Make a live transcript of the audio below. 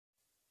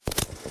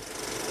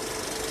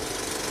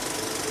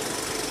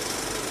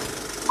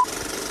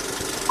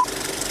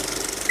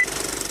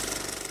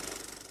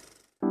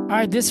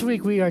right, this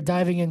week we are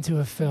diving into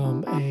a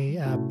film,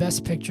 a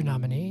Best Picture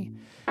nominee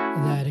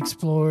that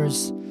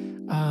explores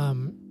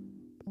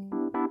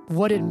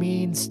what it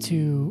means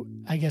to,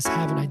 I guess,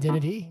 have an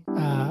identity,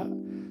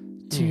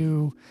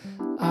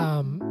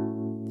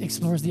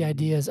 explores the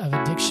ideas of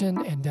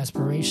addiction and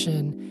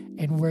desperation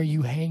and where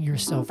you hang your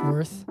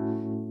self-worth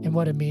and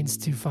what it means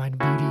to find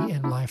beauty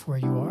in life where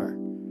you are.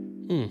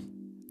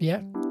 Yeah?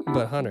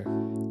 But Hunter.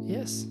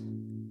 Yes.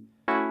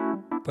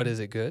 But is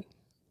it good?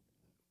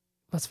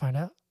 Let's find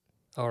out.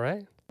 All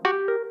right.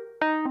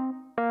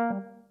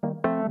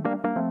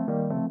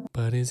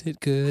 But is it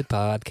good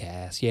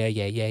podcast?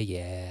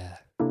 Yeah.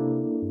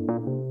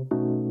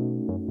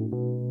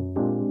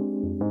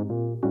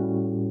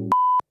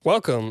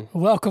 Welcome.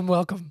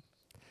 Welcome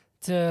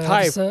to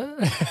Hi.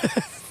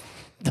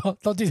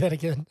 Don't do that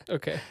again.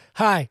 Okay.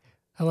 Hi.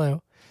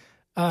 Hello.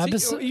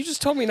 You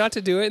just told me not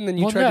to do it, and then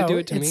you tried to do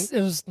it to me.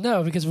 It was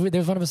because there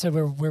was one episode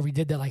where we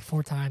did that like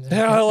 4 times. And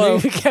Hello.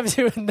 We kept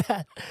doing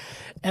that.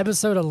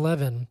 Episode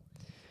 11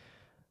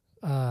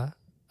 of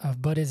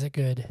But Is It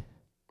Good?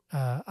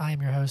 I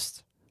am your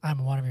host.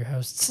 I'm one of your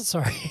hosts.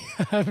 Sorry.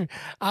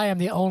 I am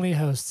the only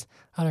host,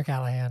 Hunter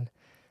Callahan.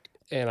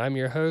 And I'm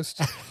your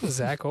host,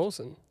 Zach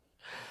Olson.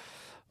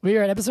 We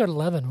are at episode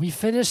 11. We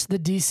finished the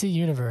DC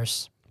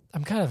universe.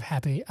 I'm kind of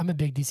happy. I'm a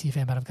big DC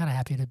fan, but I'm kind of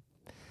happy to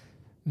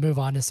move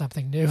on to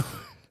something new.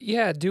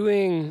 Yeah,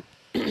 doing,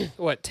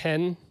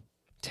 10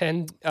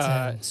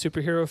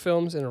 superhero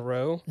films in a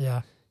row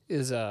Yeah.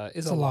 is a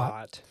a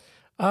lot.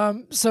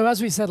 So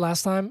as we said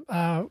last time,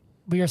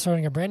 we are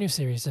starting a brand new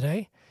series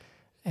today,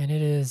 and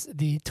it is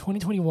the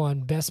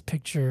 2021 Best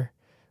Picture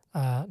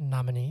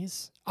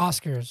nominees,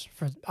 Oscars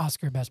for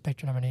Oscar Best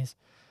Picture nominees.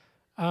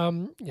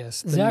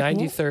 Yes, the Zach,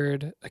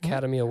 93rd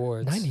Academy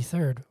Awards.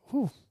 93rd.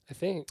 Whew, I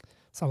think.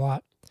 that's a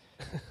lot.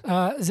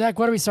 Zach,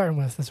 what are we starting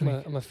with this week?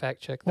 I'm going to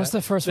fact check that. What's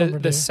the first one we're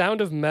The doing?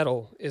 Sound of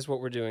Metal is what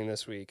we're doing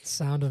this week.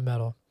 Sound of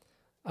Metal.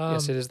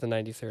 Yes, it is the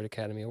 93rd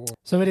Academy Award.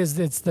 So it's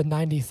the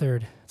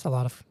 93rd. It's a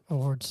lot of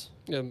awards.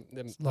 A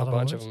lot of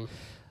bunch of awards.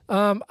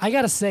 them. I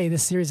got to say,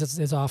 this series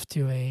is off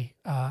to a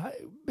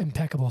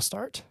impeccable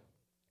start.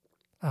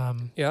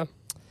 Yeah.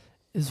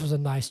 This was a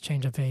nice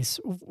change of pace.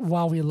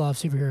 While we love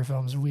superhero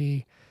films,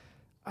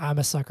 I'm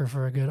a sucker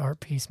for a good art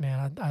piece,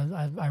 man.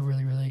 I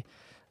really,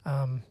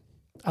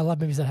 I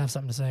love movies that have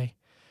something to say.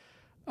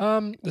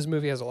 This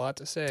movie has a lot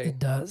to say. It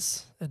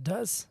does.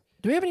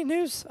 Do we have any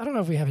news? I don't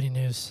know if we have any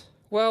news.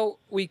 Well,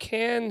 we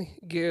can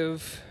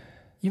give...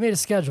 You made a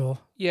schedule.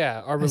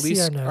 Yeah, our I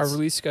see our notes.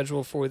 release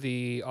schedule for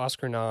the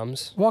Oscar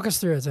noms. Walk us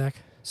through it, Zach.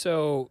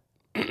 So,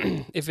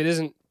 if it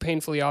isn't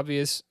painfully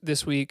obvious,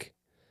 this week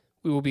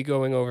we will be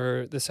going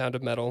over The Sound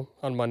of Metal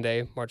on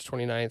Monday, March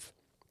 29th.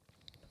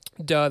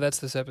 Duh, that's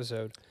this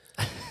episode.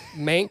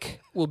 Mank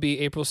will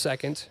be April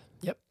 2nd.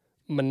 Yep.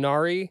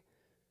 Minari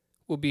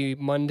will be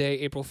Monday,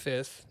 April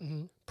 5th.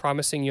 Mm-hmm.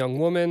 Promising Young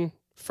Woman,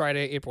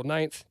 Friday, April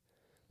 9th.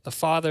 The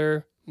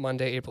Father,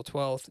 Monday, April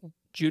 12th.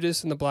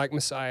 Judas and the Black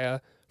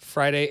Messiah,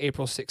 Friday,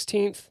 April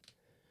 16th.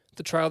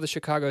 The Trial of the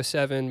Chicago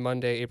 7,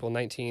 Monday, April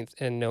 19th.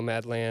 And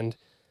Nomadland,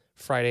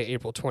 Friday,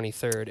 April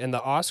 23rd. And the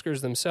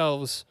Oscars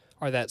themselves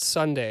are that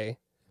Sunday,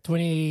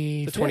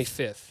 25th? the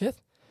 25th. 5th?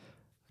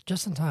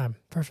 Just in time.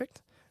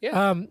 Perfect.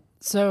 Yeah.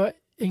 So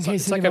in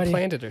case it's like anybody, I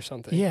planned it or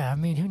something. Yeah, I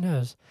mean, who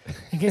knows?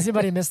 In case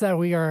anybody missed that,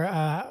 we're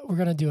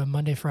going to do a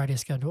Monday Friday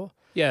schedule.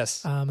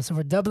 Yes. So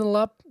we're doubling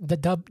up,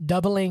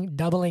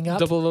 doubling up,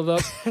 Double it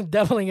up.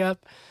 doubling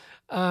up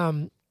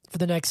for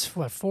the next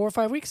 4 or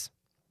 5 weeks?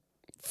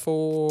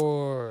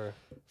 4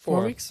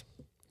 weeks.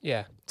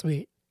 Yeah.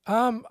 Sweet.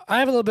 I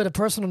have a little bit of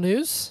personal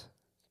news.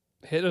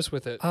 Hit us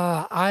with it.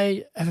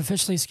 I have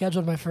officially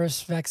scheduled my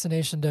first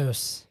vaccination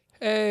dose.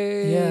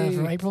 Hey. Yeah,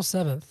 for April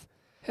 7th.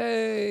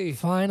 Hey.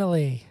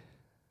 Finally,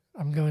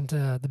 I'm going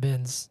to the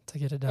bins to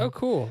get it done. Oh,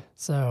 cool.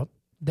 So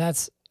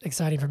that's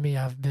exciting for me.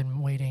 I've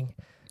been waiting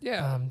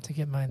Yeah. to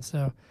get mine.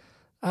 So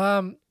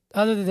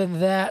other than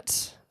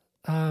that,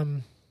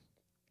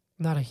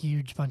 not a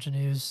huge bunch of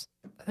news.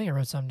 I think I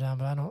wrote something down,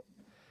 but I don't.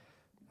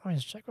 Let me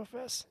just check real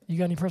fast. You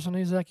got any personal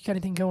news, Zach? You got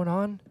anything going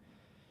on?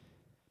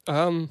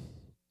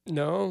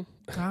 No.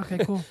 Oh, okay,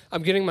 cool.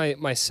 I'm getting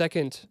my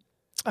second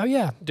Oh,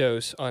 yeah.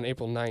 dose on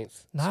April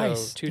 9th.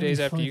 Nice. So 2 You'll be days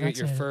after fully you get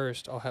your vaccinated.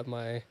 first,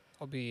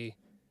 I'll be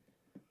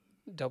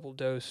double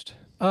dosed.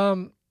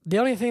 The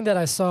only thing that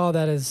I saw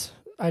that is,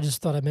 I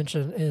just thought I'd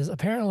mention is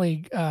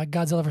apparently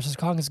Godzilla vs.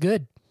 Kong is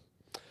good.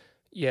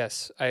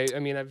 Yes. I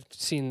mean, I've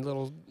seen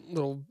little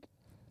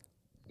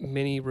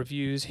mini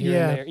reviews here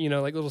Yeah. and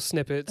there, like little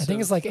snippets. I think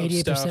of, it's like of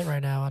 88% stuff.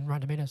 right now on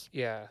Rotten Tomatoes.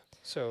 Yeah.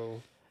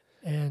 So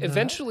And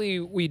eventually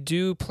we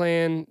do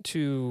plan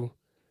to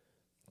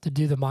to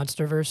do the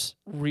MonsterVerse.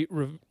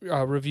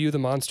 review the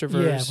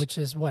MonsterVerse. Yeah, which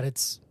is what?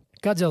 It's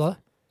Godzilla,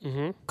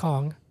 Mm-hmm.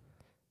 Kong.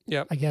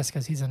 Yep. I guess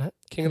because he's in it.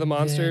 King of the And then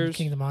Monsters.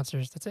 King of the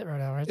Monsters. That's it right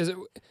now, right?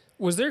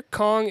 Was there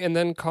Kong and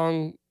then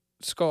Kong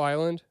Skull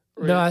Island?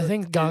 No, I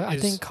think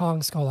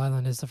Kong Skull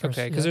Island is the first.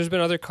 Okay, because there's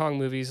been other Kong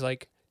movies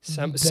like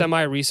That-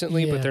 semi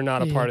recently, yeah, but they're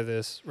not a yeah. part of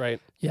this,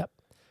 right?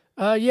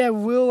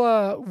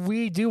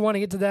 we do want to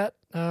get to that.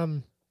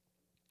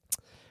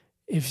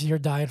 if you're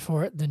dying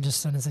for it, then just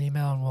send us an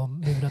email and we'll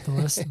move it up the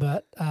list.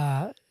 But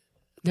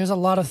there's a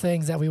lot of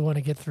things that we want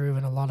to get through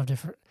and a lot of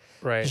different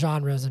Right.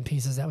 genres and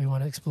pieces that we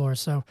want to explore.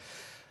 So,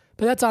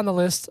 but that's on the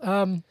list.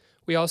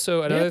 We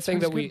also, another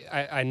thing sounds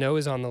that I know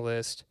is on the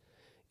list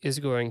is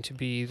going to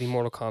be the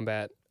Mortal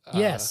Kombat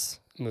Yes.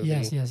 movie.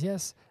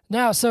 Yes.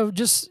 Now, so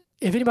just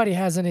if anybody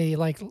has any,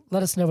 like,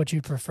 let us know what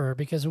you prefer,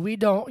 because we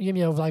don't,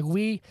 like,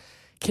 we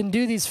can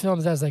do these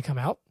films as they come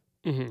out.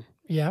 Hmm.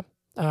 Yeah.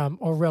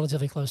 Or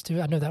relatively close to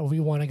it. I know that we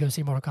want to go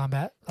see Mortal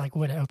Kombat, like,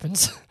 when it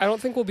opens. I don't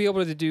think we'll be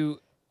able to do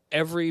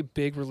every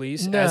big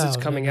release as it's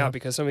coming out,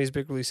 because some of these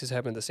big releases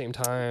happen at the same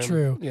time.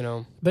 True.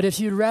 But if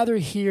you'd rather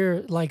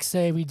hear, like,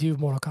 say we do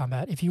Mortal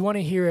Kombat, if you want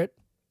to hear it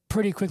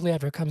pretty quickly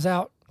after it comes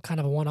out, kind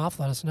of a one-off,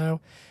 let us know.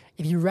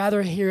 If you'd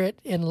rather hear it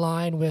in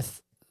line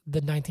with the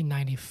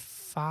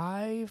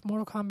 1995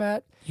 Mortal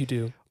Kombat, You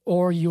do.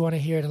 or you want to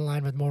hear it in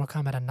line with Mortal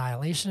Kombat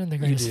Annihilation, the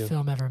do. greatest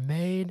film ever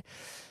made.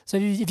 So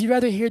if you'd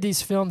rather hear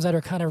these films that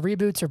are kind of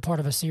reboots or part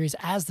of a series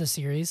as the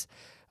series,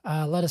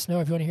 let us know.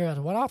 If you want to hear it as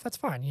a one-off, that's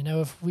fine.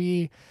 If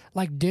we,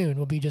 like Dune,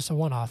 will be just a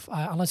one-off,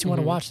 unless you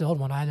want to watch the old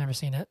one. I've never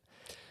seen it.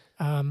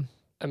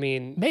 I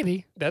mean,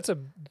 Maybe. that's a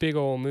big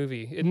old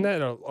movie. Isn't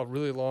that a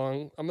really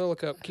long? I'm going to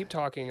look up, keep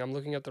talking. I'm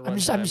looking at the I'm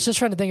runtime just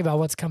trying to think about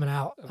what's coming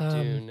out. of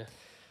Dune.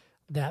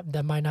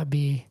 That might not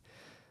be,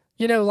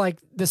 like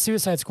the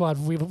Suicide Squad.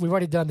 We've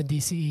already done the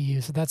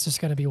DCEU, so that's just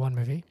going to be one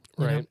movie.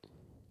 you know? Right.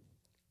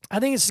 I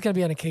think it's just going to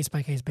be on a case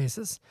by case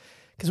basis,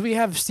 because we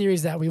have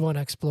series that we want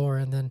to explore,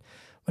 and then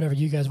whatever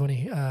you guys want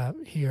to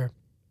hear,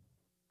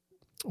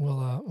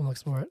 we'll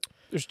explore it.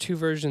 There's two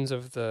versions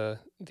of the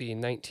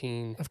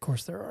 1984 Of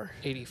course, there are.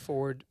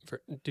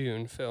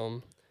 Dune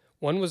film.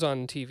 One was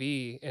on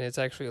TV, and it's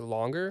actually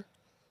longer.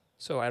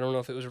 So I don't know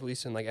if it was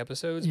released in like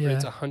episodes, but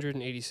it's Yeah.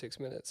 186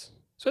 minutes.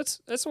 So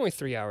that's only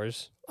 3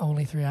 hours.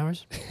 Only 3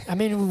 hours. I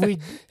mean, we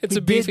It's we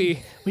a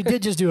beefy, we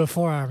did just do a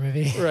 4-hour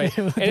movie, right?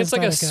 with And it's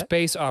like a Snyder Cut.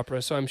 space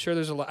opera, so I'm sure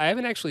there's a lot. I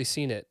haven't actually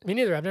seen it, Me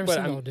neither. I've never but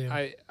seen Old Dune.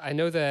 I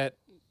know that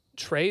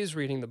Trey's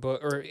reading the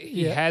book, or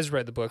he Yeah. has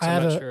read the books. I I'm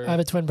have not a sure. I have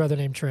a twin brother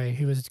named Trey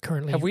who is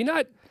currently. Have we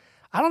not?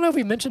 I don't know if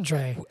we mentioned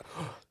Trey.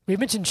 We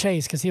mentioned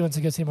Chase because he wants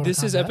to go see Mortal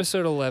This is Kombat.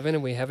 episode 11,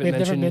 and we haven't We've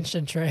never mentioned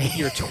mentioned Trey.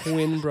 your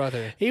twin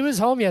brother. He was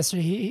home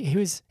yesterday. He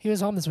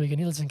was home this weekend.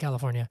 He lives in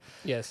California.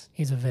 Yes.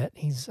 He's a vet.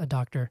 He's a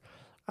doctor.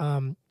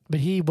 But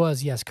he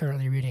was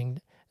currently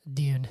reading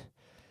Dune.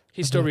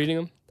 He's still book. reading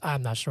them?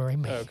 I'm not sure. He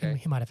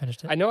Okay. might have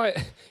finished it. I know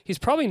he's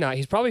probably not.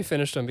 He's probably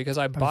finished them, because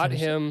I bought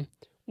finished it. him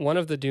one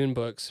of the Dune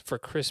books for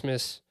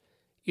Christmas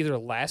either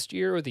last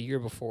year or the year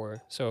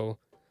before. So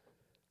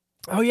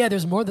Oh yeah,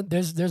 there's more than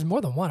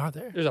one, aren't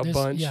there? There's a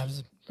bunch. Yeah.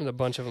 there's a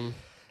bunch of them.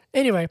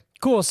 Anyway,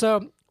 cool.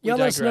 So y'all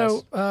let us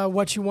digress. know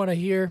what you want to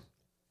hear,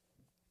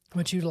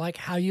 what you like,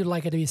 how you'd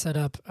like it to be set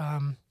up.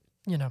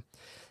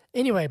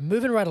 Anyway,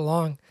 moving right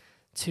along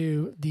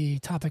to the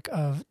topic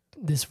of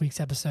this week's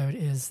episode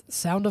is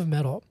Sound of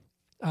Metal.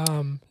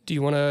 Do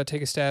you want to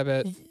take a stab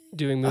at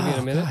doing movie in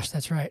a minute? Gosh,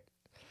 that's right.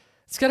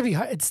 It's got to be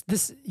hard. It's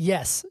this.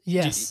 Yes.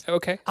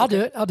 Okay. I'll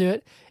do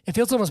it. It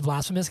feels almost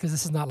blasphemous because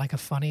this is not like a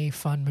funny,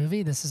 fun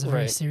movie. This is a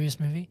very Right. serious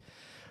movie.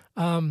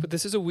 But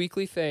this is a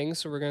weekly thing,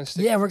 so we're going to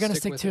stick Yeah, we're going to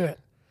stick with to it.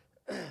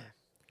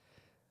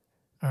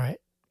 All right.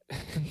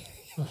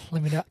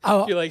 Let me know.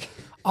 Oh, You're like,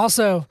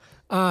 also,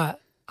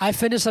 I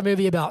finished the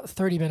movie about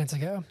 30 minutes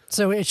ago,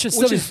 so it should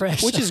still be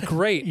fresh. which is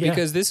great, Yeah.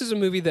 because this is a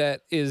movie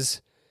that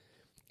is,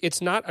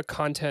 it's not a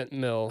content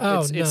mill. Oh,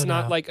 it's no,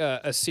 not no. like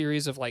a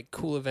series of like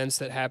cool events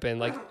that happen,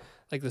 like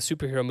the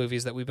superhero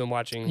movies that we've been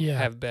watching Yeah.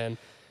 have been.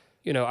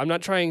 I'm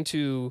not trying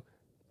to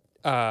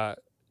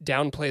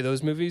downplay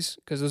those movies,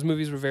 because those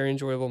movies were very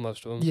enjoyable,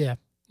 most of them. Yeah,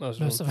 Most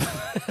most of of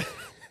them. them.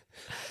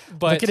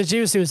 But Look at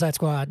you, Suicide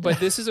Squad. but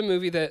this is a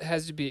movie that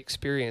has to be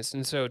experienced,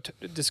 and so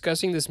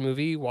discussing this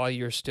movie while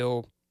you're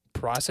still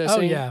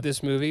processing yeah.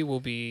 this movie will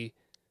be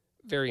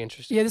very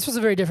interesting. Yeah, this was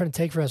a very different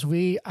take for us.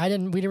 We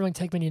didn't really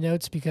take many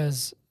notes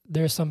because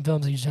there are some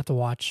films that you just have to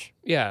watch,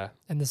 Yeah.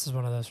 and this is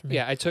one of those for me.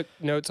 Yeah, I took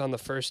notes on the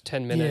first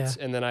 10 minutes,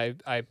 and then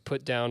I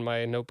put down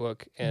my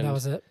notebook And that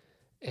was it.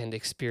 and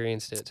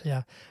experienced it.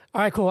 Yeah.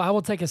 All right, cool. I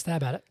will take a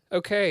stab at it.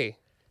 Okay.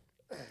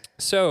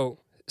 So,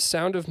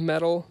 Sound of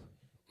Metal,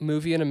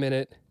 movie in a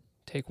minute,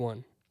 take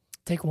one.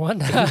 Take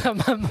one.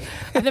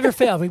 I've never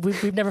failed.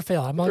 We've never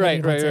failed. I'm only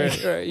Right. giving one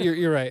take.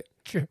 You're right.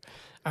 True.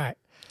 All right.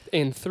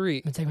 In 3,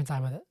 I'm gonna take my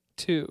time with it.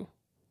 2,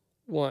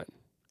 1,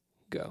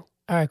 go.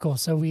 All right, cool.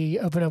 So we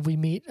open up. We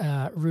meet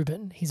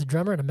Ruben. He's a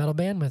drummer in a metal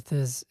band with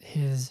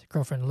his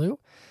girlfriend Lou.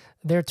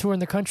 They're touring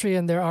the country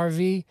in their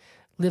RV,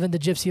 living the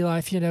gypsy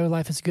life.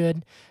 Life is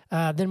good.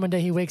 Then one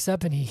day he wakes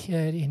up and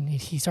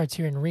he starts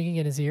hearing ringing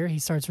in his ear. He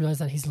starts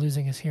realizing that he's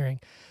losing his hearing,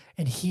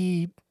 and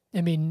he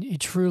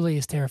truly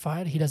is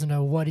terrified. He doesn't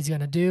know what he's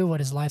gonna do,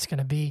 what his life's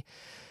gonna be.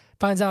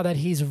 Finds out that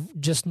he's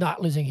just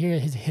not losing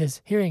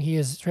his hearing. He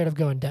is straight up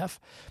going deaf.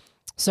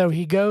 So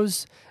he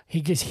goes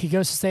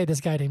to stay at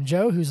this guy named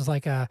Joe, who's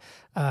like a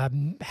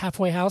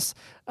halfway house,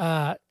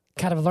 kind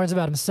kind of learns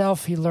about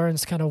himself. He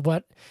learns kind of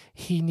what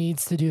he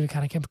needs to do to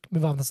kind of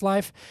move on with his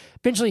life.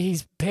 Eventually, he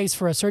pays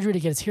for a surgery to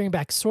get his hearing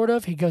back, sort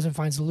of. He goes and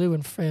finds Lou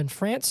in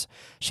France.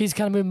 She's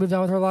kind of moved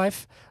on with her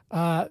life.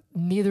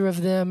 Neither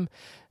of them,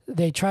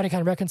 they try to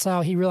kind of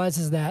reconcile. He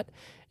realizes that,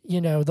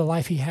 the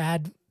life he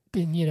had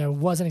been,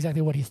 wasn't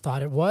exactly what he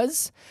thought it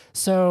was.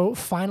 So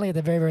finally, at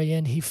the very, very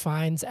end, he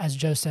finds, as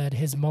Joe said,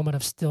 his moment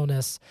of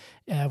stillness,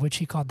 which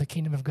he called the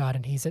kingdom of God,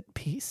 and he's at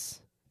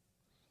peace.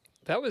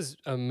 That was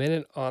a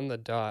minute on the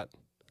dot.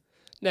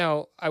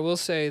 Now, I will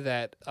say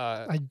that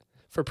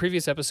for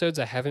previous episodes,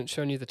 I haven't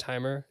shown you the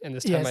timer, and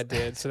this time Yes. I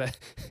did. So that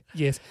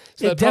Yes,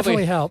 so it that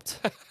definitely helped.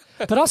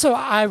 But also,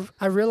 I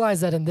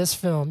realized that in this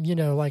film,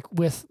 like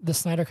with the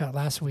Snyder Cut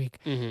last week,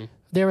 Mm-hmm.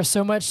 there was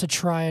so much to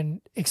try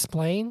and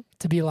explain,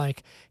 to be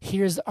like,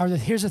 here's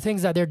the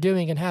things that they're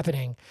doing and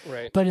happening.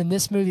 Right. But in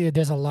this movie,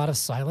 there's a lot of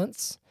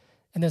silence,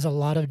 and there's a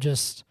lot of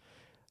just,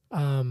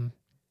 I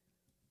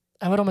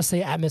would almost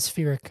say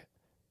atmospheric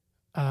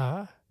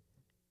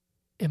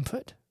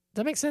input. Does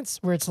that make sense?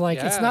 Where it's like,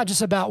 it's Yeah. not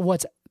just about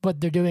what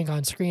they're doing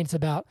on screen, it's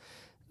about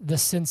the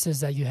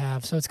senses that you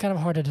have. So it's kind of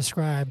hard to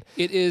describe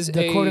It is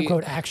the quote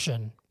unquote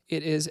action.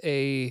 It is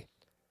a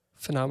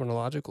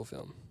phenomenological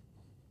film.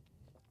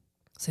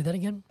 Say that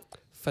again?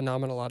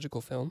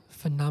 Phenomenological film.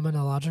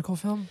 Phenomenological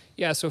film?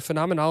 Yeah. So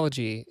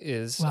phenomenology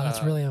is. Wow,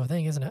 that's really a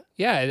thing, isn't it?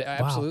 Yeah,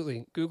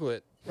 absolutely. Google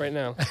it right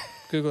now.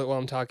 Google it while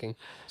I'm talking.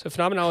 So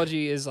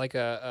phenomenology is like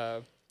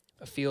a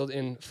field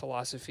in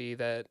philosophy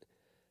that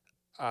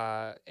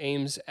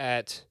aims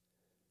at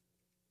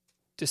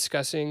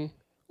discussing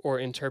or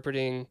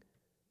interpreting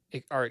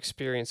our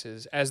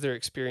experiences as they're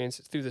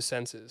experienced through the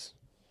senses.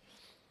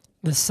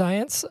 The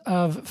science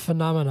of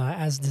phenomena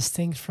as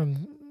distinct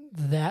from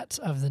that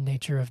of the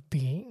nature of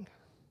being.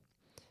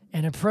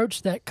 An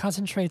approach that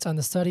concentrates on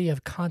the study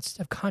of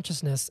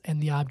consciousness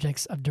and the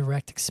objects of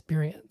direct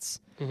experience.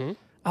 Mm-hmm.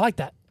 I like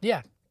that.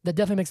 Yeah, that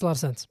definitely makes a lot of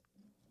sense.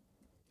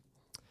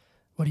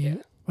 What are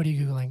you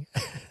Googling?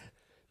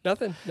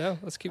 Nothing. No,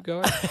 let's keep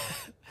going.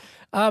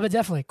 But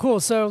definitely. Cool.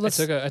 So I let's...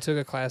 took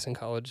a class in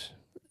college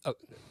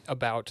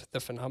about the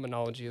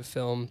phenomenology of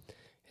film,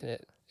 and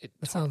it That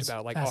talked sounds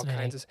about like all fascinating.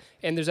 kinds of.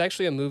 And there's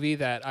actually a movie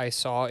that I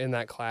saw in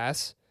that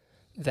class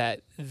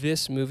that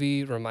this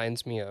movie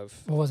reminds me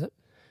of. What was it?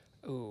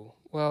 Ooh,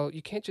 well,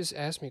 you can't just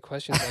ask me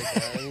questions like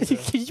that. I need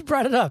to- You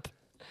brought it up.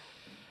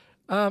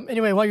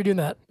 Anyway, while you're doing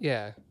that,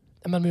 yeah.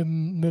 I'm going to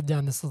move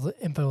down this little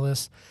info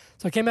list.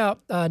 So it came out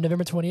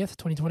November 20th,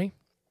 2020.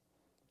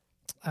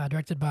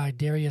 Directed by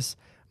Darius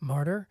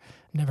Martyr.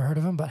 Never heard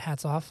of him, but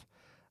hats off.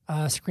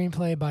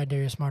 Screenplay by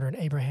Darius Martyr and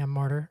Abraham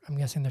Martyr. I'm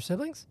guessing they're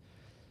siblings.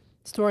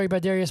 Story by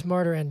Darius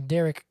Martyr and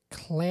Derek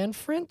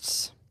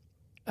Clanfrance.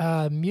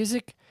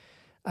 Music,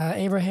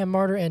 Abraham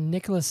Martyr and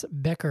Nicholas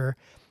Becker.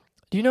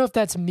 Do you know if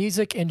that's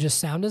music and just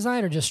sound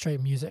design or just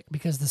straight music?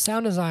 Because the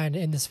sound design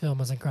in this film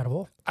was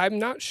incredible. I'm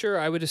not sure.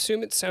 I would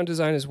assume it's sound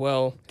design as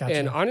well. Gotcha.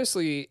 And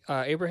honestly,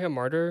 Abraham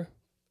Martyr,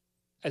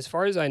 as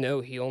far as I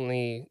know, he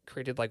only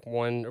created like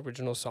one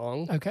original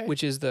song, Okay.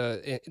 which is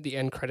the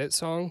end credit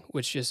song,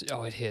 which just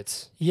it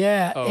hits.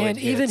 Yeah, Oh, and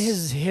it even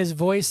hits. his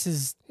voice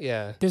is...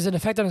 Yeah, There's an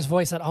effect on his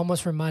voice that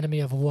almost reminded me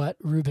of what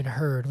Ruben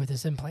heard with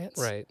his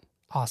implants. right.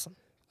 Awesome.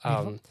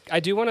 Beautiful. I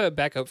do want to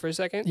back up for a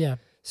second. Yeah.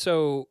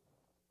 So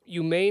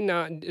you may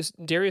not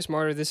Darius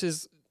Martyr. This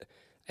is,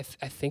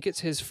 I think it's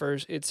his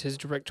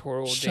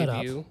directorial Shut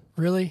up. debut.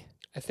 Really?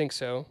 I think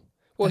so.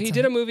 Well, That's he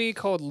did a movie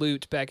called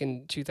Loot back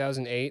in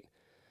 2008.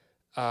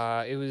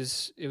 It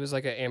was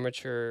like an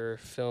amateur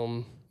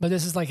film. But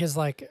this is like his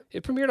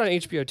It premiered on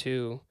HBO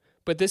too.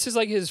 But this is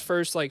like his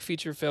first like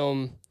feature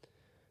film,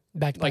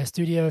 backed by a like-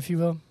 studio, if you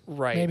will.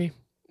 right? Maybe.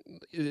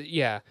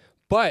 Yeah,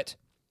 but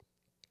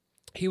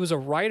he was a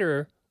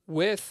writer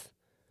with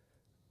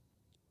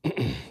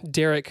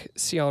Derek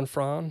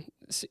Cianfran.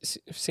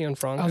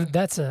 Oh,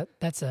 that's a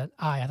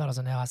I. I thought it was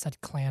an L. I said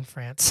Clan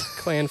France.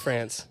 Clan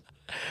France.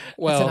 It's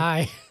Well, an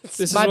I. this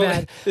is My what,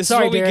 bad. This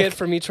Sorry, is what we Derek. get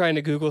for me trying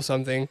to Google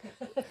something.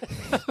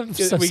 I'm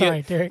so we sorry,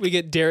 get, Derek. We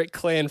get Derek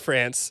Clan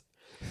France.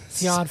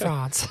 Sion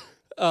France.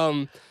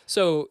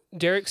 So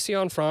Derek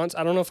Cianfrance,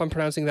 I don't know if I'm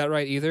pronouncing that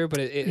right either, but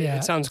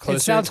it sounds closer.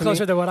 It sounds to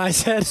closer Me. than what I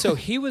said. So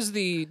he was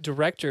the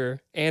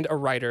director and a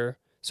writer.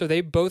 So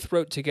they both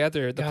wrote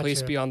together The Place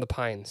Gotcha. Beyond the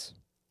Pines,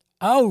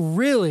 Oh,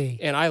 really?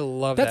 and I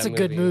love That's that a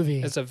good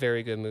movie. It's a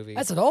very good movie.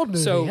 That's an old movie.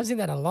 So- I haven't seen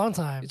that in a long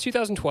time. It's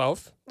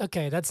 2012,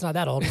 Okay, that's not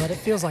that old, but it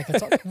feels like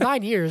it's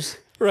 9 years.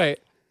 right?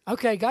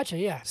 Okay, gotcha.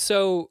 Yeah.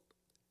 So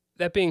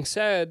that being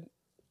said,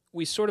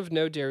 we sort of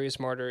know Darius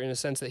Martyr in a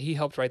sense that he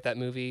helped write that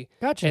movie,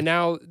 Gotcha. and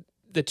now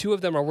the two of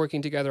them are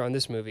working together on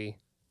this movie.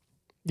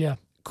 Yeah.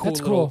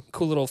 That's Cool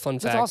little fun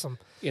That's fact. awesome.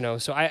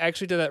 So I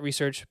actually did that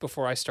research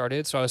before I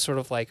started, so I was sort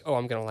of like, oh,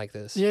 I'm gonna like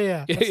this. Yeah,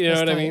 yeah. You That's, know that's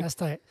what I tight. mean? That's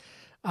tight.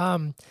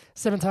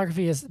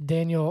 Cinematography is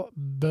Daniel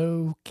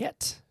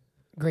Boquet.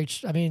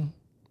 Great.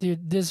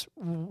 Dude,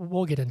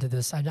 we'll get into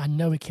this. I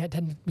know we can't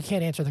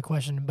answer the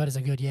question, but is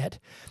it good yet?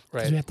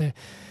 Because Right. we have to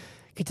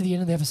get to the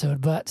end of the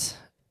episode. But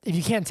if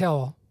you can't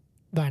tell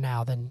by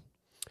now, then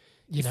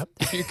you know.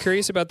 If you're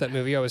curious about that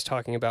movie I was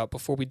talking about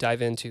before we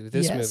dive into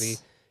this Yes. movie,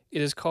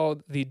 it is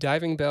called The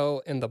Diving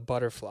Bell and the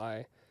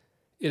Butterfly.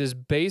 It is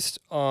based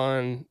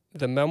on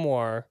the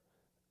memoir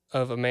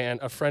of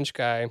a French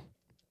guy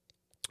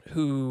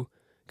who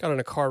got in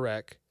a car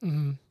wreck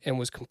Mhm. and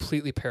was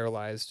completely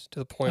paralyzed to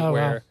the point Oh, wow.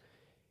 where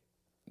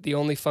the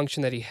only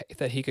function that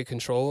he could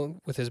control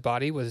with his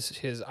body was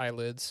his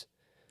eyelids.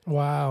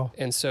 Wow.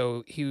 And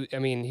so he was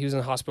in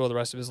the hospital the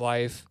rest of his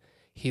life.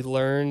 He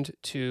learned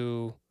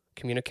to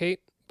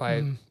communicate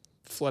by Mhm.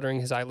 fluttering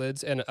his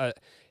eyelids, and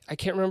I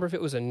can't remember if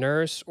it was a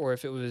nurse or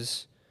if it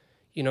was,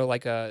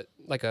 like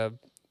a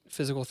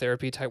physical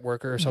therapy type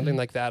worker or something Mhm.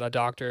 like that. A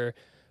doctor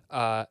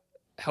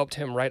helped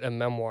him write a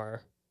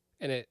memoir,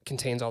 and it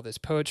contains all this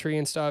poetry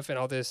and stuff and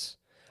all this.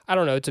 I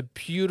don't know. It's a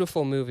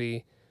beautiful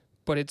movie,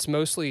 but it's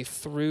mostly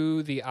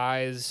through the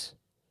eyes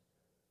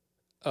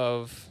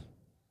of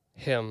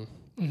him,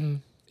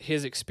 Mhm.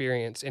 his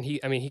experience, and he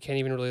can't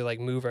even really like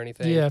move or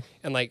anything. Yeah,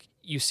 And like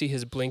you see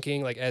his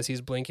blinking, like as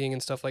he's blinking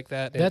and stuff like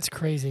that. that's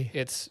crazy.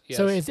 It's yes.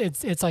 So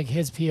it's like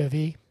his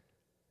POV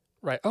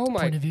right. Oh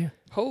my! point of view.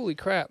 Holy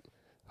crap!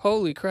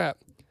 Holy crap!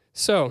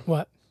 So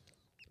What?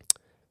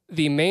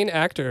 the main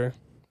actor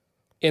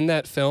in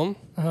that film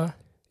Uh-huh.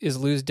 is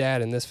Lou's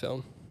dad in this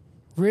film.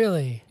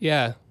 Really?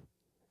 Yeah,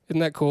 isn't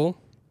that cool?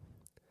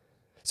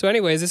 So,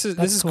 anyways, this is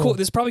That's cool. cool.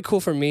 This is probably cool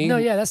for me. No,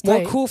 yeah, that's more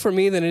tight. cool for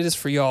me than it is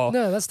for y'all.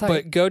 No, that's tight.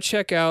 But go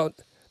check out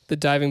The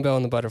Diving Bell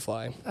and the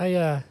Butterfly. I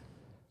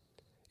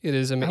It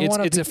is. I It's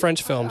wanna a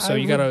French film, so I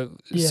you would- gotta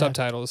yeah.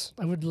 subtitles.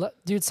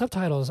 dude,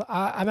 subtitles.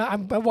 I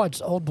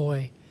watched Old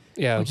Boy,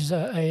 Yeah. which is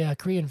a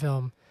Korean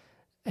film,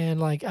 and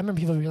like I remember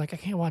people be like, I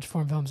can't watch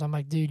foreign films. I'm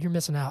like, dude, you're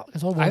missing out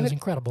because Old Boy I was haven't-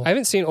 incredible. I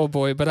haven't seen Old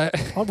Boy, but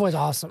Old Boy's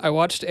awesome. I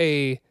watched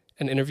an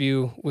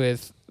interview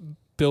with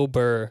Bill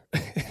Burr,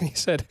 and he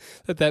said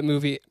that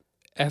movie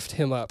effed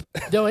him up.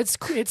 No, it's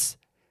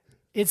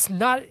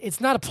not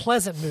a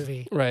pleasant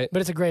movie, Right. but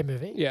it's a great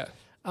movie. Yeah.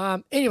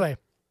 Anyway,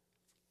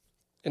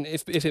 And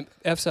if it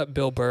f's up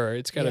Bill Burr,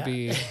 it's got to Yeah.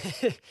 be,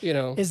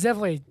 it's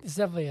definitely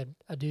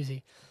a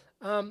doozy.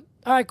 All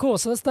right, cool.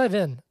 So let's dive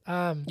in.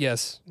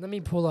 yes. Let me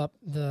pull up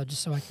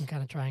just so I can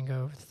kind of try and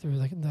go through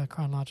the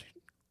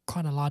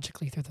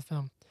chronologically through the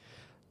film.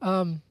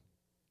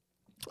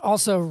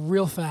 Also,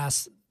 real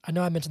fast. I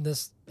know I mentioned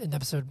this in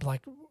episode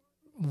like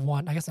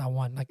 1. I guess not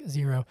 1, like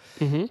 0.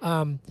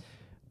 Mm-hmm.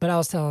 But I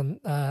was telling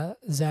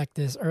Zach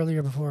this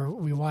earlier before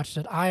we watched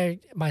it. I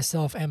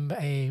myself am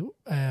a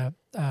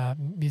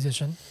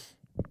musician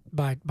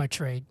by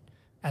trade,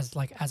 as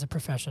a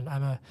profession.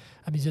 I'm a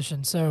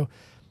musician, so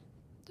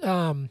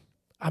I'm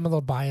a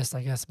little biased,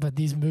 I guess. But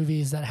these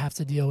movies that have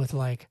to deal with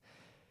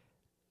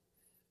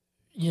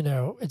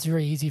it's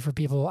very easy for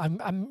people.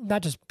 I'm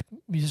not just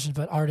musicians,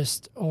 but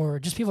artists or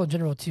just people in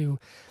general to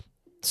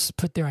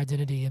put their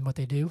identity in what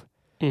they do.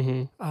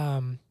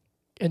 Mm-hmm.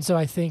 And so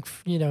I think,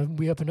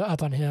 we opened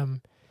up on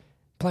him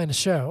playing a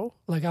show.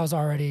 Like I was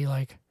already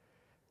like,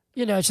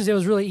 it's just, it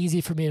was really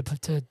easy for me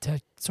to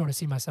sort of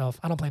see myself.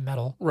 I don't play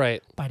metal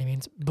Right. by any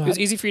means, It was but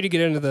easy for you to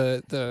get into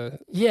the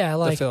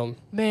like, film.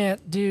 man,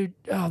 dude,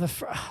 the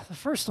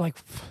first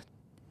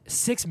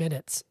 6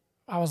 minutes,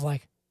 I was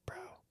like, bro,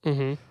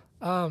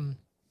 Mm-hmm.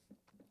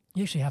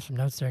 you actually have some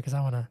notes there because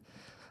I want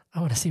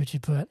to see what you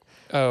put.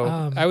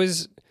 Oh,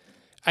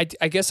 I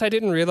guess I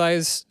didn't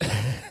realize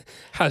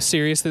how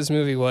serious this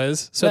movie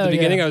was. So at Oh, the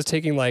beginning, yeah. I was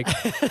taking like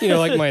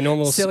my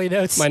normal Silly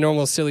notes. my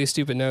normal silly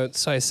stupid notes.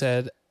 So I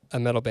said a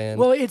metal band,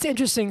 Well, it's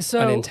interesting. an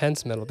So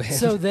intense metal band.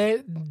 So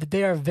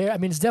they are very. I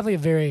mean, it's definitely a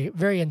very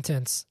very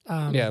intense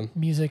Yeah.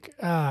 music.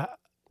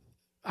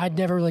 I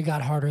never really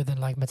got harder than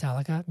like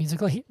Metallica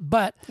musically,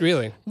 but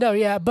Really? no,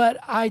 yeah. But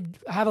I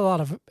have a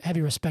lot of heavy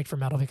respect for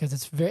metal because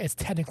it's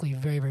technically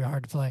very very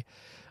hard to play.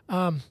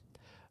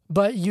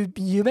 But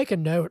you make a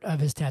note of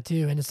his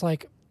tattoo, and it's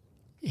like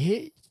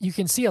you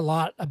can see a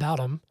lot about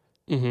him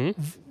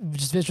Mm-hmm.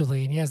 just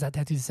visually, and he has that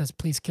tattoo that says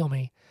 "Please kill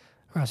me"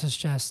 across his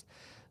chest.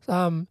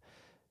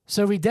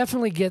 So we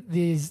definitely get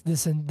this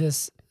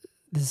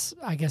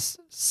I guess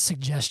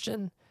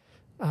suggestion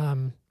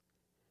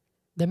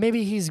that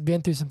maybe he's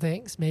been through some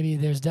things. Maybe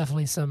there's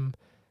definitely some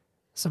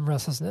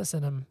restlessness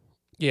in him.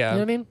 Yeah. You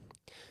know what I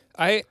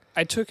mean?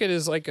 I took it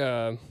as like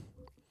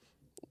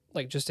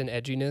just an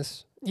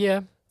edginess.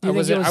 Yeah. Do I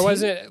you think it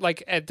wasn't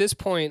like at this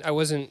point. I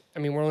wasn't. I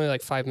mean, we're only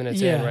like 5 minutes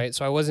in, Yeah. right?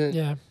 So I wasn't.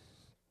 Yeah.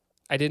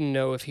 I didn't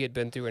know if he had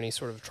been through any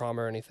sort of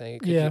trauma or anything.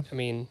 Yeah. I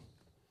mean,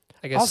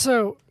 I guess.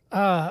 Also,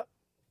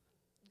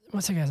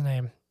 what's the guy's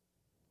name?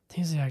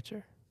 He's the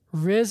actor.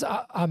 Riz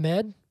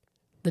Ahmed.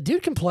 The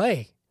dude can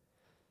play.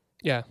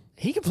 Yeah.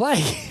 He can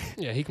play.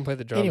 Yeah. He can play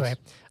the drums. Anyway,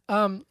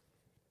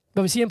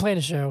 but we see him playing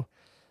a show.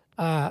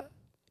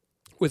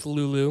 With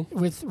Lulu,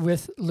 with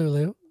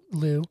Lulu,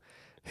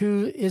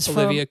 who is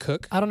Olivia from.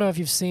 Cook. I don't know if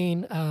you've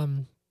seen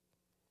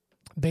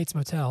Bates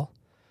Motel,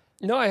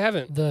 No, I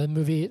haven't.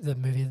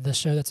 the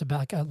show that's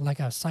about like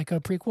a Psycho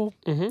prequel.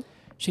 Mm-hmm.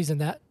 She's in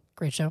that.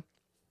 Great show.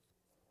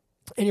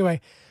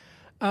 Anyway,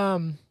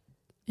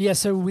 yeah.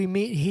 So we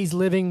meet. He's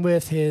living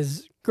with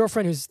his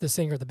girlfriend, who's the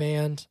singer of the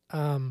band.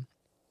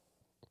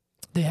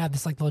 they have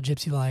this like little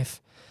gypsy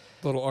life,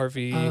 Little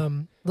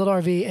RV. little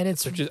RV, and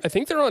it's I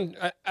think they're on.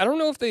 I don't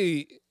know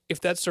if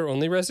that's their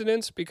only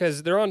residence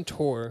because they're on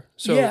tour.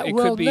 So yeah. it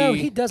Well, could be. no,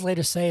 he does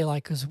later say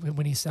like because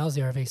when he sells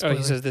the RV, Oh, spoiler,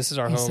 he says this is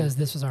our he home. says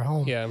this was our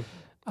home. Yeah.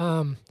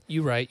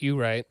 You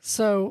right.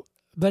 So,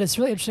 but it's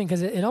really interesting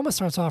because it almost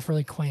starts off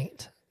really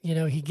quaint. You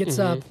know, he gets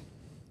up,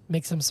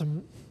 makes him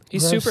some.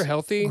 He's super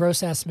healthy.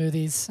 Gross ass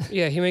smoothies.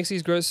 Yeah, he makes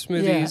these gross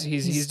smoothies. Yeah,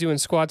 he's doing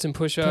squats and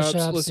push-ups,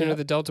 listening yeah. to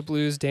the Delta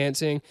Blues,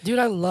 dancing. Dude,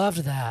 I loved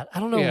that. I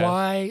don't know Yeah.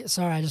 why.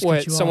 Sorry, I just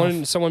cut you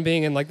off. Someone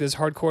being in like this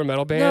hardcore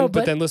metal band, No, but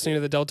but- then listening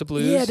to the Delta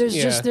Blues. Yeah, there's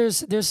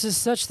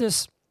just such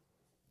this,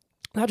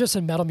 not just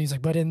in metal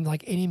music, but in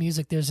like any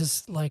music, there's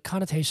this like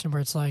connotation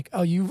where it's like,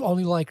 oh, you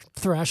only like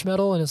thrash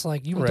metal, and it's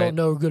like you Right. don't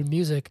know good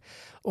music,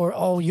 or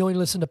oh, you only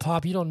listen to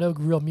pop, you don't know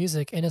real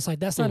music, and it's like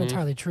that's not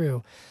entirely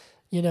true.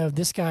 You know,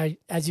 this guy,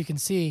 as you can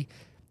see,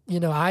 you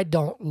know, I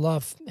don't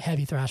love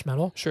heavy thrash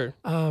metal, Sure.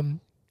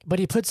 but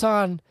he puts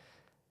on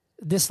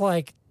this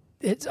like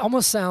it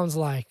almost sounds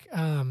like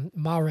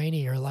Ma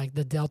Rainey or like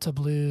the Delta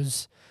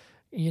Blues,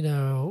 you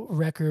know,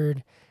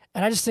 record.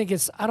 And I just think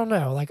it's, I don't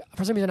know, like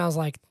for some reason I was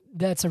like,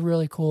 that's a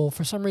really cool,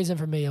 for some reason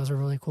for me, it was a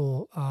really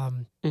cool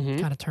kind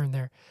of turn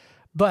there.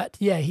 But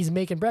yeah, he's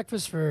making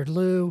breakfast for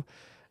Lou.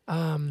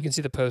 You can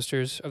see the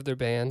posters of their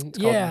band. It's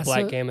called Yeah,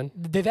 Black so Gammon.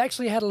 they've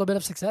actually had a little bit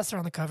of success. They're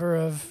on the cover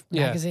of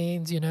Yeah.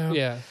 magazines, you know.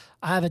 Yeah.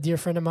 I have a dear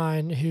friend of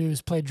mine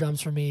who's played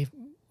drums for me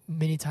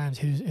many times,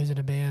 who's in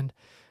a band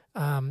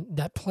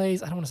that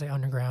plays, I don't want to say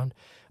underground,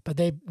 but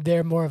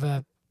they're more of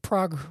a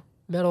prog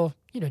metal,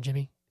 you know,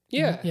 Jimmy.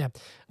 Yeah. Yeah.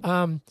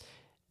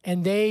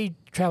 And they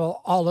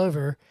travel all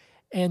over,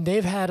 and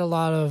they've had a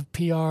lot of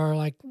PR,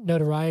 like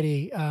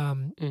notoriety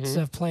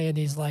stuff playing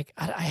these, like,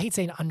 I hate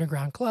saying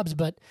underground clubs,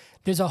 but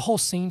there's a whole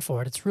scene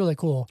for it. It's really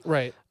cool.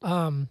 Right.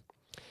 And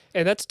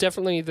that's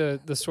definitely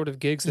the sort of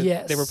gigs that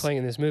Yes. they were playing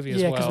in this movie as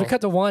Yeah, well. because we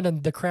cut to one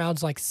and the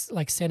crowd's like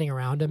standing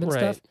around him and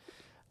Right.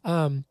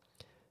 stuff.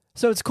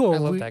 So it's cool. I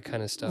love that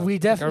kind of stuff. we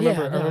definitely- I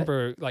yeah, no,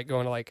 remember like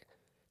going to like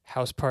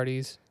house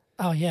parties.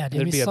 Oh yeah, dude,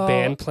 There'd we be a saw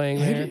band playing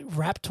there.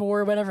 Rap Tour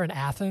or whatever in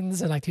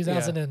Athens in like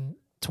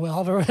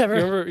 2012 or whatever.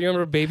 You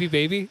remember Baby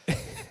Baby?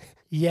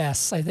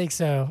 Yes, I think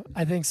so.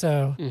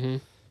 Mm-hmm.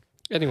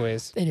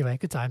 Anyways. Anyway,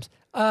 good times.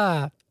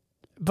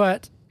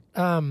 But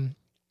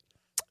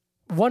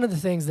one of the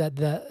things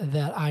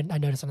that I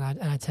noticed and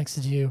I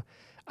texted you,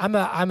 I'm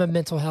a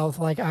mental health,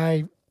 like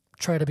I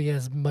try to be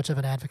as much of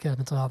an advocate of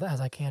mental health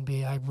as I can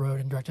be. I wrote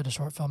and directed a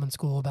short film in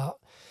school about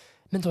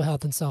mental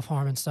health and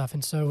self-harm and stuff.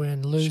 And so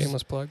when Lou's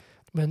Shameless plug.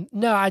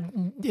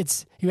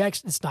 it's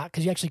not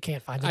because you actually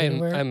can't find it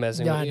anywhere. I'm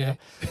messing Yeah, with you.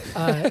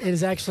 I know. It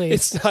is actually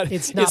It's not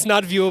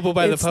viewable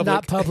by the public. It's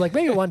not public.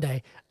 Maybe one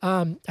day.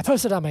 I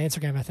posted it on my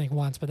Instagram, I think,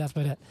 once, but that's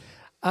about it.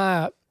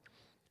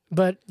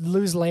 But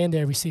Lou's laying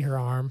there. We see her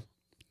arm.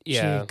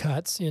 Yeah. She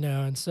cuts, you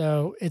know, and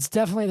so it's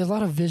definitely, there's a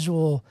lot of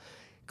visual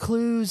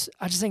clues.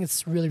 I just think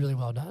it's really, really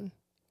well done.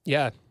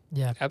 Yeah.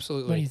 Yeah. What do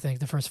Absolutely. you think?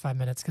 The first 5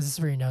 minutes, because this is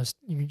where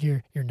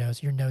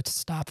your notes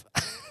stop.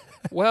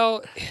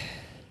 Well,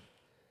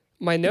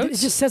 my It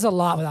notes just says a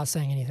lot without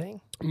saying anything.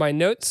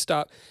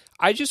 stop.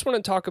 I just want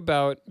to talk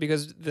about,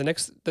 because the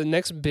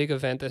next big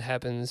event that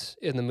happens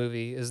in the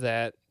movie is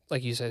that,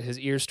 like you said, his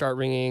ears start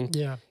ringing.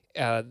 Yeah.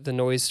 The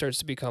noise starts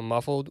to become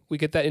muffled. We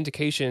get that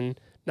indication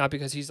not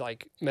because he's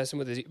like messing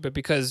with his, but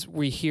because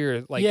we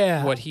hear like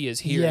what he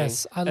is hearing.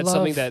 Yes, That's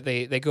something that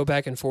they go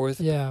back and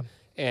forth. Yeah.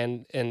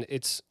 And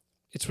it's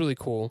really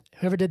cool.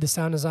 Whoever did the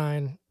sound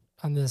design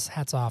on this,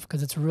 hats off,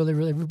 because it's really,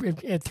 really,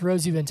 it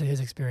throws you into his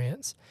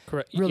experience.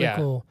 Correct. Really yeah.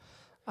 cool.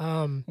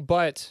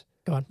 But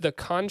Go on. the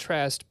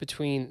contrast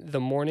between the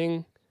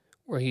morning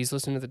where he's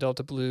listening to the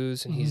Delta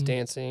Blues and he's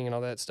dancing and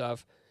all that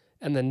stuff,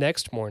 and the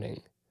next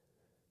morning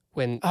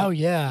when Oh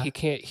yeah. he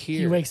can't hear.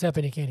 He wakes up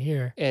and he can't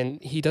hear.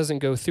 and he doesn't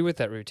go through with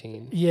that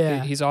routine.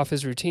 Yeah. He's off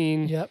his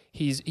routine. Yep.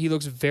 He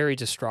looks very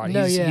distraught.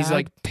 No, he's yeah, he's I-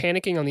 like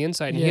panicking on the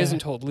inside, and he Yeah.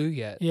 hasn't told Lou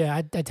yet. Yeah,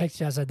 I texted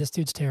you. I said, this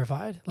dude's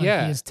terrified. Like,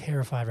 Yeah. he is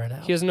terrified right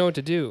now. He doesn't know what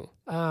to do.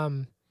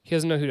 He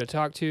doesn't know who to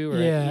talk to, or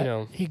Yeah. you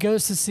know. He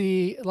goes to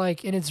see,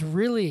 like, and it's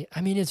really, I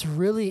mean,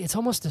 it's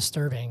almost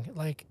disturbing,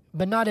 like,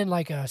 but not in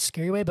like a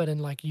scary way, but in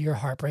like your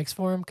heart breaks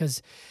for him,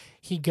 because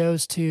he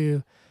goes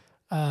to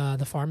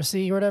the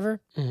pharmacy or whatever,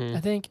 I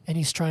think, and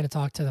he's trying to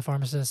talk to the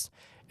pharmacist,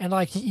 and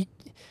like you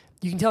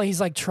can tell he's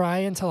like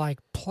trying to like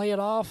play it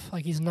off,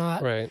 like he's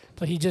not, Right.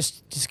 but he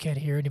just can't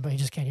hear anybody. He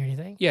just can't hear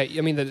anything. Yeah.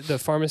 I mean, the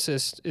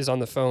pharmacist is on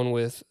the phone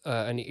with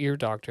an ear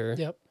doctor.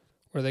 Yep.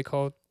 What are they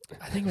called?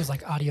 I think it was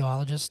like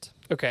audiologist,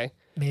 Okay.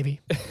 maybe.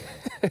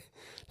 There's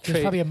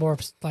Trey- probably a more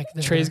like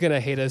Trey's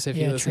gonna hate us if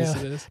he Yeah, listens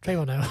to this. Trey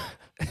will know.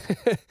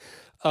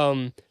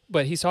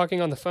 But he's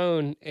talking on the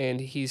phone, and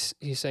he's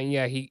saying,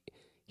 yeah,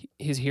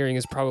 his hearing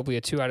is probably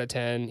a 2 out of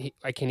 10.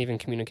 I can't even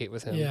communicate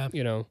with him. Yeah.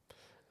 You know.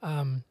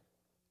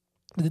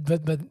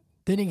 But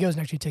then he goes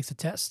and actually takes a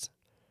test.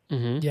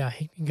 Mm-hmm. Yeah,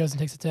 he goes and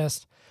takes a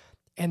test,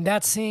 and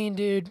that scene,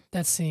 dude,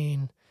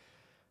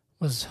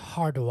 was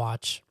hard to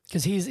watch,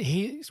 because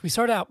we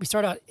start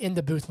out in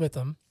the booth with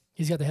him.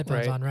 He's got the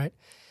headphones Right. on, right?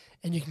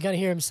 And you can kind of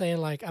hear him saying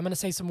like, "I'm going to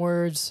say some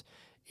words.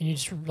 and you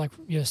just like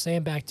say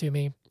them back to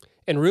me.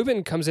 And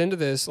Ruben comes into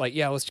this like,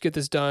 yeah, let's get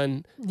this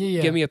done.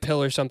 Yeah. Give me a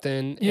pill or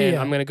something, and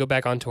I'm gonna go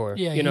back on tour.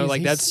 Yeah,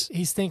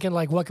 he's thinking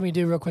like, what can we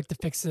do real quick to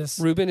fix this?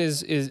 Ruben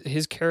is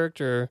his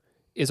character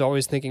is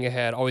always thinking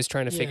ahead, always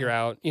trying to figure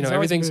out.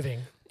 Everything's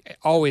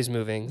always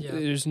moving. Yeah.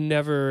 There's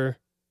never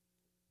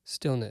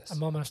stillness. A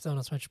moment of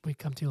stillness, which we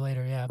come to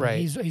later. Yeah, but right.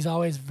 He's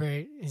always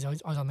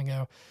on the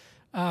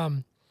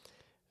go.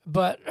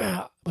 But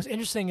what's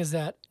interesting is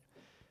that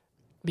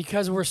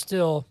because we're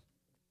still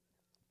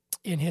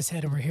in his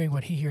head and we're hearing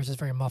what he hears is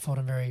very muffled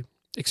and very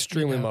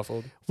extremely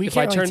muffled. If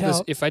I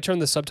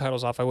turned the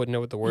subtitles off, I wouldn't know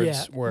what the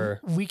words were.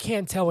 We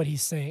can't tell what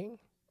he's saying.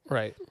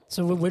 Right.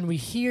 So when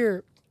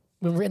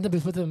we're in the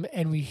booth with him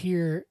and we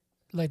hear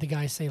like the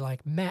guy say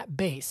like Matt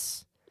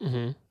bass,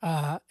 and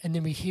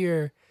then we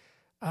hear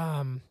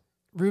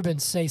Ruben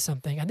say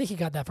something. I think he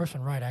got that first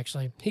one right,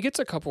 actually. He gets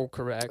a couple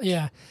correct.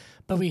 Yeah.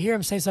 But we hear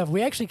him say stuff.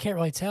 We actually can't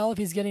really tell if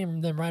he's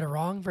getting them right or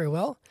wrong very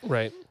well.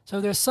 Right.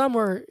 So there's some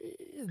where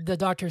the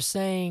doctor's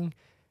saying,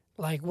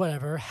 like,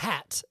 whatever,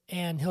 hat,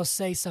 and he'll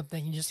say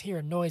something. You just hear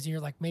a noise, and you're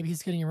like, maybe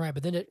he's getting it right.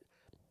 But then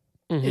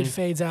it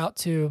fades out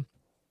to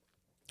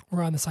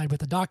we're on the side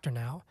with the doctor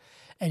now,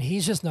 and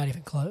he's just not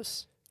even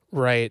close.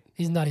 Right.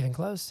 He's not even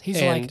close.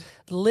 He's like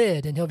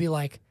lid, and he'll be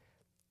like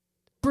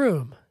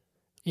broom,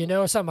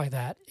 or something like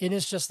that. And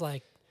it's just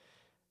like,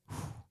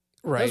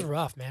 right. It was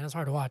rough, man. It's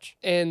hard to watch.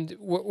 And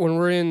when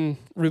we're in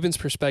Ruben's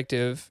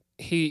perspective,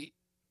 he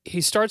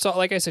starts off,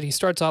 like I said,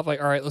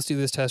 like, all right, let's do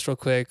this test real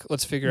quick.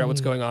 Let's figure out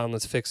what's going on.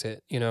 Let's fix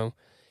it.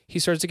 He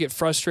starts to get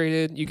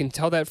frustrated. You can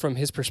tell that from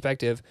his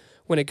perspective.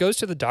 When it goes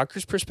to the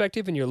doctor's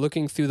perspective and you're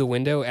looking through the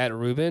window at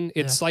Ruben,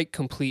 it's like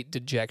complete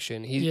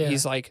dejection.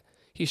 He's like,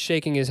 he's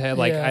shaking his head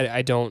like,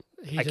 I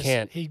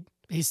can't.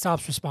 He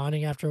stops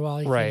responding after a while.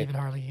 He can't even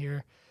hardly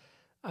hear.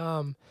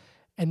 And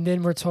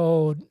then we're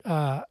told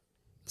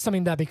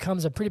something that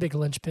becomes a pretty big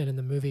linchpin in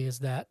the movie is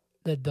that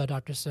the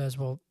doctor says,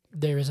 well,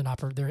 there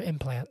are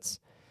implants,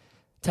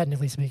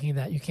 technically speaking,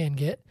 that you can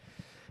get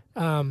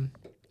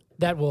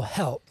that will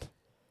help.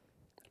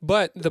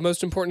 But the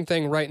most important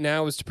thing right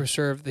now is to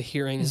preserve the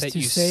hearing that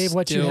you save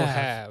what you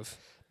have.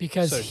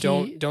 Because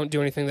don't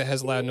do anything that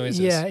has loud noises.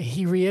 Yeah,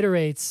 he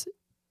reiterates,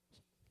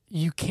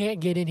 you can't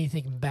get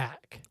anything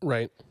back.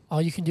 Right. All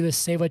you can do is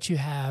save what you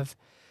have.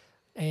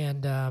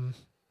 And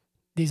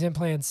these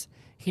implants,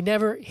 he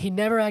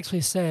never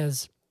actually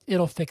says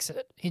it'll fix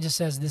it. He just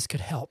says this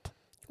could help.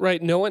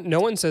 Right. No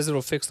one says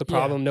it'll fix the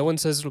problem. No one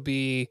says it'll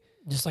be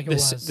just like it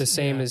was the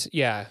same as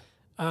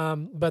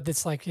but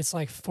it's like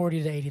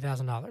 $40,000 to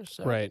 $80,000.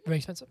 So right. Very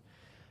expensive.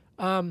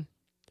 But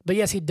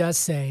yes, he does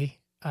say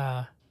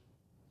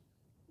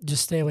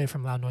just stay away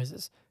from loud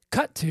noises.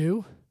 Cut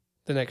to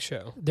the next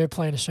show. They're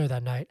playing a show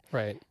that night.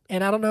 Right.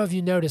 And I don't know if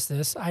you noticed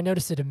this. I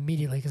noticed it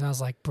immediately because I was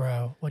like,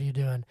 bro, what are you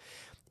doing?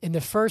 In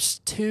the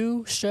first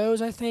two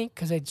shows, I think,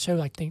 because they show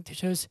like two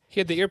shows. He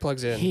had the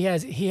earplugs in. He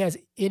has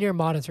in-ear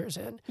monitors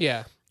in.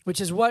 Yeah.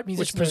 Which is what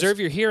musicians preserve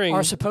your hearing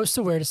are supposed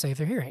to wear to save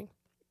their hearing.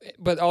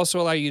 But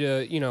also allow you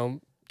to,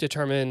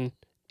 determine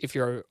if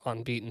you're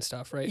on beat and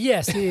stuff, right?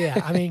 Yes,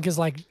 yeah. I mean, because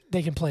like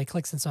they can play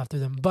clicks and stuff through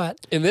them.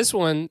 But in this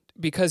one,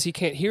 because he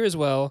can't hear as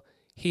well,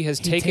 he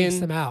takes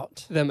them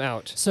out.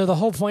 So the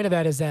whole point of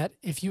that is that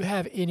if you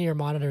have in-ear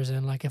monitors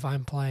in, like if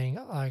I'm playing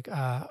like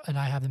and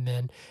I have them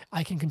in,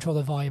 I can control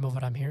the volume of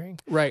what I'm hearing.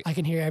 Right. I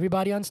can hear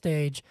everybody on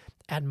stage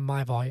at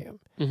my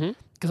volume. Mm-hmm.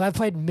 Because I've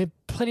played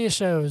plenty of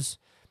shows,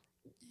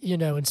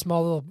 in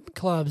small little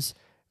clubs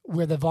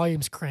where the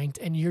volume's cranked,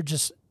 and you're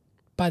just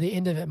by the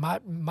end of it,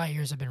 my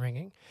ears have been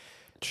ringing.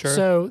 Sure.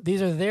 So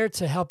these are there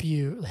to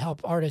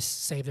help artists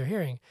save their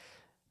hearing.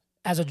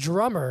 As a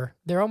drummer,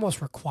 they're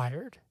almost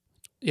required.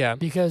 Yeah.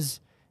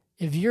 Because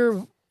if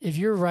you're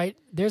right,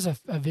 there's a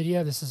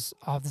video. This is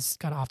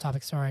kind of off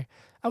topic. Sorry.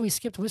 Oh, we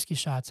skipped Whiskey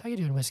Shots. How you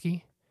doing,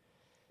 Whiskey?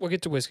 We'll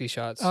get to Whiskey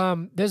Shots.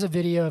 There's a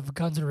video of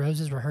Guns N'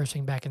 Roses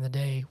rehearsing back in the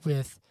day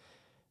with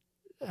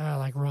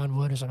like Ron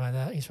Wood or something like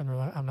that. He's from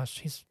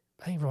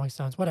I think Rolling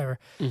Stones, whatever.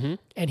 Mm-hmm.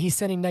 And he's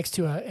standing next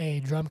to a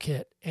drum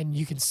kit, and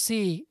you can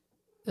see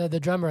the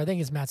drummer, I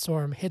think it's Matt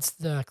Storm, hits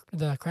the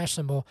crash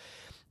cymbal,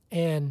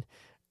 and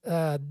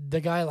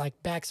the guy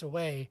like backs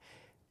away.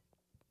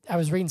 I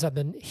was reading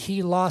something.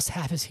 He lost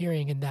half his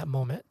hearing in that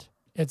moment.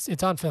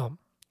 It's on film.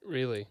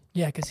 Really?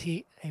 Yeah, because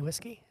hey,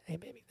 Whiskey. Hey,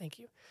 baby. Thank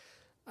you.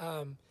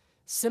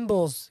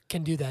 Cymbals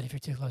can do that if you're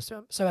too close to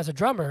them. So as a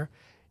drummer,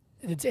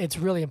 it's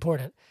really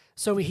important.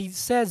 So he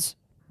says,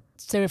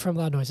 stay away from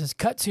loud noises.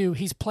 Cut to,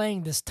 he's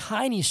playing this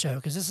tiny show,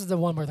 because this is the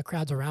one where the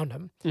crowd's around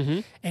him.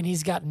 Mm-hmm. And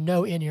he's got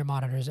no in-ear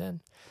monitors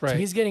in. Right. So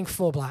he's getting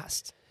full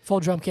blast. Full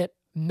drum kit,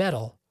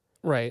 metal.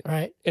 Right.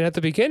 Right. And at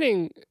the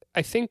beginning,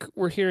 I think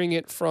we're hearing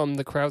it from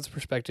the crowd's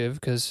perspective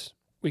because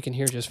we can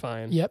hear just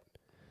fine. Yep.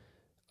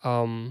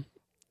 Um,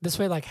 this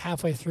way, like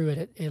halfway through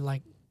it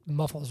like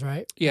muffles,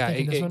 right? Yeah,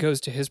 it goes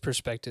to his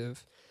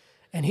perspective.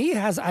 And he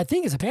has, I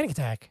think, it's a panic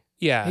attack.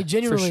 Yeah, he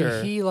genuinely,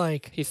 for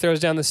sure. he throws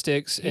down the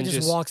sticks and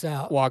just walks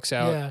out.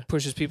 Yeah.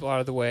 Pushes people out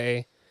of the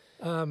way.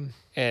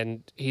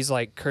 And he's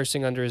like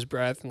cursing under his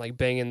breath and like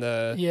banging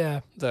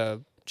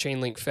the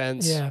chain link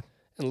fence. Yeah.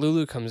 And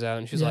Lulu comes out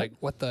and she's Yeah. like,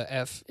 "What the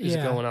f is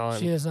going on?"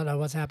 She does not know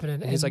what's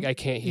happening. And he's like, "I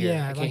can't hear.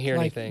 I can't hear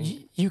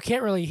anything." You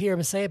can't really hear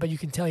him say it, but you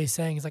can tell he's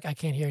saying, he's like, I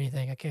can't hear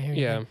anything. I can't hear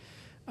anything.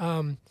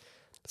 Yeah.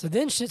 So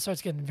then shit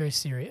starts getting very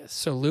serious.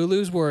 So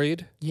Lulu's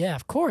worried. Yeah,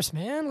 of course,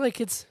 man.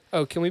 Like it's.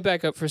 Oh, can we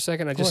back up for a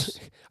second?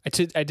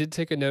 I did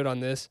take a note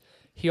on this.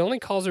 He only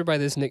calls her by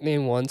this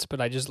nickname once,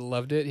 but I just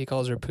loved it. He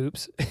calls her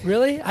Poops.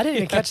 Really? I didn't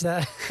even catch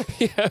that.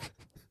 Yeah.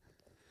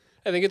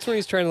 I think it's when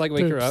he's trying to like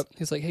wake her Poops. up.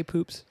 He's like, "Hey,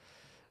 Poops."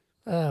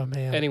 Oh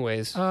man.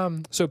 Anyways,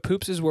 So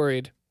Poops is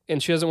worried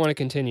and she doesn't want to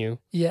continue.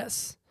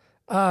 yes.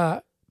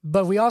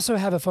 But we also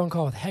have a phone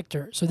call with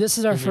Hector. So this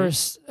is our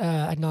first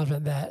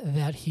acknowledgement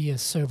that he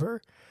is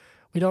sober.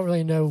 We don't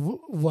really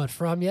know what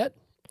from yet.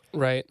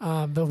 Right.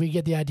 But we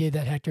get the idea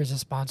that Hector is a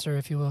sponsor,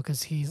 if you will,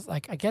 because he's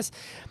like, I guess,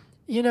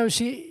 you know,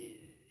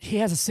 he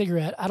has a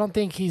cigarette. I don't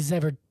think he's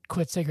ever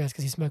quit cigarettes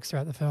because he smokes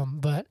throughout the film.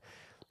 But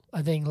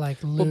I think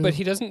like Lou. Well, but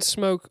he doesn't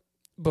smoke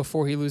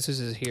before he loses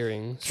his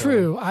hearing. So.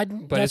 True.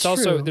 But that's it's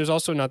also true. there's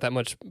also not that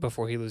much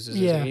before he loses his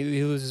hearing.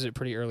 He loses it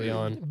pretty early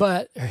on.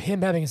 But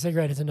him having a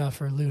cigarette is enough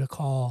for Lou to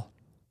call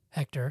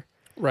Hector.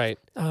 Right.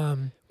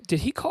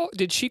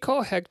 Did she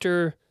call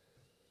Hector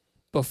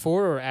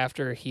before or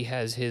after he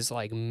has his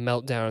like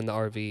meltdown in the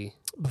RV?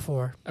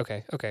 Before.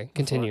 Okay.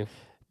 Continue.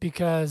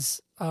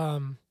 Because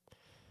I'm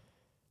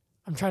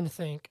trying to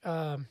think.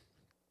 Let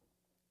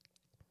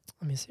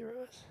me see where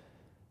it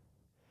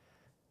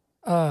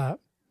was.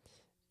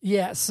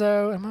 Yeah,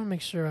 so I'm gonna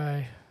make sure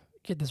I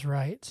get this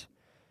right.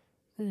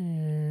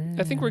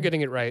 I think we're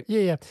getting it right.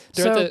 Yeah.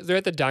 They're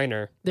at the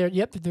diner. They're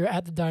at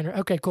the diner.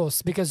 Okay, cool.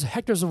 Because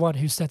Hector's the one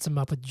who sets him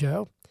up with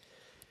Joe.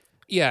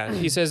 Yeah,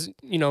 he says,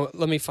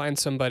 let me find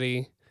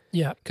somebody.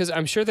 Yeah. Because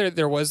I'm sure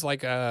there was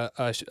like a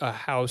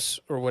house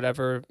or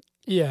whatever.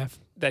 Yeah.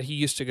 That he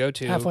used to go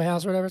to. Halfway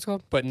house or whatever it's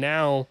called. But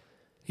now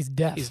he's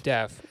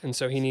deaf. And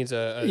so he needs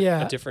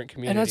a different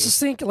community. And I just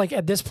think like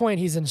at this point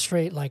he's in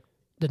straight like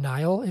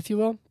denial, if you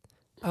will.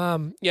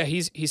 Yeah,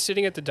 he's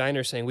sitting at the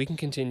diner saying, "We can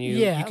continue.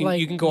 Yeah,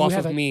 you can go off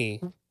of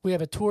me." We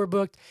have a tour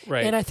booked,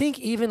 right? And I think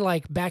even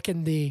like back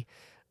in the,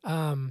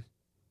 I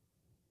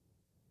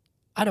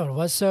don't know what it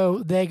was.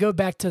 So they go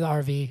back to the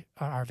RV.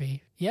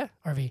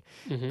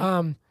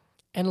 Mm-hmm.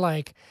 And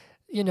like,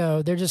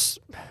 they're just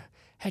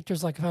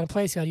Hector's like found a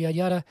place, yada yada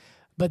yada.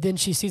 But then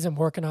she sees him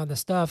working on the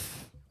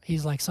stuff.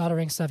 He's like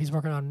soldering stuff. He's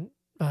working on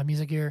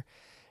music gear,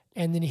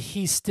 and then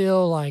he's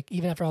still like,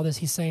 even after all this,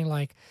 he's saying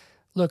like,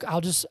 look,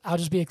 I'll just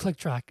be a click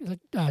track.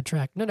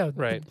 No.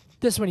 Right.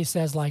 This one he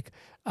says like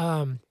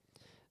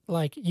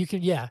you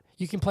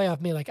can play off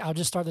me. Like I'll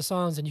just start the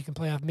songs and you can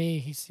play off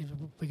me.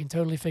 We can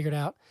totally figure it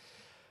out.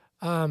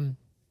 The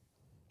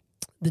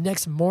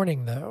next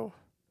morning though,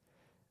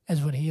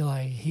 is when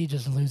he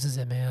just loses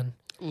it, man.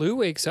 Lou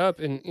wakes up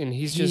and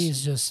he's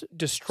just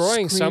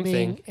destroying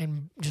something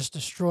and just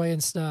destroying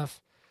stuff.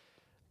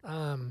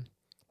 That's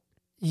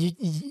you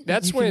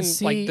when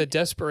see, like the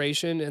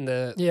desperation and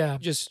the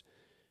just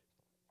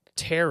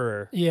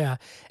terror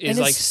is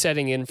like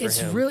setting in for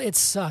him. It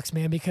sucks,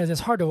 man, because it's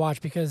hard to watch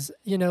because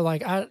we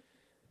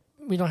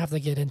don't have to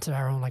get into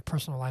our own like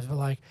personal lives, but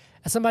like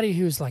as somebody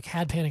who's like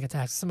had panic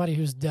attacks, somebody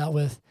who's dealt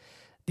with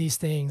these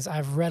things,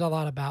 I've read a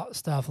lot about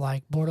stuff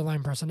like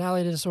borderline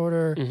personality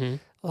disorder,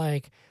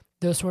 like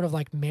those sort of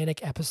like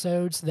manic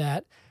episodes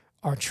that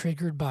are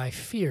triggered by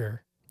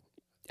fear.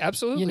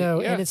 Absolutely.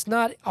 And it's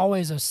not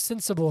always a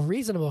sensible,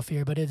 reasonable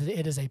fear, but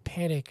it is a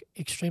panic,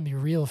 extremely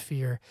real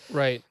fear.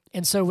 Right.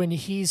 And so when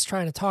he's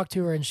trying to talk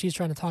to her and she's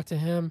trying to talk to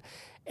him,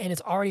 and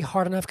it's already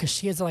hard enough because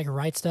she has to like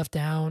write stuff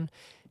down,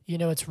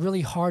 it's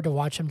really hard to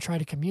watch him try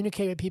to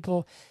communicate with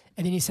people.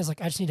 And then he says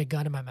like, I just need a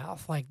gun in my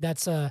mouth. Like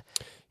that's a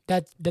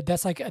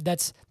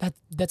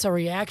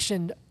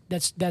reaction.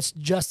 That's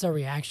just a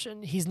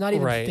reaction. He's not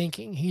even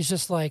thinking. He's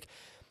just like,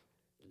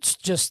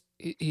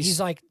 he's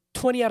like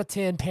 20 out of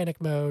 10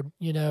 panic mode,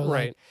 right.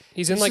 Like,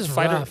 he's in like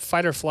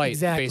fight or flight,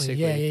 exactly.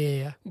 basically.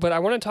 Yeah. But I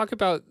want to talk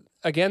about,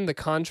 again, the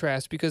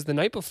contrast, because the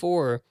night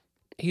before,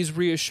 he's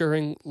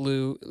reassuring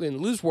Lou,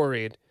 and Lou's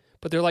worried,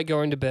 but they're like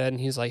going to bed,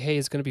 and he's like, hey,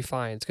 it's going to be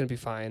fine. It's going to be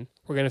fine.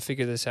 We're going to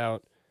figure this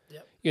out.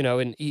 Yep.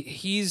 And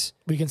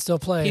we can still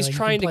play. He's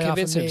trying to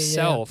convince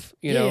himself,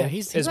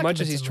 he's as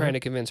much as he's trying to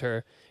convince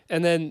her.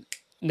 And then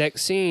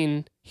next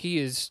scene, he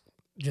is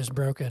just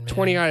broken, man.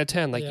 20 out of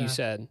 10, like you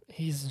said.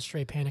 He's in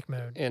straight panic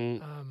mode.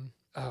 And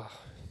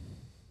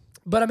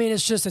but I mean,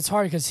 it's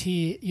hard because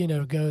he,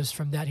 goes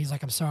from that. He's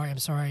like, I'm sorry.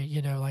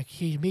 Like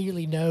he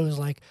immediately knows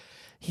like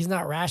he's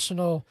not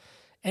rational,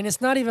 and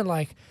it's not even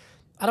like,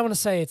 I don't want to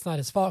say it's not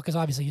his fault because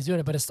obviously he's doing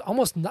it, but it's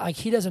almost like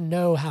he doesn't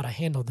know how to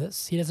handle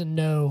this. He doesn't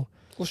know.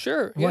 Well,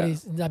 sure. What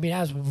he's. I mean,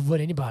 as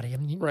would anybody. I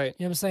mean, right.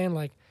 You know what I'm saying?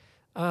 Like,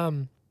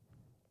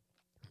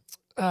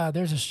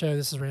 there's a show.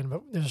 This is random,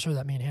 but there's a show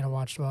that me and Hannah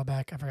watched a while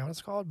back. I forgot what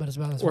it's called, but it's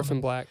about this Orphan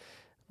woman. Black.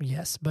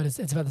 Yes, but it's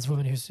about this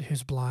woman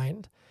who's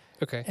blind.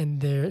 Okay.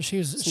 And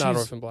she's not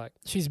Orphan Black.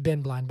 She's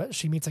been blind, but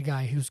she meets a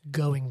guy who's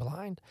going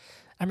blind.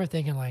 I remember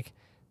thinking like,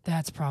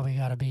 that's probably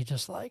got to be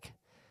just like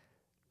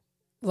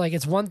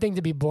it's one thing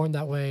to be born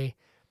that way,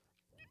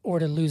 or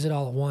to lose it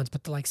all at once,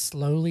 but to like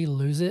slowly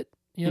lose it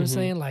You know what I'm Mhm.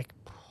 saying? Like,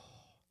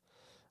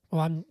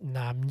 well,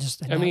 I'm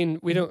just. I mean,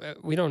 we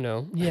don't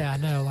know. Yeah,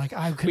 no, like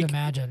I couldn't c-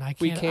 imagine. I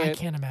we can't. I can't-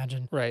 can't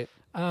imagine. Right.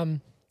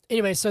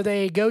 Anyway, so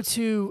they go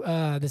to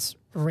this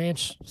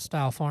ranch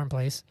style farm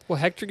place. Well,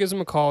 Hector gives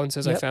him a call and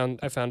says, Yep.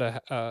 I found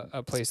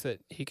a place that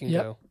he can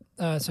Yep.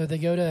 go. So they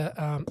go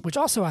to, which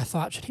also I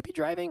thought, should he be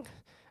driving?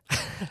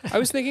 I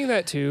was thinking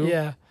that too.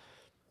 Yeah,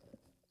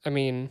 I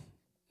mean,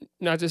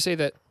 not to say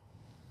that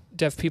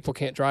deaf people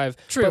can't drive,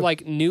 True. but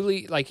like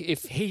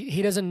if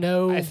he doesn't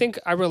know I think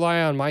I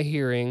rely on my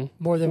hearing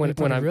more than we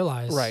probably I'm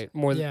realize. right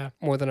more Yeah.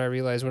 more than I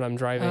realize when I'm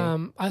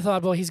driving. I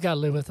thought, well, he's got to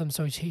live with him,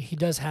 so he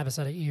does have a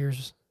set of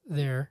ears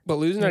there. But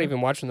Lou's not Yeah.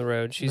 even watching the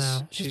road.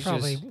 She's She's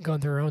probably just,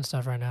 going through her own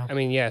stuff right now. I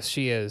mean, yes,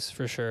 she is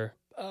for sure.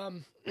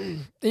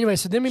 Anyway,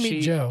 so then we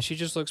meet Joe. She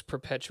just looks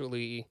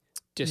perpetually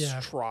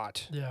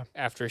distraught Yeah.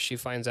 after she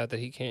finds out that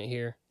he can't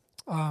hear.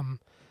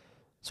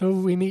 So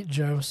we meet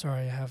Joe.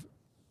 Sorry, I have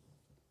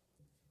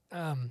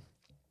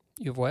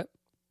You have what?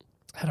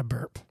 had a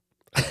burp.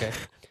 Okay.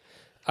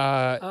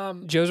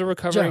 Joe's a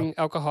recovering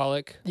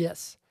alcoholic,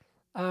 Yes.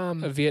 a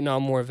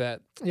Vietnam War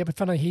vet. Yeah, but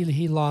finally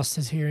he lost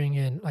his hearing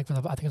in I think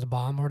it was a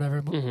bomb or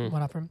whatever Mhm.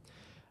 went up for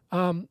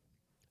him.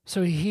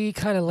 So he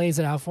kind of lays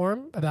it out for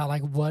him about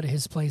like what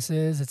his place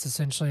is. It's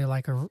essentially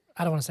like I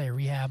don't want to say a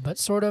rehab, but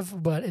sort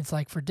of. But it's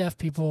like for deaf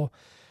people.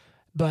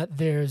 But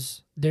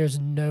there's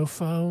no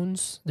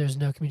phones. There's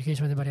no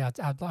communication with anybody out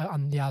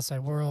on the outside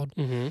world,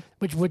 Mm-hmm.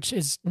 which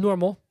is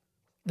normal.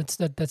 That's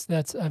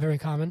very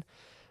common.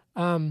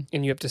 And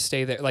you have to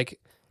stay there. Like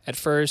at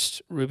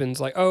first, Ruben's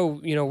like, "Oh,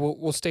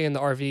 we'll stay in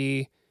the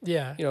RV.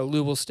 Yeah.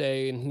 Lou will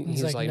stay," and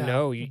he's like, "No,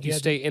 "No, you have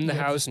stay to- in the you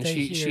have to house, and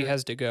stay she here."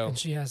 has to go." And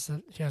she has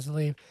to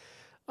leave.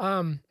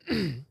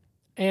 And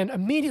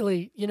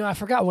immediately, I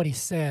forgot what he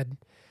said.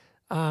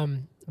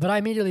 But I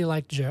immediately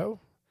liked Joe.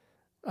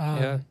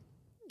 Yeah.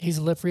 He's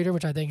a lip reader,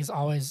 which I think is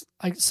always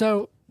like.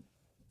 So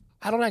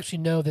I don't actually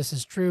know if this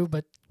is true,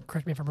 but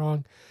correct me if I'm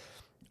wrong.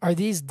 Are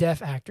these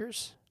deaf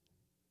actors?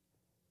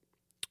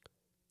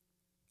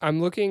 I'm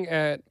looking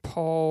at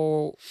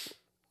Paul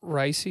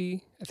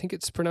Ricey. I think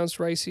it's pronounced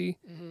Ricey.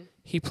 Mm-hmm.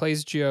 He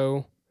plays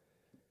Joe.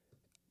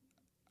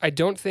 I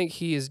don't think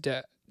he is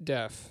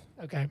deaf.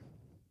 Okay.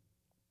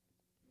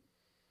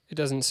 It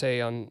doesn't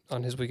say on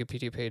his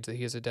Wikipedia page that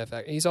he is a deaf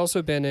actor. He's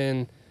also been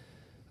in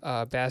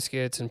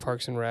Baskets and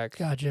Parks and Rec.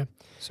 Gotcha.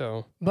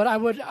 So, But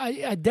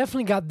I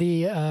definitely got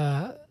the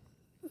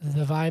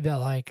vibe that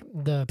like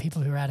the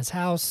people who were at his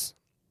house,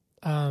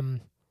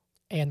 and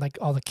like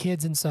all the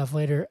kids and stuff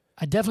later.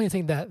 I definitely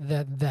think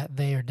that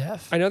they are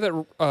deaf. I know that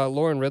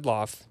Lauren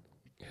Ridloff,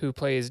 who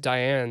plays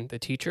Diane, the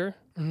teacher,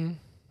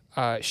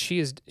 Mm-hmm.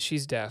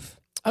 she's deaf.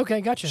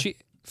 Okay, gotcha.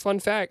 Fun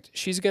fact: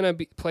 she's gonna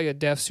play a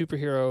deaf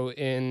superhero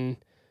in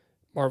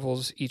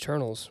Marvel's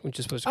Eternals, which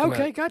is supposed to come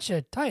out.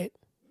 Gotcha. Tight.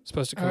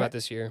 Supposed to come All right. out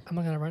this year. I'm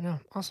looking at it right now.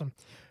 Awesome.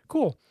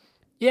 Cool.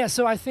 Yeah,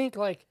 so I think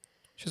like,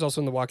 She's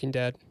also in The Walking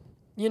Dead.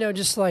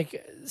 just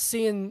like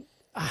seeing,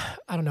 I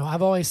don't know.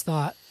 I've always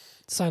thought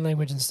sign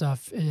language and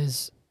stuff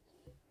is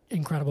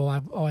incredible.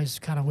 I've always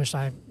kind of wished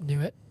I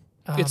knew it.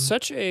 It's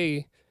such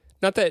a,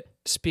 not that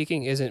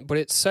speaking isn't, but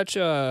it's such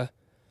a,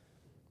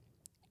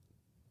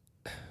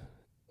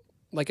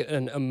 like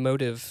an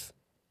emotive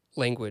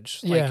language.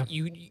 Yeah. Like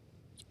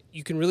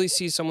you can really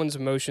see someone's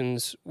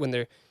emotions when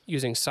they're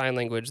using sign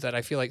language that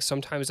I feel like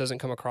sometimes doesn't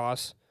come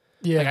across.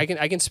 Yeah. Like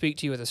I can speak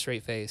to you with a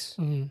straight face.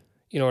 Mhm.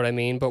 You know what I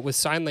mean? But with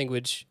sign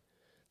language,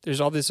 there's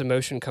all this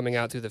emotion coming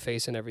out through the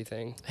face and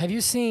everything. Have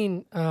you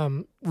seen?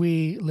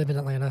 We live in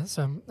Atlanta,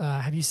 so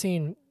have you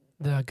seen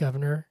the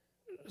governor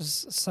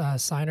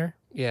Signer?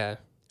 Yeah.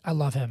 I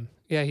love him.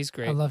 Yeah, he's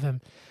great. I love him.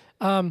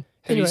 Have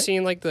Anyway. you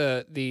seen like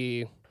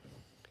the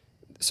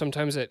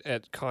sometimes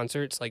at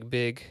concerts, like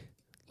big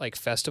like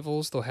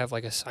festivals, they'll have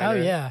like a signer Oh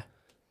yeah.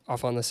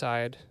 off on the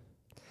side.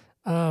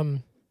 I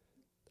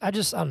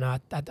don't know.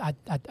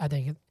 I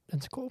think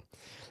it's cool.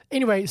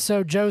 Anyway, so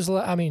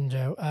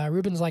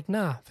Ruben's like,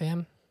 nah,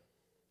 fam,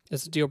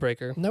 It's a deal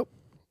breaker. nope,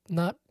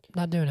 not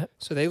doing it.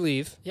 So they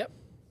leave.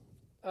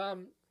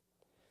 Um,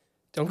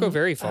 Don't go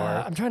very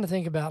far. I'm trying to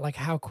think about like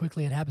how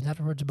quickly it happens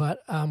afterwards, but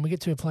we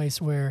get to a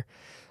place where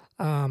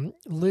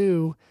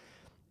Lou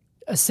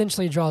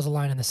essentially draws a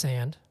line in the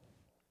sand.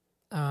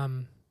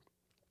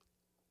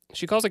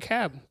 She calls a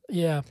cab.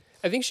 Yeah,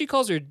 I think she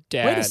calls her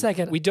dad. Wait a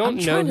second. We don't I'm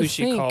know trying who to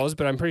she think. calls,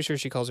 but I'm pretty sure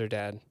she calls her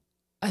dad.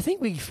 I think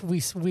we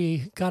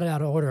got it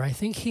out of order. I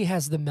think he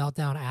has the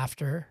meltdown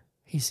after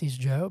he sees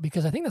Joe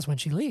because I think that's when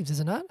she leaves, is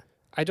it not?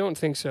 I don't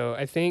think so.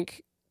 I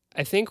think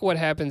what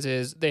happens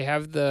is they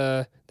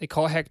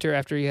call Hector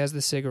after he has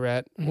the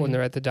cigarette when Mhm.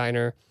 they're at the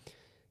diner.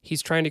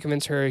 He's trying to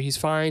convince her he's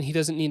fine. He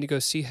doesn't need to go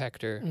see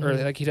Hector, or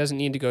Mhm. like he doesn't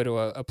need to go to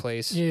a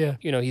place. Yeah,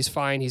 He's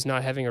fine. He's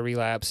not having a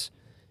relapse.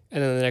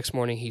 And then the next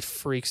morning he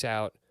freaks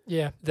out.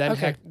 yeah. Then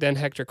Okay. then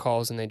Hector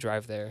calls and they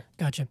drive there.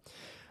 Gotcha.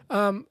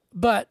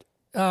 But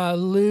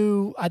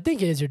Lou, I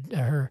think it is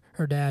her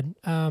dad.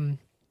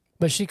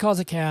 But she calls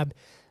a cab.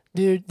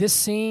 Dude, this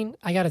scene,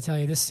 I got to tell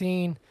you, this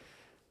scene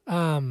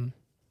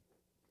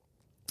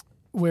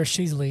where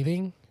she's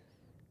leaving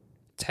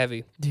It's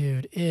heavy.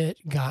 Dude, it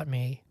got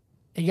me.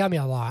 It got me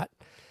a lot.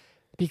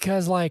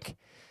 Because, like,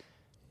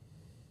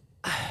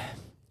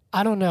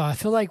 I don't know. I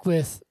feel like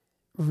with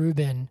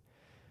Ruben,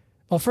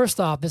 well, first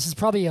off, this is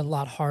probably a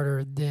lot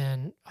harder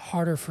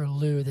for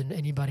Lou than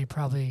anybody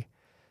probably.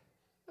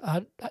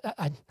 I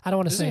don't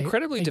want to say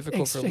incredibly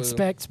difficult for Lou.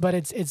 Expects, but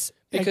it's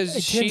because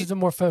it tends to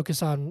more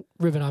focus on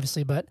Ruben,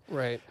 obviously. But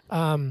right,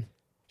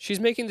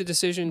 she's making the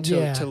decision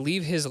to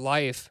leave his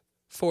life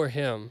for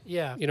him.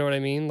 Yeah, you know what I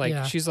mean.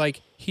 Like she's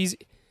like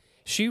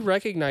she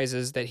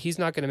recognizes that he's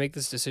not going to make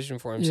this decision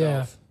for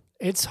himself. Yeah.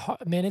 It's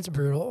man, it's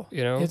brutal.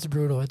 You know, it's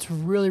brutal. It's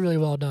really, really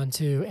well done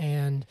too.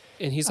 And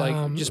he's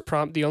like, just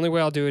the only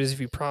way I'll do it is if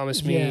you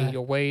promise me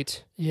you'll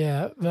wait.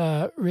 Yeah,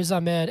 Riz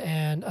Ahmed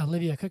and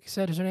Olivia Cook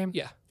said is her name.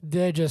 Yeah,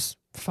 they're just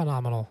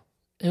phenomenal.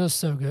 It was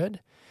so good.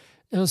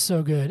 It was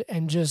so good,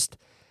 and just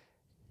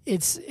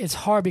it's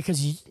hard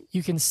because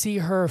you can see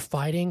her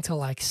fighting to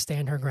like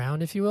stand her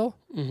ground, if you will,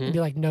 and be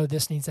like, no,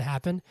 this needs to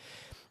happen,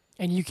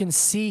 and you can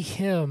see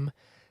him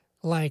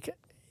like.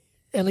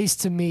 At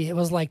least to me, it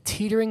was like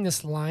teetering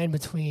this line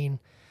between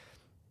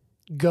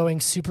going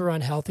super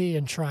unhealthy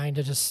and trying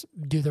to just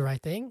do the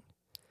right thing.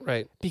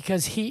 Right.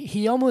 Because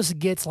he almost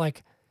gets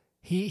like,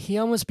 he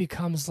almost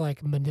becomes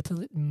like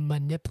manipulative.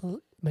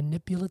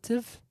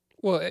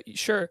 Well,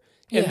 sure.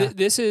 And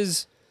this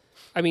is,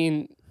 I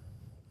mean,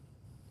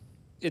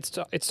 it's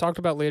talked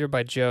about later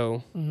by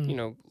Joe, you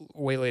know,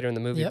 way later in the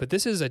movie, but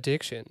this is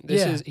addiction.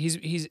 This is,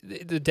 he's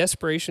the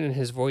desperation in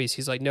his voice.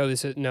 He's like, no,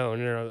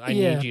 no, I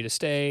need you to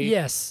stay.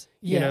 Yes.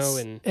 You know,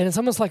 and it's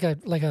almost like a I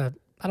don't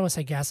want to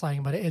say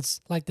gaslighting, but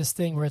it's like this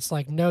thing where it's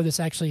like, no, this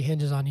actually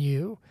hinges on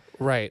you.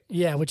 Right.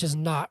 Yeah, which is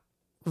not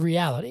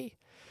reality.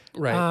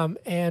 Right.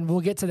 And we'll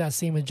get to that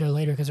scene with Joe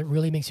later because it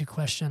really makes you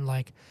question,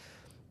 like,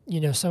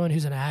 you know, someone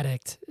who's an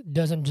addict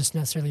doesn't just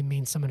necessarily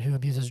mean someone who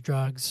abuses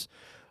drugs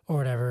or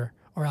whatever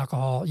or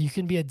alcohol. You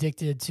can be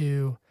addicted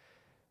to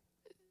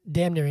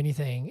damn near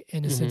anything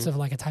in a sense of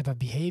like a type of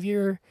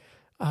behavior.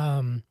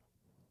 But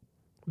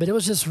it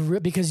was just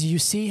because you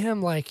see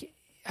him like.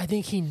 I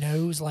think he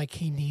knows like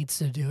he needs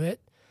to do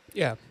it.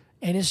 Yeah.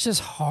 And it's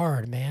just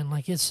hard, man.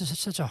 Like it's just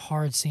such a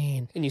hard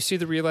scene. And you see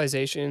the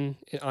realization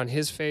on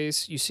his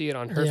face, you see it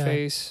on her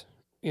face,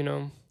 you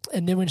know.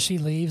 And then when she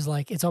leaves,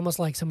 like it's almost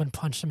like someone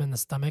punched him in the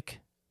stomach.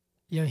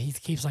 You know, he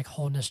keeps like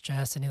holding his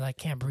chest and he like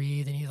can't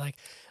breathe and he's like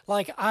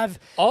I've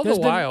all the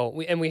while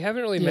we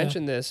haven't really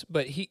mentioned this,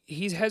 but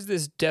he has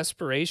this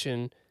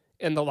desperation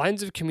and the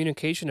lines of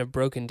communication have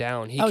broken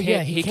down. He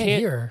can't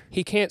hear.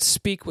 He can't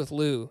speak with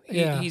Lou.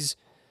 He's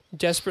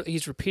desperate.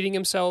 He's repeating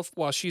himself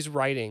while she's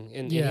writing,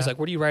 and he's like,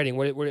 "What are you writing?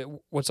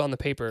 What's on the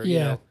paper?"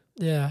 Yeah,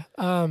 you know?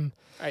 yeah.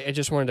 I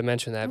just wanted to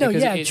mention that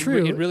because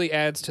true. It really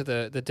adds to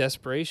the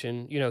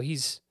desperation. You know, he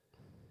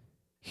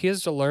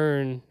has to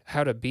learn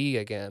how to be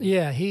again.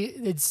 Yeah,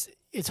 it's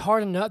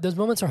hard enough. Those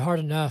moments are hard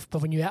enough,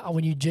 but when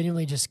you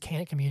genuinely just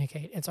can't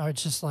communicate, it's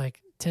just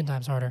like 10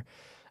 times harder.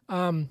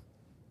 But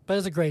it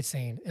was a great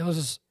scene. It was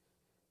just,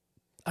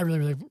 I really,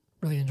 really,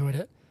 really enjoyed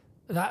it.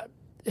 That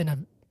in a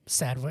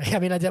sad way. I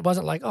mean, it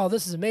wasn't like, oh,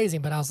 this is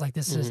amazing, but I was like,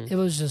 it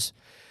was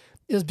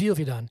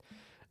beautifully done.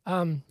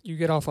 You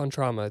get off on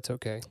trauma, it's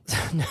okay.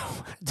 No,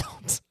 I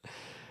don't.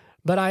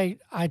 But I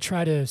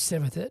try to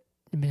sit with it,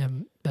 I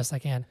mean, best I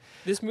can.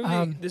 This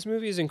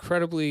movie is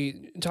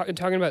incredibly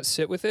talking about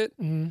sit with it.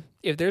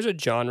 If there's a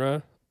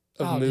genre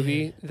of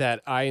movie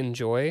that I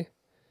enjoy,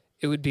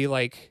 it would be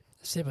like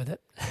sit with it,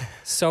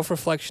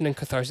 self-reflection and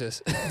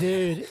catharsis,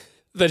 dude.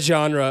 The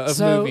genre of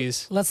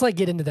movies. Let's like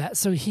get into that.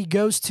 So he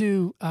goes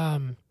to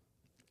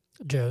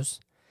Joe's.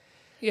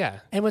 Yeah.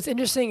 And what's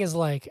interesting is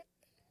like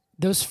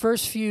those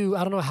first few,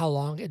 I don't know how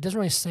long, it doesn't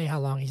really say how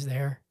long he's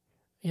there,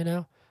 you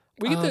know?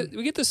 We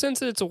get the sense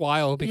that it's a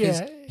while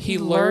because he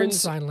learns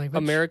sign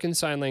language. American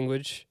Sign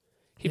Language.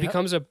 He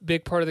becomes a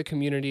big part of the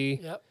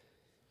community. Yep.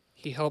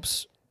 He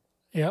helps.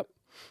 Yep.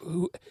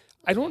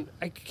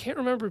 I can't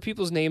remember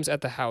people's names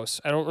at the house.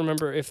 I don't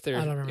remember if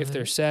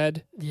they're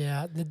said.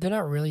 Yeah, they're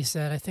not really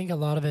said. I think a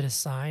lot of it is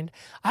signed.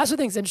 I also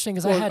think it's interesting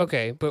because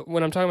okay, but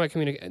when I'm talking about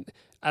communication,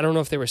 I don't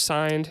know if they were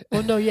signed.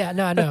 Well, no,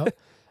 I know.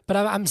 But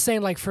I'm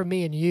saying like for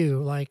me and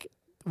you, like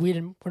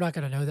we're not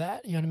going to know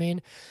that. You know what I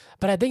mean?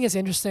 But I think it's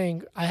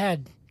interesting. I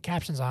had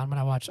captions on when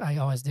I watch. I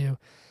always do.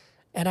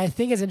 And I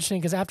think it's interesting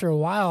because after a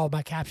while,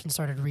 my captions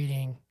started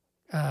reading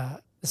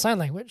the sign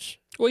language.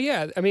 Well,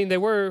 yeah. I mean, they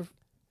were,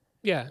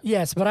 yeah.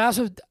 Yes, but I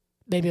also,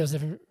 maybe it was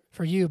different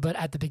for you, but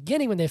at the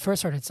beginning when they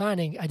first started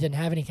signing, I didn't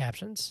have any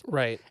captions.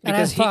 Right.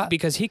 And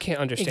because he can't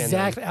understand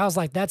exactly. them. I was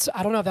like,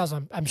 I don't know if that was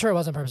I'm sure it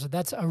was on purpose, but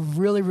that's a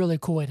really, really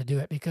cool way to do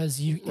it because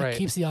it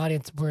keeps the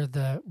audience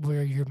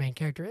where your main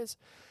character is.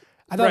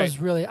 I thought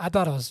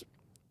it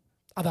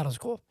was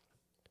cool.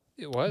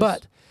 It was.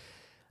 But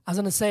I was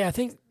going to say, I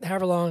think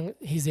however long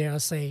he's there,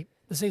 let's say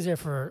he's there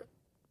for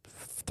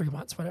 3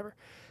 months, whatever.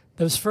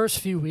 Those first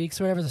few weeks,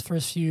 whatever, the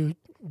first few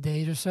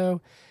days or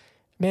so,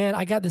 man,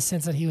 I got the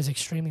sense that he was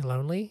extremely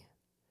lonely.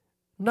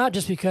 Not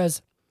just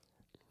because,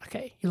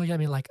 okay, you look at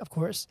me like, of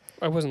course.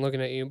 I wasn't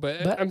looking at you,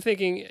 but I'm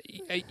thinking,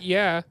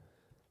 yeah.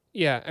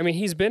 I mean,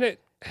 he's been at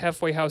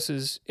halfway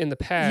houses in the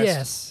past.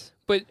 Yes.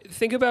 But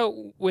think about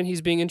when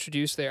he's being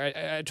introduced there.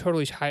 I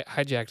totally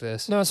hijacked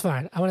this. No, it's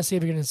fine. I want to see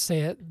if you're going to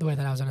say it the way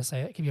that I was going to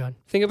say it. Keep going.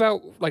 Think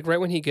about like right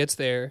when he gets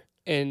there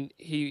and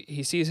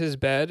he sees his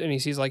bed and he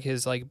sees like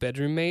his like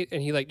bedroom mate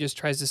and he like just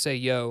tries to say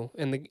yo,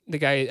 and the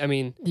guy, I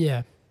mean,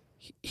 Yeah.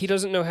 he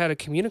doesn't know how to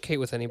communicate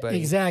with anybody.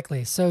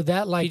 Exactly. So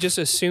that like He just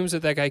assumes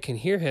that guy can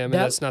hear him, and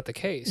that's not the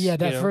case. yeah,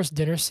 that you know? first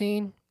dinner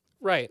scene,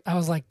 Right. I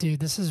was like, dude,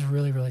 this is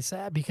really, really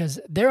sad because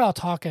they're all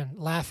talking,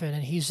 laughing,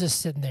 and he's just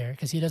sitting there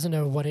because he doesn't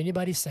know what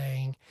anybody's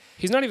saying.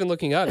 He's not even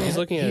looking up. He's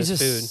looking at his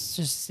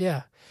just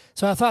yeah.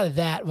 So I thought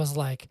that was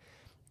like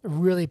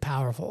really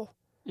powerful.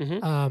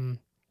 food. Mm-hmm.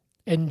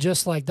 And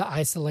just like the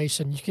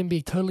isolation, you can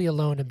be totally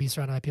alone and be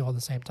surrounded by people at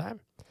the same time.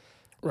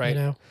 Right.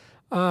 You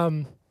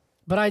know?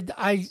 But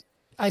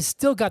I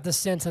still got the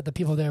sense that the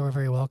people there were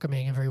very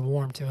welcoming and very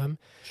warm to him.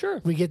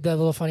 Sure. We get that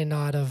little funny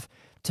nod of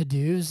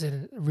to-dos,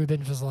 and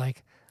Ruben was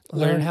like,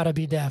 learn how to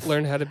be deaf.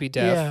 Learn how to be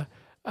deaf.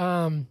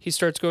 Yeah. He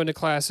starts going to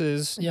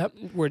classes Yep.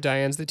 where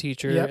Diane's the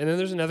teacher, Yep. and then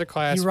there's another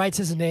class. He writes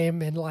his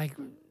name in like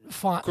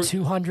font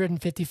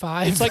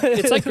 255.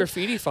 It's like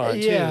graffiti font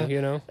Yeah. too,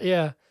 you know.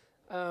 Yeah.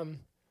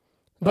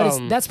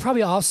 But that's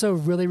probably also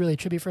really, really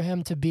trippy for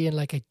him to be in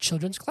like a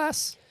children's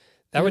class.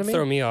 That You know would what I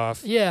throw mean? me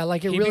off. Yeah,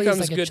 like it He really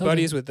becomes is like good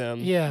buddies with them.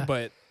 Yeah.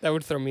 But that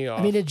would throw me off.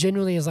 I mean, it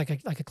genuinely is like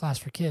a class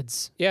for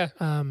kids. yeah.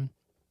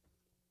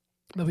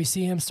 But we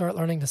see him start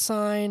learning to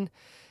sign,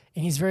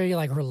 and he's very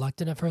like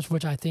reluctant at first,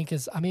 which I think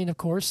is, I mean, of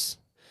course,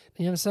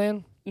 you know what I'm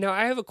saying? Now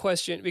I have a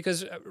question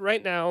because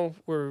right now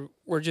we're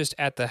just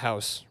at the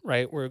house,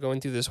 right? We're going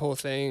through this whole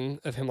thing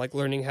of him like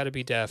learning how to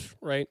be deaf,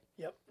 right?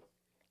 Yep.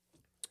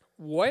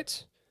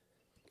 What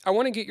I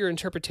want to get your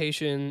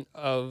interpretation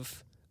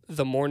of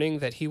the morning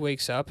that he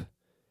wakes up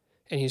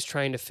and he's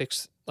trying to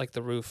fix like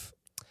the roof.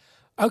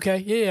 Okay,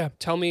 yeah.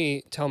 Tell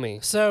me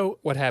So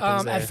what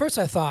happens there. at first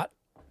I thought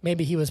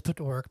maybe he was put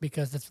to work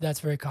because that's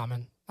very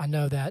common. I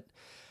know that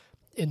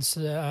in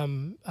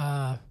Sonoy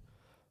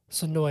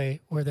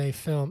where they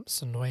film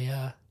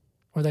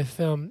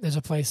there's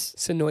a place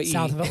Sonoy.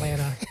 south of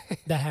Atlanta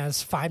that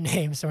has 5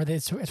 names, or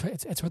it's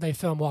where they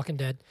film Walking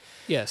Dead.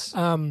 Yes.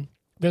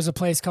 There's a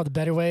place called the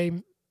Better Way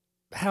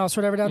House,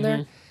 or whatever, down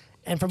there.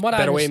 And from what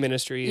Better I Way understand,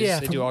 Ministries. Yeah,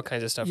 they from- do all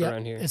kinds of stuff yeah,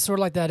 around here. it's sort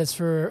of like that. It's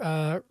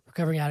for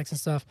recovering addicts and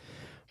stuff.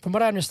 From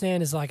what I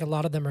understand, is like a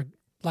lot of them are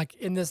like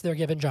in this, they're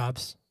given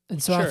jobs,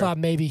 and so I Sure. thought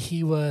maybe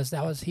he was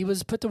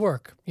put to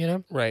work, you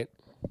know. Right.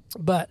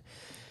 But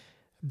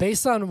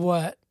based on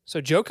So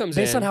Joe comes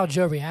in. how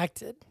Joe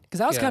reacted, because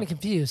I was Yeah. kind of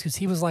confused, because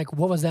he was like,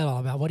 "What was that all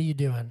about? What are you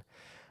doing?"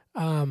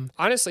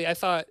 Honestly, I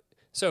thought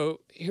so.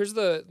 Here's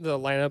the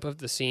lineup of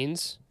the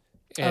scenes.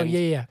 Oh And,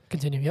 yeah.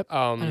 Continue. Yep.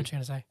 I know what you're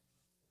gonna say.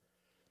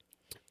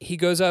 He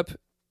goes up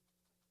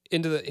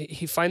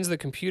he finds the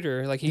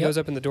computer, like he Yep. goes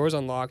up and the door's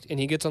unlocked, and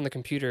he gets on the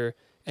computer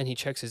and he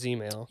checks his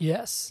email.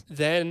 Yes.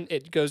 Then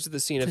it goes to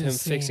the scene of To the him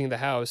scene. fixing the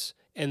house,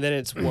 and then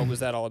it's what was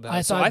that all about?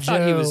 I So thought I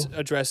thought he was Joe-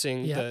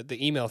 addressing Yeah.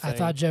 the email thing. I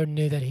thought Joe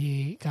knew that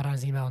he got on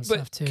his email and but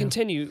stuff too.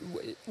 continue.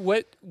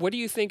 What do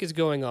you think is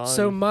going on?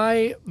 So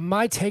my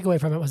takeaway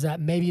from it was that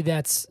maybe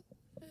that's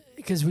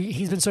because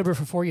he's been sober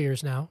for 4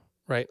 years now.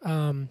 right.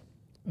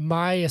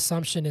 My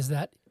assumption is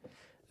that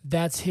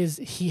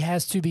he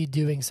has to be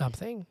doing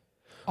something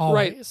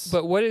always. Right.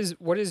 But what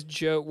is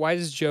Joe? Why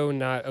is Joe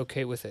not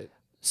okay with it?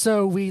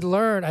 So we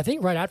learn, I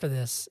think right after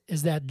this,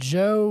 is that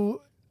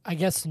Joe, I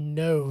guess,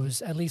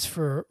 knows, at least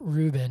for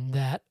Ruben,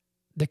 that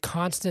the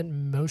constant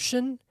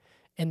motion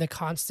and the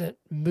constant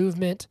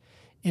movement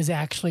is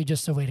actually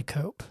just a way to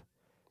cope.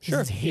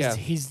 Sure.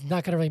 He's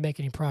not going to really make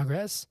any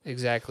progress.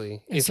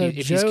 Exactly. And If so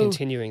he's Joe-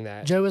 continuing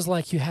that, Joe is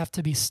like, you have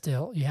to be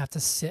still. You have to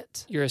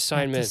sit. your You have to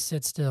assignment.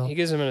 sit still. He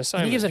gives him an And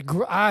assignment. he gives it.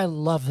 I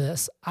love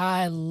this.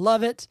 I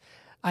love it.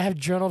 I have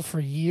journaled for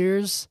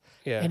years,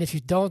 yeah. and if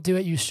you don't do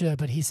it, you should.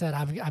 But he said,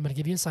 "I'm going to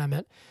give you an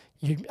assignment."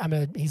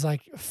 He's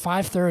like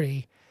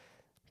 5:30,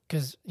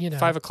 because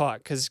 5 o'clock,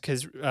 because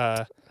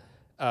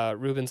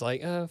Ruben's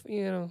like,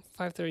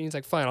 5:30. He's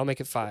like, fine, I'll make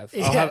it 5.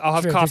 I'll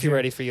have true, coffee true.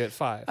 ready for you at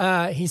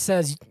 5. He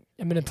says,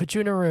 "I'm going to put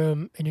you in a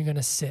room, and you're going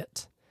to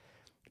sit."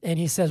 And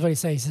he says, "What he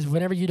says? He says,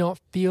 whenever you don't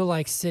feel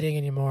like sitting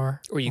anymore,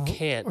 Or you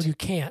can't.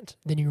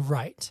 then you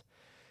write."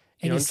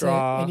 You And don't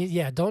draw.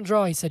 don't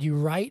draw. He said, "You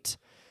write,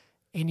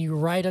 and you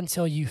write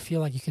until you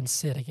feel like you can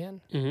sit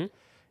again," Mm-hmm.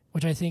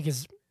 which I think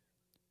is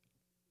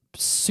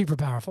super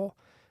powerful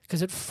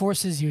because it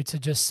forces you to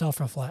just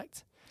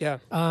self-reflect. Yeah.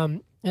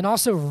 And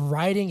also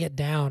writing it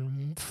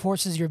down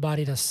forces your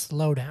body to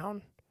slow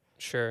down.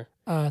 Sure.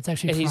 It's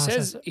actually And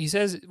process he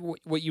says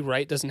what you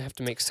write doesn't have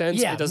to make sense.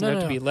 Yeah, it doesn't no,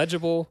 have to no. be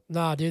legible.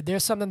 No, dude,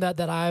 there's something that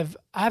I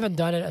haven't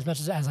done it as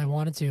much as I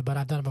wanted to, but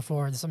I've done it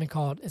before. There's something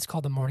called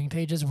the morning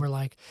pages, where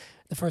like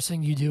the first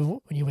thing you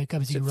do when you wake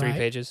up is Is you it 3 write.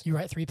 pages? You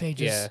write 3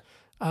 pages.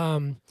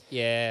 Yeah.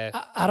 Yeah.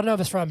 I don't know if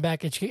it's front and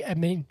back. It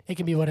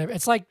can be whatever.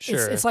 It's like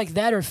Sure. it's like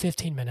that or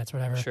 15 minutes,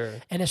 whatever. Sure.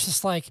 And it's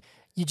just like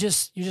you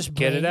just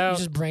Get it out. You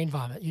just brain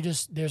vomit.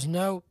 There's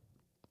no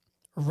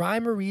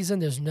rhyme or reason.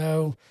 There's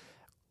no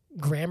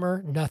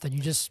grammar. Nothing.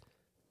 You just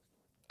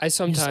I You just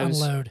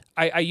sometimes unload.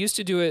 I used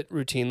to do it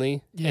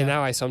routinely, Yeah. and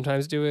now I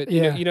sometimes do it.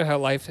 Yeah. You know how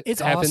life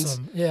It's happens.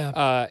 awesome.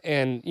 Yeah.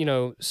 And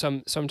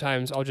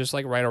sometimes I'll just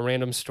like write a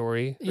random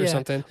story or Yeah.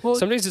 something. Well-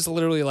 Sometimes it's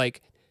literally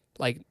like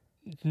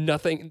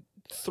nothing,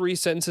 3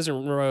 sentences in a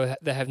row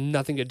that have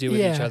nothing to do with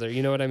each Yeah. other.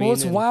 You know what I mean? Well,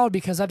 it's And- wild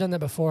because I've done that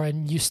before,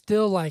 and you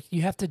still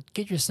you have to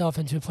get yourself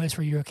into a place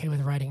where you're okay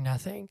with writing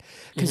nothing,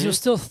 because you'll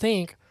still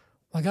think,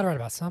 well, I got to write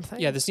about something.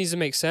 Yeah, this needs to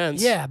make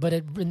sense. Yeah, but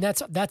and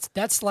that's like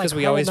Because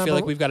we hurdle always feel number-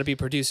 like we've got to be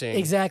producing.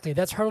 exactly.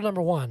 That's hurdle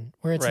number one,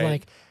 where it's Right.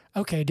 like,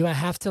 okay, do I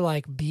have to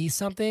like be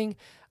something?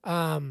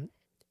 And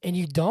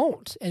you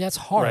don't, and that's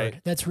hard.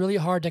 Right. That's really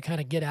hard to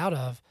kind of get out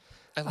of.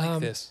 I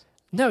like this.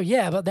 No,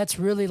 yeah, but that's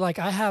really like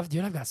I've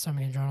got so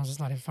many journals. It's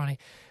not even funny.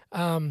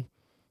 And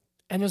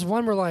there's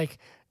one where like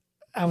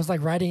I was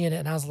like writing in it,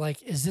 and I was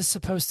like, is this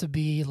supposed to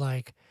be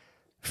like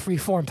free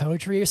form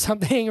poetry or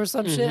something or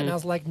some shit? And I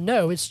was like,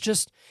 no, it's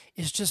just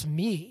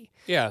me.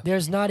 Yeah.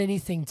 There's not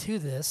anything to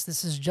this.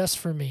 This is just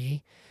for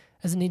me.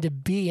 Doesn't need to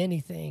be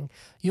anything.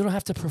 You don't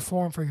have to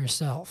perform for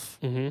yourself.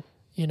 Mm-hmm.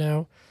 You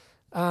know.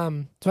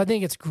 So I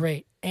think it's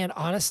great. And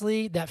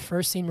honestly, that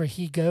first scene where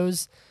he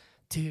goes,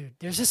 dude,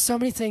 there's just so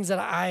many things that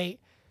I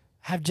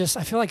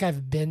feel like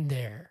I've been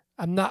there.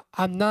 I'm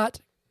not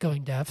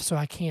going deaf, so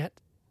I can't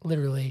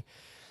literally.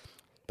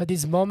 But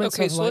these moments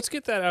Okay, of so like, let's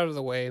get that out of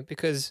the way,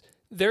 because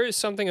there is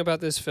something about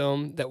this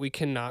film that we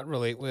cannot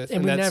relate with,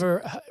 and we that's,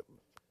 never.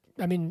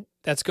 I mean,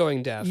 that's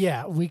going deaf.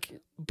 yeah, we have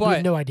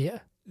But no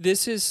idea.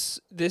 this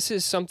is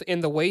something,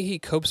 and the way he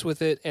copes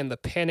with it, and the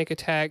panic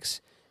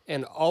attacks,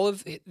 and all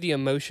of the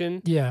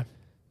emotion Yeah,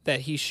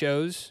 that he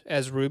shows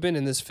as Ruben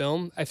in this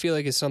film, I feel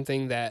like is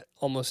something that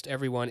almost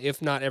everyone,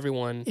 if not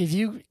everyone, if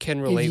you can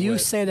relate if you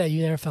with. say that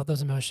you never felt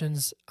those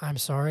emotions, I'm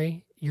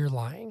sorry, you're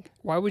lying.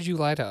 Why would you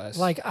lie to us?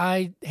 Like,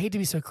 I hate to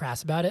be so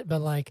crass about it,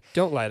 but like,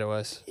 Don't lie to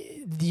us.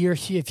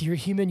 if you're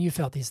human, you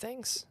felt these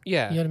things.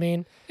 Yeah. You know what I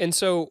mean? And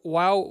so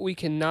while we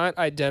cannot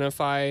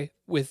identify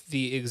with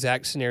the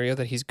exact scenario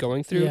that he's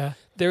going through, Yeah.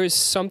 there is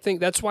something.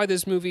 That's why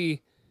this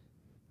movie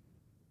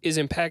is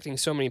impacting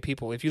so many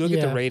people. If you look at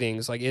Yeah. the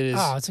ratings, like it is,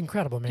 Oh, it's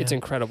incredible, man. it's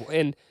incredible.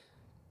 And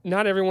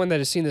not everyone that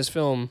has seen this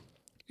film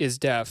is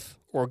deaf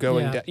or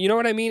going Yeah. deaf. You know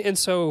what I mean? And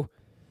so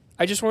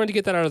I just wanted to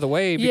get that out of the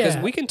way, because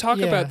Yeah. we can talk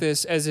Yeah. about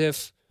this as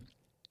if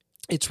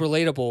it's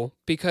relatable,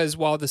 because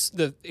while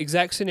the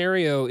exact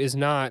scenario is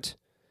not,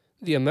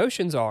 the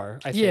emotions are,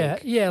 I think.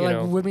 Yeah, you like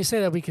know? when we say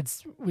that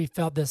we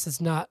felt this,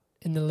 it's not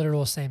in the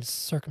literal same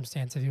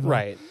circumstance, if you will.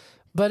 Right.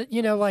 But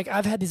like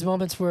I've had these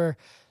moments where,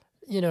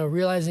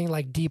 realizing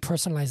like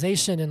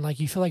depersonalization, and like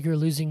you feel like you're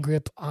losing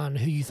grip on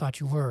who you thought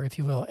you were, if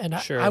you will. And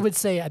Sure. I would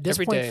say at this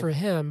Every point day. for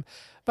him,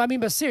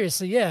 but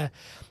seriously, yeah.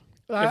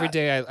 Every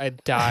day I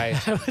die.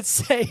 I would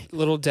say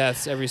Little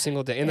deaths every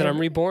single day, and then I'm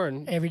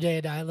reborn. every day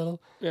I die a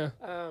little. Yeah,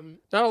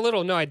 not a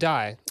little. No, I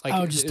die. Like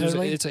Oh, just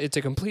totally? it's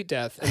a complete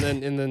death, and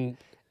then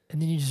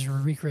And then you just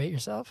recreate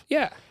yourself.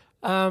 yeah,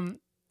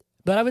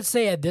 But I would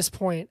say at this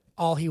point,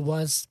 all he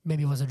was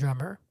maybe was a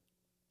drummer.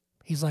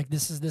 He's like,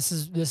 this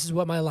is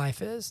what my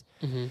life is.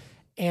 mm-hmm.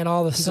 And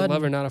all of a He's a sudden,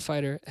 lover, not a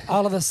fighter.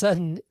 all of a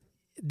sudden,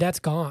 that's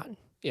gone.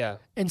 Yeah,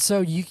 And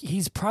so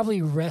he's probably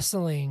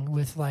wrestling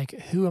with like,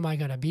 who am I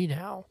going to be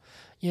now?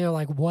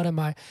 Like, what am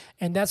I?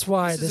 And that's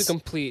why this is a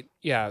complete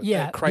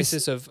Yeah,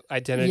 crisis of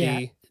identity.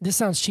 Yeah, this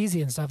sounds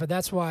cheesy and stuff, but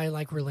that's why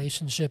like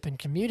relationship and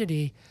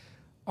community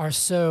are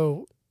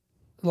so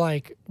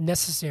like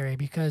necessary,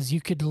 because you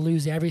could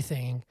lose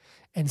everything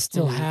and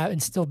still Mm-hmm. have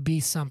and still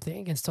be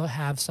something and still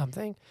have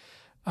something.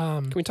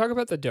 Can we talk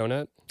about the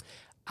donut?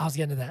 I was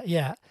getting to that.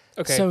 Yeah.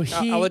 Okay, So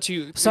I'll let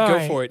you Sorry,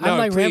 go for it. No, I'm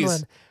like please.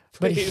 rambling.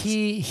 But Please.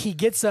 he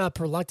gets up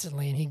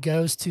reluctantly and he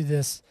goes to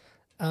this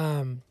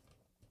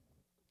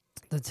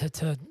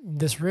to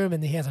this room,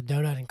 and he has a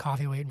donut and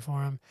coffee waiting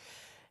for him.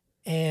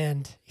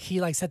 And he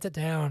like sets it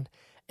down,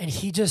 and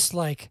he just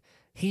I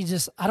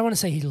don't want to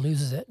say he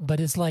loses it, but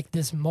it's like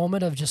this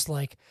moment of just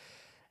like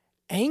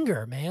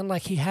anger, man.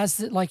 Like he has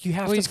to, like you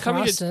have Well, to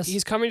process.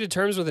 he's coming to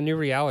terms with a new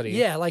reality.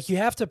 Yeah, like you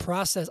have to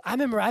process. I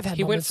remember I've had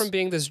He went moments, from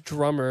being this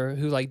drummer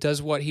who like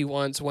does what he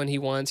wants when he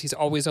wants. He's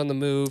always on the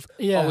move,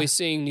 Yeah. always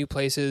seeing new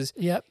places.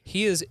 Yep.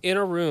 He is in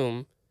a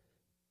room.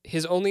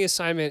 His only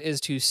assignment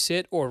is to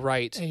sit or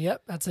write,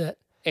 Yep, that's it.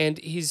 and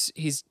he's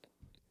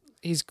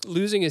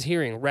losing his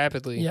hearing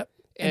rapidly. Yep.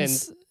 And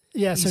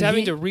yeah, he's so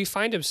having he, to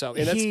re-find himself,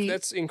 and he-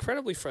 that's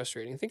incredibly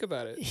frustrating. Think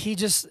about it. he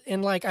just,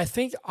 and like I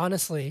think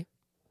honestly,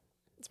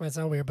 this might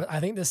sound weird, but I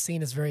think this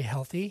scene is very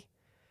healthy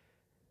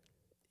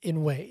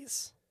in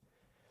ways.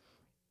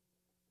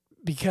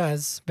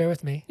 Because bear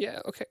with me,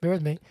 Yeah. Okay.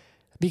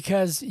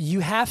 because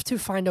you have to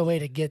find a way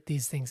to get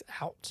these things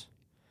out.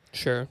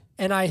 Sure.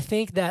 And I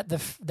think that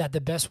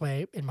the best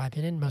way, in my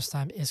opinion, most of the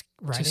time is To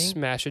writing.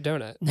 smash a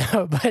donut.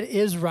 No, but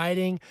is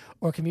writing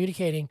or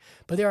communicating.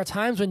 But there are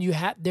times when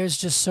there's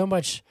just so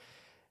much,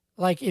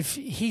 like if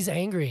he's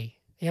angry,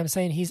 you know what I'm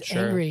saying? He's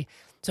Sure. angry.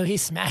 So he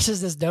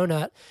smashes this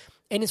donut.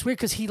 And it's weird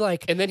because he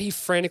like, And then he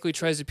frantically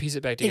tries to piece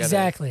it back together.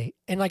 exactly.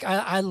 And like,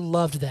 I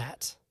loved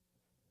that.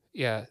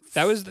 Yeah,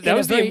 that was In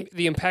a very-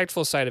 the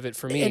impactful side of it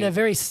for me. in a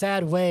very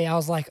sad way. I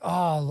was like,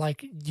 oh,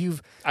 like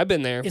I've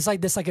been there. it's like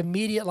this like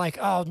immediate like,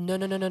 oh no.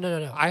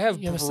 I have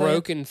You know what I'm saying?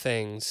 broken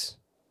things,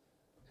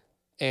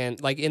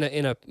 and like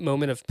in a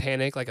moment of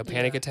panic, like a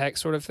panic Yeah. attack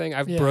sort of thing.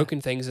 I've Yeah.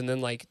 broken things, and then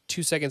like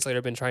 2 seconds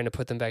later, been trying to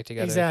put them back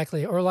together.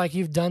 Exactly. Or like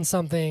you've done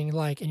something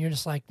like, and you're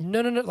just like,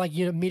 no. Like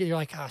you immediately you're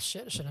like, oh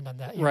shit, I shouldn't have done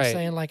that. You know what I'm Right.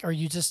 saying? Like, or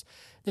you just,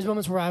 there's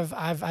moments where I've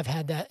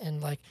had that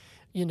and like,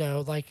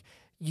 like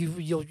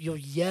you'll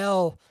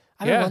yell.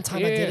 I remember Yeah, one time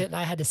yeah, I did yeah. it and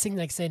I had to sing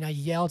the next day and I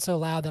yelled so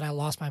loud that I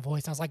lost my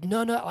voice. I was like,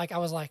 no. Like I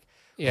was like,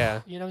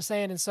 Yeah, you know what I'm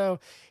saying? And so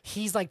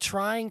he's like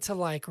trying to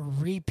like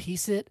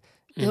repiece it.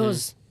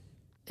 Mhm.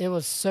 It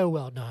was so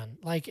well done.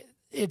 Like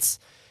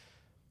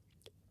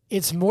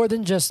it's more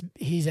than just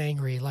he's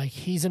angry. Like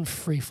he's in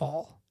free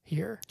fall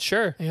here.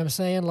 sure. You know what I'm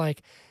saying?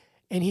 Like,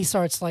 and he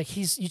starts like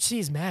you see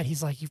he's mad.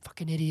 He's like, you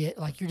fucking idiot.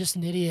 Like you're just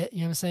an idiot. You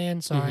know what I'm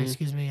saying? Sorry, Mhm.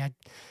 excuse me.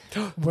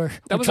 That We're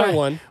was our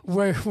one.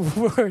 We're That was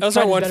trying our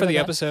to one better for the that.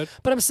 episode.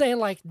 But I'm saying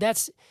like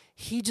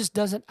he just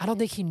doesn't. I don't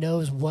think he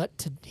knows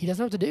he doesn't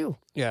know what to do.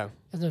 Yeah,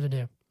 Doesn't know what to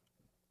do.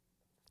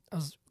 That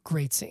was a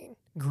great scene.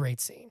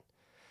 Great scene.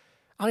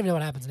 I don't even know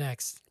what happens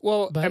next.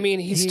 well, I But mean,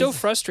 he's still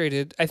he's-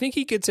 frustrated. I think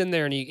he gets in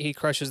there and he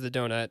crushes the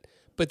donut,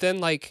 but then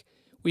like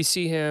we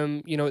see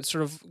him, it's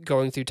sort of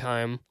going through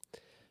time.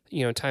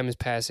 Time is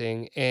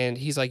passing, and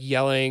he's like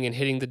yelling and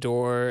hitting the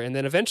door, and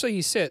then eventually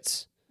he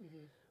sits.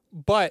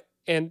 But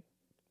and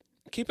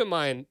keep in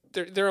mind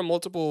there are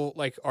multiple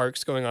like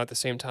arcs going on at the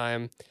same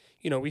time.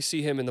 We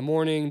see him in the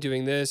morning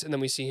doing this, and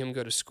then we see him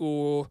go to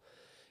school,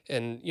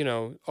 and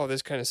all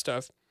this kind of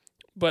stuff.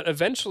 But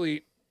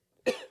eventually,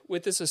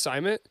 with this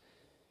assignment,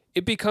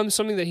 it becomes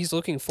something that he's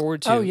looking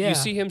forward to. Oh, yeah. You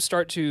see him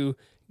start to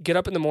get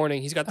up in the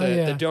morning. He's got the, Oh,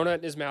 yeah. the donut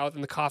in his mouth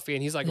and the coffee,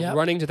 and he's like Yep.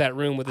 running to that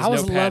room with his I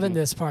was notepad. loving and-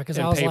 this part because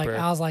and I was paper.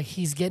 like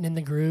he's getting in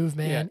the groove,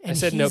 man. Yeah, And I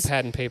said he's-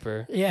 notepad and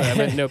paper. Yeah. But I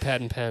meant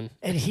notepad and pen.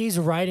 and he's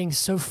writing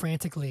so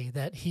frantically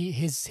that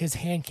his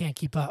hand can't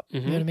keep up. You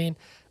know Mhm. what I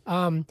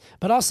mean?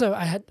 But also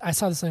I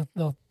saw this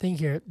little thing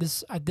here.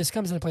 This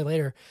comes into play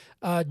later.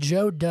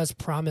 Joe does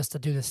promise to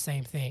do the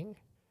same thing.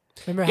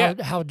 Remember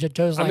Yeah. how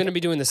Joe's I'm like, going to be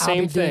doing the I'll be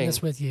same doing thing.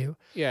 this with you.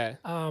 Yeah.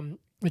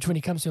 Which when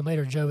he comes to him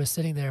later, Joe is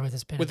sitting there with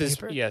his pen With and his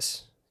paper.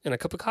 yes, and a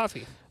cup of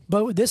coffee.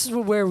 But this is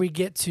where we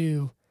get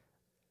to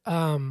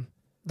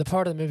the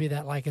part of the movie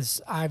that like it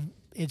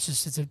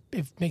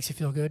makes you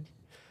feel good.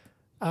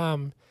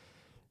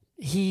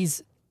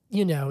 He's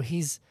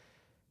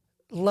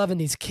loving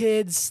these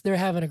kids. They're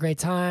having a great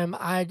time.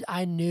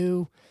 I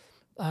knew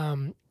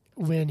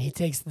when he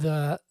takes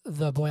the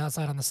boy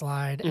outside on the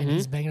slide and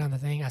he's banging on the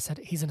thing, I said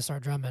he's gonna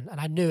start drumming, and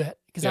I knew it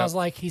because I Yeah. was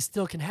like, he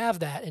still can have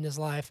that in his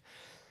life.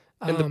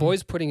 And the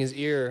boy's putting his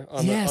ear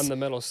on yes, the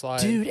metal slide.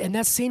 Dude, and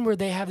that scene where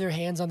they have their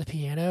hands on the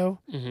piano,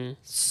 Mm-hmm.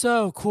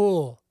 so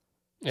cool.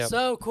 Yep.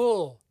 So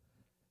cool.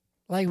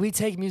 Like we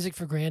take music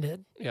for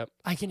granted. Yep.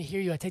 I can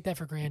hear you. I take that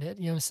for granted.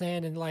 You know what I'm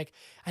saying? And like,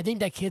 I think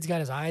that kid's got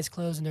his eyes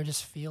closed and they're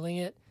just feeling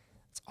it.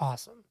 It's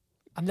awesome.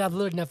 I've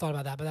literally never thought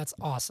about that, but that's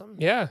awesome.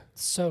 Yeah.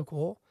 So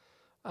cool.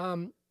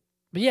 But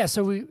yeah,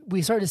 so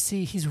we started to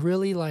see he's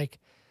really like,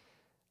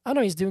 I don't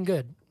know, he's doing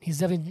good. He's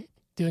definitely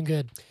doing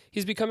good.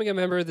 He's becoming a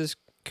member of this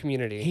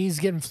community. He's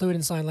getting fluid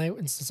in sign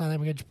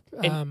language.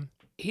 And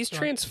he's Right.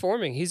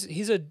 transforming.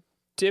 He's a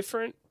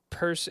different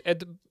person.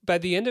 By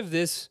the end of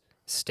this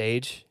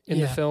stage in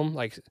the Yeah. film,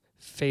 like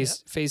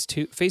phase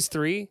 2, phase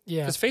 3.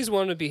 Yeah. Because phase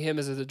 1 would be him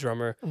as a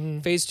drummer.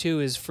 Phase 2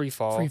 is free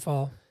fall. Free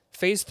fall.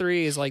 Phase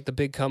 3 is like the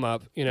big come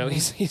up.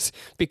 He's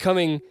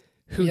becoming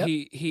who Yep.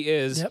 he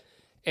is. Yep.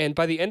 And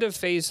by the end of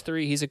phase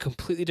 3, he's a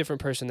completely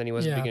different person than he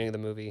was at Yeah. the beginning of the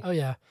movie. Oh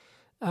yeah.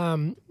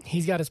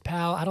 He's got his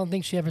pal. I don't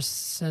think she ever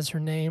says her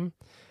name,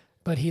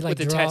 but he like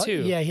With the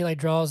tattoo. Yeah, he like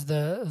draws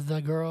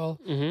the girl.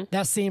 Mm-hmm.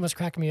 That scene was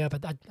cracking me up.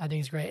 I think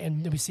it's great,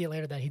 and we see it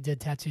later that he did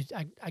tattoo.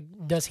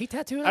 Does he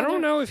tattoo it? I on don't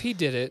there? know if he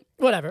did it.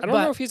 Whatever. I don't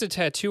know if he's a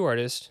tattoo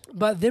artist.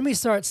 But then we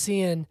start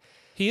seeing.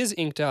 He is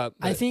inked up.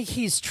 I but- think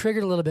he's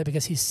triggered a little bit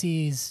because he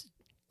sees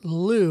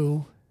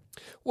Lou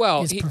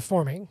well, is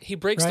performing. he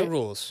breaks the right?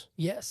 rules.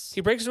 Yes.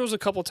 He breaks the rules a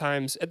couple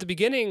times. At the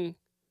beginning,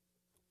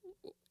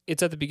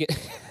 it's at the beginning.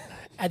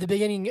 At the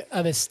beginning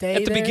of his stay.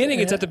 At the there, beginning,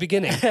 it's at the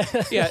beginning.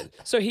 Yeah.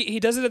 So he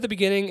does it at the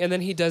beginning, and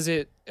then he does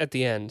it at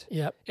the end.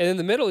 Yep. And in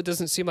the middle, it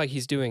doesn't seem like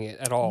he's doing it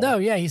at all. No,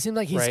 yeah, he seemed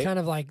like he's Right? kind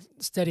of like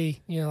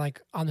steady, like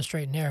on the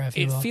straight and narrow, if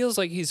you It will. feels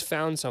like he's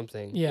found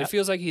something. Yeah. It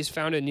feels like he's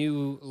found a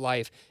new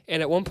life.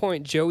 And at one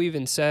point, Joe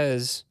even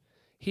says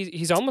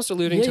he's almost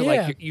alluding Yeah, to yeah.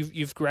 like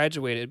you've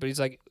graduated, but he's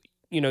like,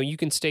 you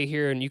can stay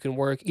here and you can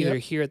work either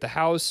Yep. here at the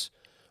house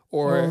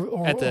or,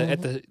 Or at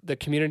the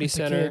community With the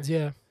center. kids,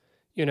 yeah.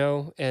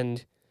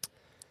 And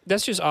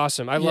that's just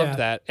awesome. I Yeah. loved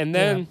that. And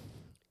then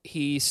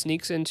he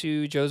sneaks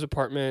into Joe's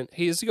apartment.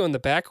 He has to go in the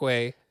back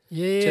way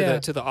Yeah.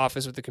 to the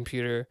office with the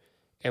computer.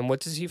 And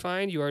what does he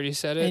find? You already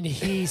said it. And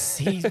he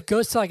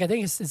goes to like I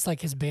think it's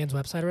like his band's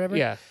website or whatever.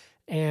 Yeah.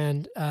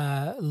 And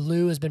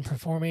Lou has been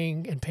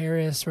performing in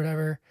Paris or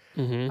whatever.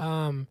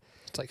 Mm-hmm.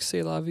 It's like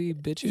 "C'est la vie,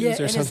 bitches" Yeah,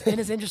 or and something.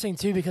 it's interesting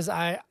too because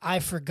I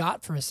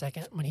forgot for a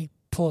second when he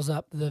pulls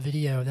up the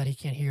video that he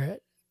can't hear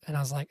it. And I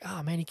was like,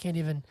 oh man, he can't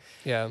even.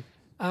 Yeah.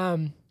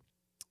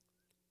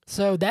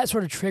 So that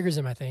sort of triggers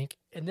him, I think.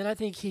 And then I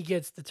think he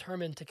gets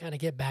determined to kind of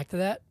get back to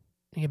that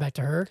and get back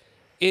to her.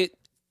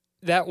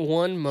 That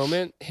one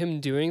moment, him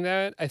doing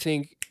that, I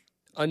think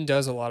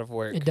undoes a lot of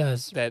work. It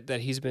does. That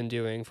he's been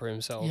doing for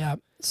himself. Yeah.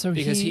 So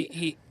because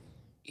he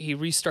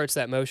restarts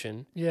that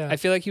motion. Yeah. I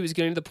feel like he was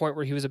getting to the point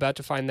where he was about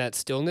to find that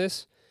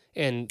stillness,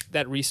 and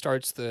that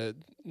restarts the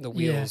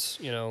wheels.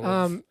 You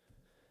know.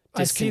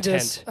 I see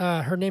this.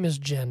 Discontent. Her name is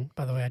Jen,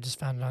 by the way. I just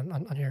found it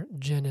on here.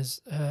 Jen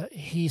is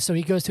he. So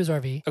he goes to his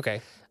RV.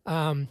 Okay.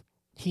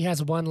 He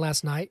has one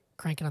last night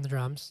cranking on the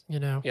drums. You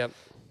know. Yep.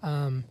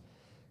 And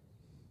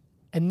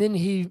then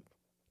he,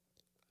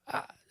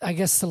 I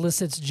guess,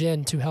 solicits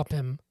Jen to help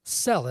him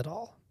sell it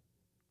all.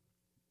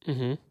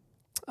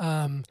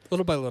 Mm-hmm.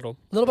 Little by little.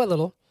 Little by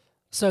little.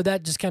 So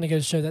that just kind of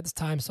goes to show that the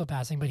time's still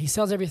passing. But he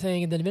sells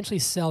everything and then eventually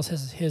sells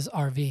his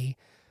RV.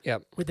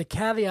 Yep. With the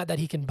caveat that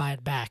he can buy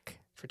it back.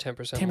 For 10%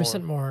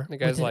 10% more The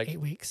guy's within like, 8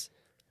 weeks.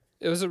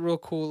 It was a real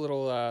cool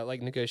little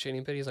like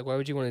negotiating bit. He's like, why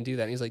would you want to do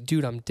that? And he's like,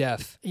 dude, I'm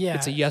deaf. Yeah.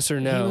 It's a yes or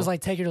no. He was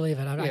like, take it or leave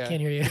it. I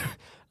can't hear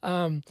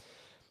you.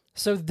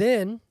 So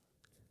then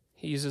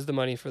he uses the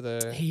money for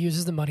he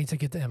uses the money to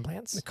get the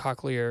implants. The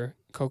cochlear.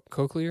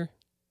 Cochlear?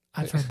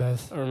 I've heard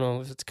both. I don't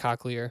know if it's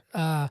cochlear.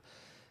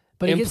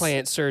 But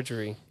implant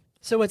surgery.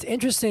 So what's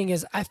interesting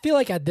is I feel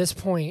like at this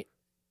point,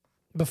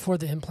 before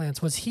the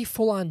implants, was he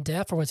full on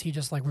deaf or was he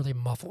just like really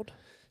muffled?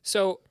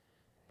 So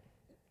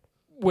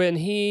when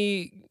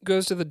he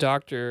goes to the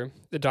doctor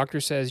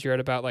says you're at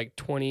about like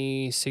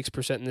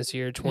 26% in this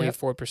ear,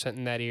 24%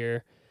 in that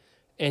ear.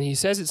 And he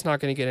says it's not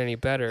going to get any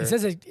better. He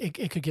says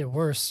it could get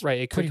worse. Right,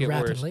 it could get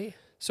rapidly. Worse.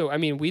 So, I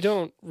mean, we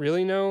don't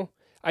really know.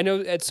 I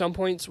know at some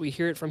points we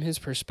hear it from his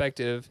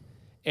perspective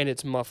and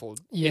it's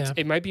muffled. Yeah.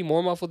 It might be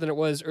more muffled than it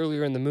was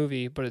earlier in the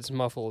movie, but it's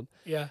muffled.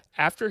 Yeah.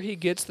 After he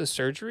gets the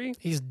surgery,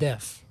 he's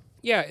deaf.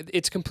 Yeah,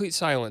 it's complete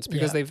silence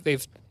because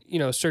they've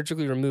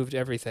surgically removed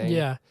everything.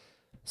 Yeah.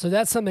 So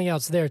that's something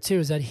else there too,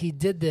 is that he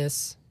did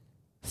this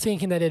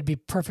thinking that it'd be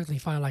perfectly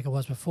fine like it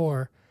was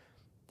before,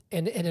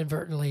 and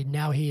inadvertently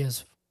now he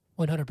is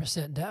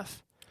 100%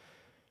 deaf.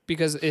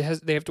 Because they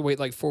have to wait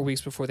like 4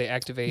 weeks before they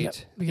activate. Yep.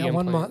 We got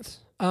 1 month.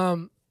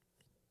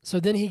 So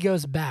then he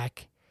goes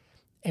back,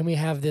 and we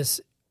have this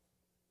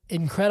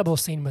incredible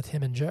scene with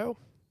him and Joe.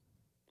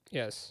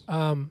 Yes.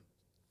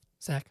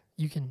 Zach,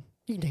 you can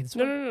take this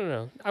No, one.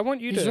 no. I want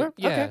you You to. sure?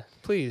 Yeah, Okay.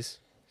 please.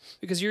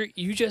 Because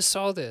you just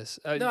saw this.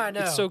 No, I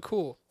know. It's so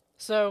cool.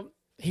 So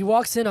he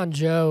walks in on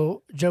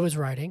Joe. Joe is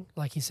writing,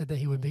 like he said that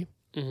he would be.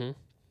 Mm-hmm.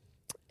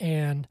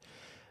 And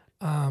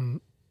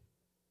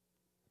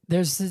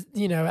there's this,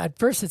 at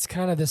first it's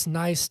kind of this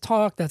nice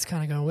talk that's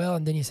kind of going well,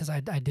 and then he says, I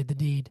did the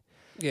deed.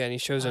 Yeah, and he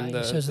shows him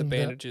the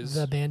bandages.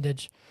 The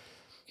bandage.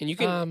 And you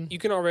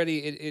can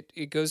already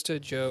it goes to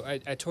Joe.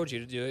 I told you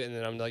to do it, and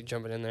then I'm like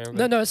jumping in there.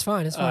 But, No, it's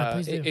fine. It's fine.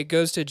 Please do. It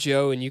goes to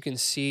Joe, and you can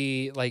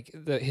see like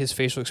his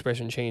facial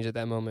expression change at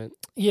that moment.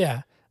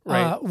 Yeah,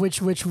 right.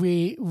 Which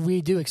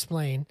we do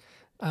explain,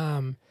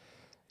 and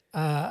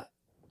they're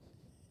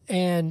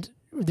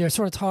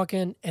sort of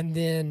talking, and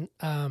then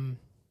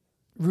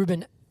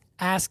Ruben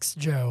asks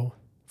Joe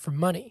for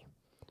money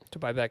to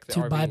buy back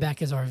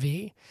his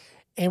RV.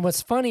 And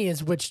what's funny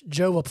is, which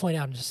Joe will point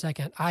out in just a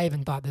second, I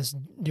even thought this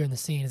during the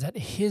scene, is that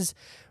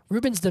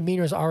Ruben's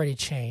demeanor has already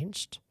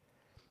changed.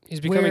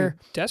 He's becoming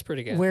desperate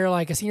again. Where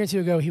like a scene or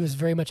two ago, he was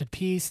very much at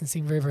peace and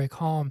seemed very, very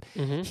calm.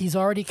 Mm-hmm. He's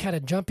already kind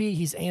of jumpy.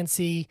 He's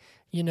antsy.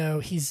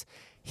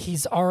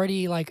 He's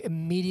already like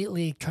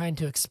immediately trying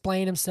to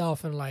explain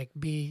himself and like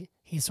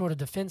he's sort of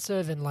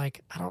defensive and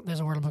like, there's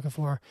a word I'm looking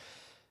for.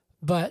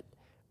 But,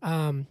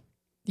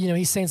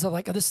 he's saying stuff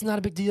like, oh, this is not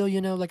a big deal,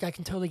 like I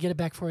can totally get it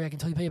back for you. I can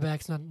totally pay it back.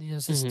 It's not,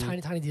 it's just a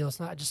tiny, tiny deal. It's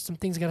not just some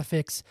things I got to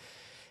fix.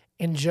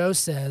 And Joe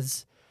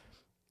says,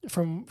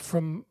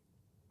 from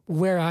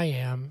where I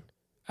am,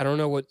 I don't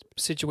know what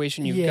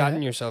situation you've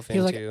gotten yourself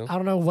into. Like, I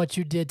don't know what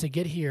you did to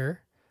get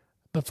here,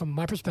 but from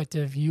my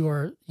perspective,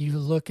 you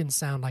look and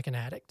sound like an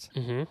addict.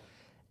 Mm-hmm.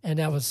 And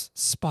that was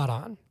spot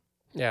on.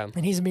 Yeah.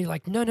 And he's immediately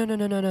like,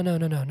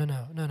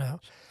 no.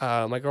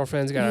 My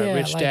girlfriend's got a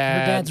rich like, dad.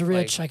 Her dad's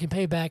rich. I can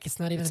pay back. It's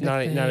not even it's a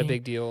big thing. not a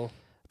big deal.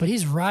 But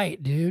he's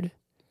right, dude.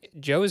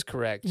 Joe is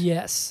correct.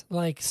 Yes.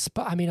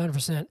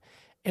 100%.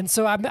 And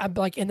so I'm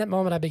like, in that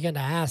moment, I began to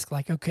ask,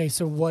 like, okay,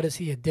 so what is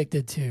he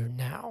addicted to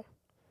now?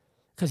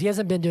 Because he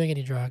hasn't been doing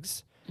any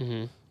drugs.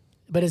 Mm-hmm.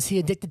 But is he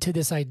addicted to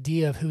this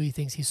idea of who he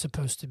thinks he's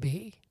supposed to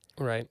be?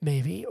 Right.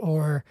 Maybe.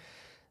 Or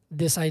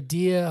this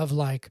idea of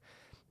like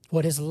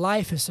what his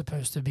life is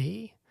supposed to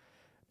be.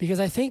 Because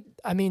that's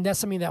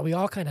something that we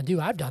all kind of do.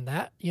 I've done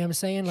that. You know what I'm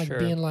saying? Like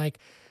being like,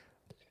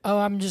 oh,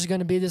 I'm just going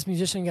to be this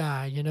musician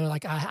guy.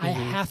 Like I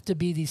have to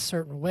be these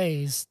certain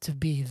ways to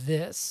be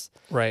this.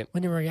 Right.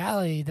 When in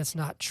reality, that's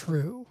not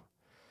true.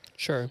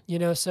 Sure.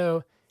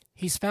 So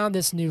he's found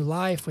this new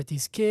life with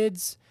these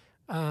kids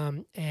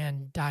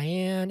and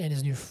Diane and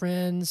his new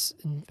friends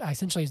and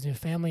essentially his new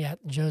family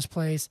at Joe's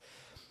place.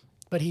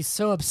 But he's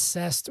so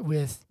obsessed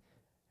with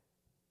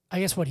I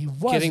guess what he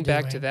was getting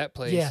back to doing. that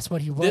place. Yes,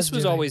 what he was This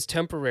was doing. always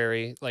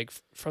temporary, like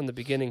from the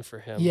beginning for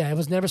him. Yeah, it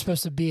was never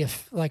supposed to be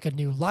like a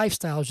new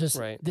lifestyle. It was just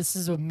Right. this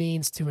is a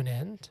means to an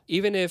end.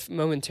 Even if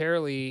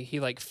momentarily he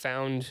like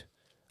found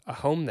a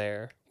home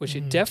there, which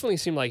it Mhm. definitely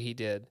seemed like he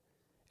did.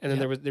 And then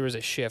Yeah. there was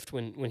a shift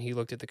when he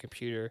looked at the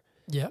computer.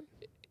 Yeah.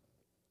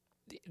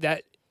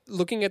 That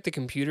looking at the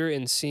computer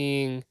and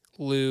seeing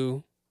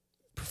Lou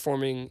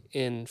performing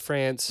in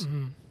France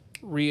hmm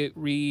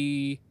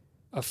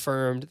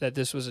reaffirmed that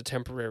this was a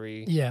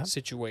temporary Yeah.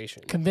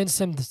 situation. Convinced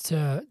him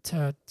to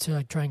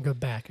try and go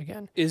back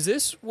again. Is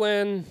this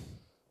when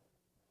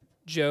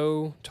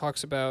Joe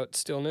talks about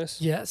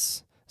stillness?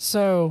 Yes.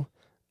 So,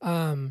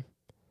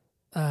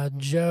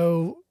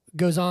 Joe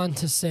goes on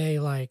to say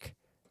like,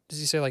 Does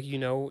he say like,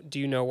 do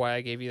you know why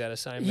I gave you that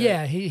assignment?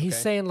 yeah, he's Okay.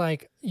 saying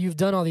like, you've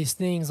done all these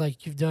things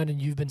like you've done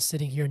and you've been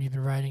sitting here and you've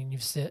been writing and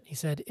he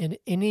said, in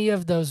any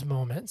of those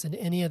moments, in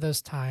any of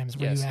those times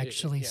where Yes, you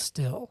actually yeah.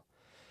 still,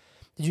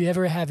 did you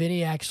ever have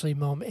any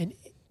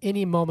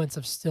any moments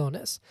of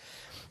stillness?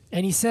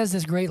 And he says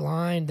this great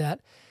line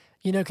that,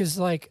 because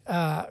like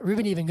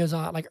Ruben even goes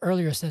on, like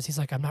earlier says, he's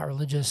like, I'm not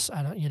religious.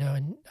 I don't,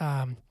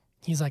 and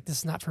he's like,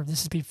 this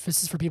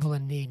is for people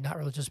in need, not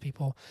religious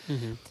people.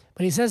 Mm-hmm.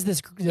 But he says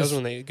this That was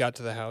when they got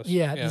to the house.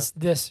 yeah.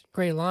 This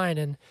great line.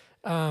 And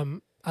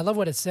I love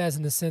what it says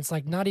in the sense,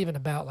 like not even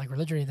about like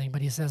religion or anything,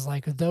 but he says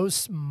like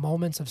those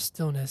moments of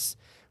stillness,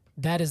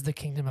 that is the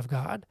kingdom of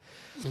God.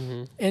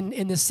 Mm-hmm. And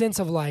in the sense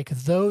of like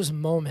those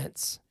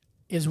moments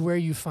is where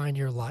you find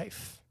your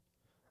life.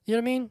 You know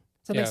what I mean? Does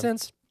that make Yeah.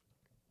 sense?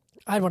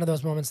 I had one of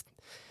those moments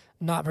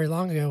not very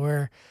long ago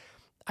where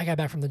I got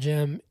back from the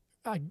gym.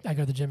 I go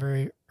to the gym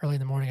very early in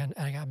the morning and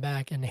I got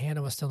back and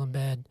Hannah was still in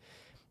bed.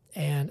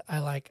 And I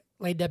like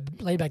laid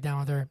back down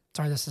with her.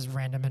 Sorry, this is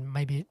random and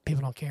maybe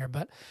people don't care,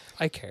 but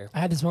I care. I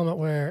had this moment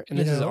where And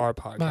this is our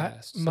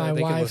podcast, my so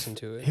they can wife, listen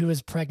to it. who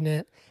was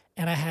pregnant,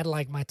 and I had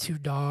like my 2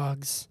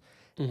 dogs,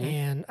 Mhm.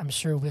 and I'm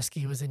sure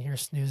Whiskey was in here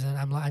snoozing.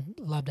 I'd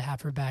love to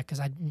have her back because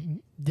I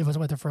wasn't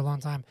with her for a long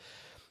time.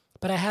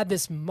 But I had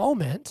this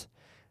moment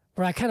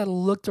where I kind of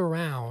looked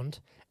around,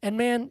 and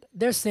man,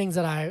 there's things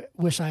that I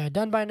wish I had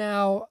done by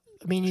now.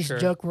 I mean, you Sure.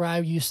 joke where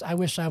I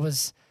wish I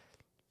was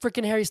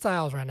freaking Harry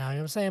Styles right now. You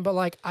know what I'm saying? But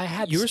like, I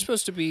had You were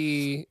supposed to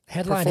be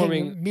headlining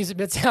performing Music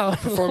Midtown,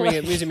 performing at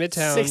like Music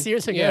Midtown 6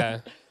 years ago.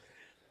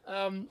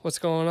 Yeah. What's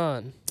going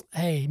on?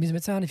 Hey, Music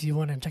Midtown, if you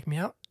want to check me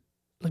out,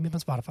 look me up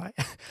on Spotify.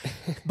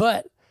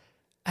 But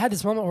I had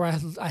this moment where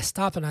I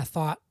stopped and I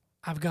thought,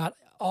 I've got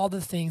all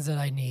the things that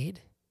I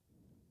need.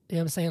 You know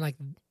what I'm saying? Like,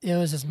 it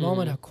was this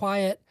moment Mhm. of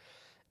quiet.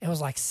 It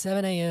was like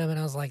 7 a.m. and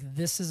I was like,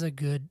 this is a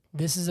good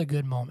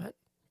moment.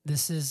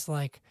 This is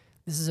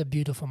a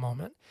beautiful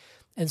moment.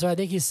 And so I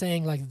think he's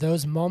saying like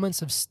those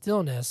moments of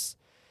stillness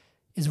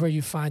is where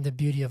you find the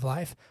beauty of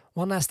life.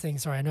 One last thing,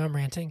 sorry, I know I'm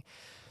ranting,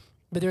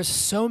 but there's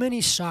so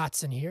many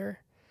shots in here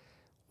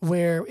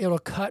where it'll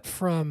cut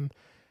from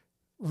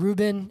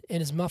Ruben in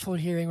his muffled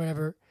hearing,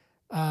 whatever,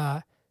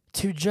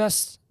 to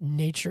just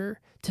nature,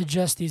 to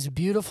just these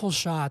beautiful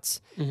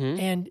shots Mm-hmm.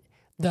 and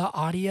the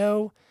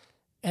audio.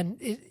 And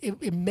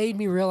it made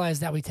me realize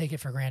that we take it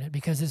for granted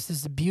because it's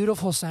this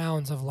beautiful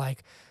sounds of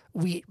like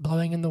wheat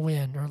blowing in the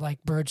wind or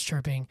like birds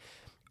chirping.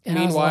 And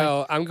I was like,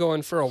 Meanwhile, I'm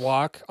going for a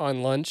walk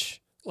on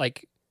lunch,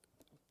 like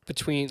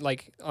between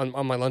like on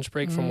my lunch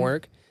break from Mhm.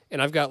 work,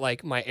 and I've got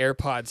like my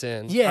AirPods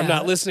in. Yeah. I'm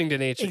not listening to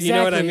nature. exactly. You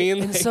know what I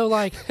mean? And so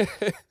like,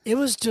 it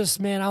was just,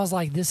 man, I was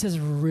like, this is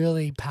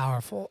really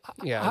powerful.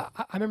 Yeah.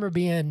 I remember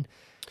being,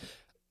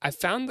 I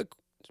found the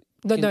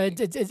no, In- I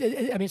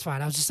mean, it's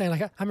fine. I was just saying,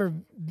 like, I remember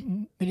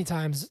many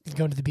times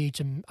going to the beach,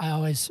 and I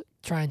always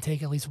try and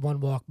take at least one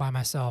walk by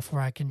myself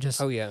where I can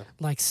just oh yeah.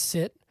 like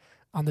sit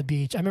on the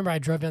beach. I remember I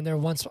drove down there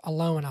once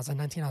alone when I was like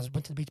 19.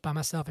 went to the beach by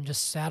myself and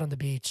just sat on the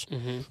beach,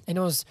 Mm-hmm. and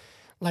it was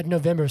like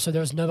November, so there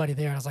was nobody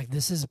there. And I was like,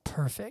 this is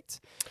perfect.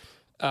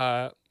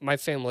 My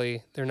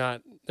family, they're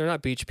not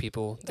beach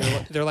people.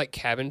 They're like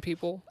cabin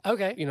people.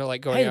 Okay. You know,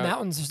 like going Hey, the out.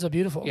 mountains are still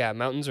beautiful. Yeah,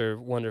 mountains are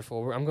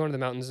wonderful. I'm going to the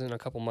mountains in a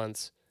couple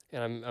months,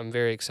 and I'm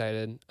very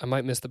excited. I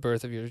might miss the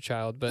birth of your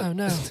child, but Oh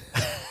no.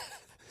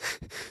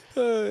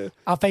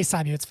 I'll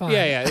FaceTime you. It's fine.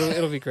 yeah,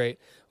 it'll be great.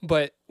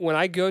 But when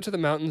I go to the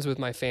mountains with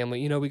my family,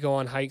 you know, we go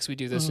on hikes, we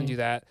do this and Mhm. do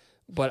that.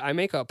 But I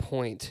make a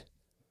point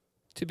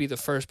to be the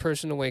first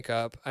person to wake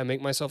up. I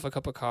make myself a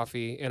cup of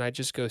coffee, and I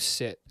just go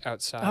sit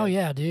outside. Oh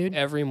yeah, dude.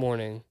 every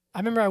morning. I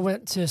remember I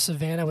went to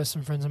Savannah with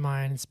some friends of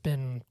mine. It's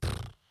been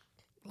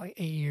like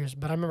 8 years,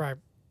 but I remember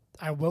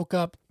I woke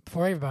up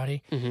before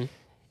everybody. Mm-hmm.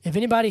 If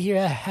anybody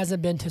here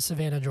hasn't been to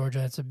Savannah,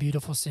 Georgia, it's a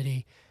beautiful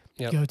city.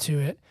 Yep. Go to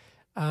it.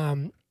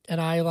 And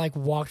I like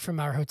walked from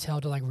our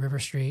hotel to like River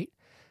Street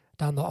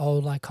down the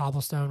old like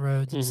cobblestone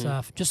roads and Mhm.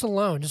 stuff, just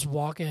alone, just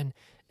walking.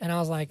 And I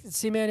was like,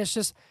 see, man, it's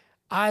just,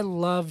 I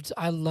love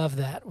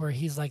that where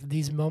he's like,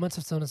 these moments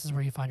of stillness is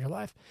where you find your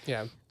life.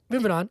 Yeah.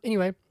 Moving on.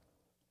 Anyway,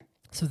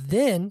 so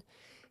then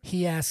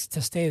he asks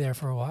to stay there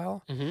for a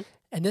while. Mm-hmm.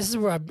 And this is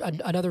where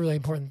another really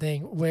important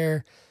thing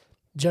where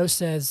Joe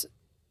says,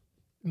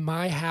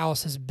 my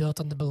house is built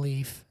on the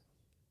belief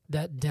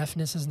that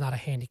deafness is not a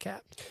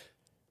handicap.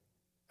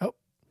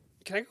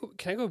 Can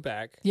I go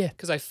back? Yeah.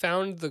 Because I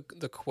found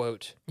the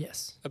quote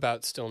Yes.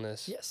 about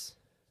stillness. Yes.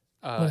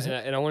 What is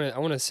And I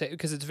want to say,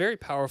 because it's very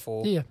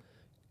powerful. Yeah.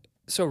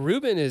 So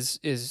Reuben is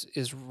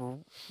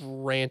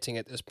ranting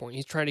at this point.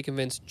 He's trying to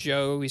convince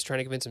Joe. He's trying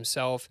to convince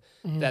himself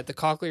that the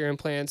cochlear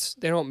implants,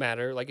 they don't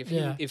matter. Like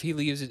if he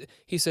leaves it,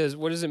 he says,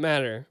 "What does it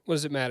matter? What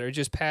does it matter? It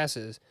just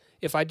passes.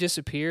 If I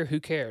disappear, who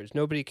cares?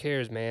 Nobody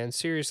cares, man.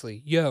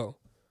 Seriously, yo."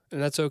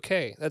 And that's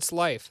okay. That's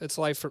life. That's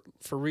life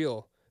for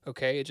real.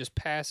 Okay, it just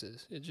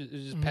passes. It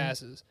just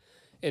passes.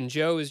 And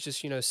Joe is just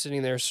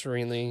sitting there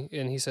serenely,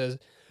 and he says,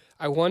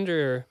 "I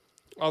wonder,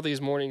 all these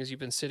mornings you've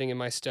been sitting in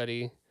my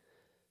study,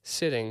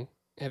 sitting.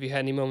 Have you had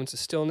any moments of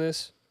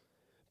stillness?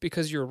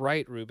 Because you're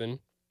right, Reuben.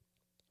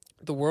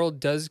 The world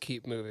does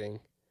keep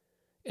moving,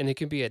 and it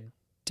can be a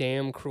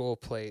damn cruel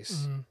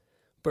place.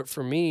 But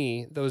for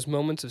me, those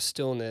moments of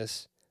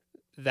stillness,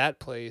 that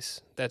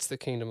place, that's the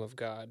kingdom of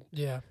God."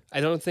 Yeah. I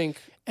don't think...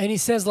 And he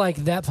says, like,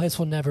 that place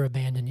will never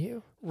abandon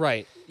you.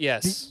 Right,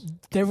 yes.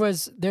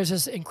 There's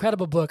this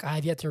incredible book I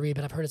have yet to read,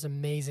 but I've heard it's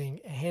amazing.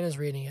 Hannah's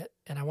reading it,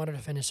 and I wanted to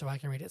finish so I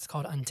can read it. It's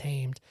called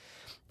Untamed.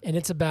 And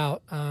it's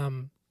about...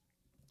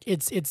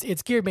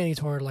 It's geared mainly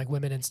toward like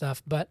women and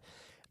stuff, but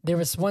there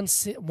was one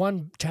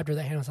chapter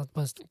that Hannah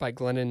was By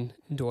Glennon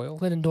Doyle.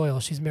 Glennon Doyle.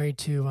 She's married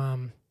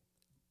to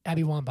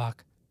Abby Wambach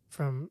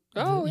from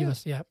the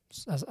U.S.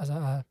 As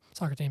a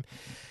soccer team.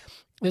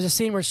 There's a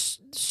scene where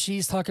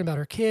she's talking about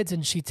her kids,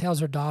 and she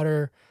tells her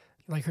daughter,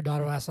 like her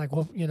daughter asks, like,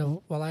 "Well,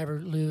 will I ever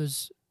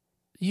lose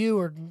you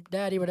or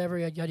daddy, whatever,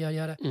 yada yada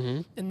yada."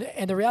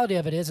 And the reality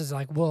of it is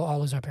like we'll all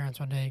lose our parents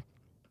one day.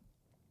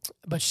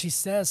 But she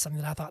says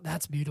something that I thought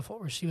that's beautiful,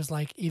 where she was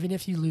like, "Even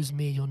if you lose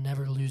me, you'll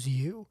never lose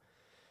you.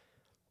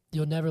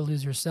 You'll never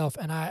lose yourself.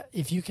 And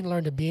if you can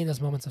learn to be in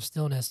those moments of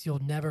stillness,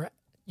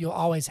 you'll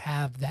always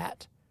have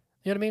that."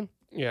 You know what I mean?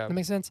 Yeah. That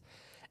makes sense?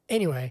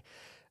 Anyway,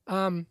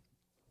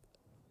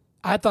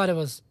 I thought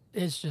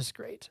it's just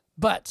great.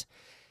 But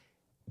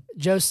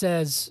Joe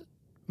says,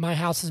 "My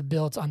house is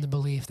built on the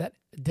belief that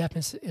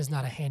deafness is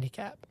not a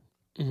handicap."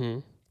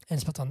 And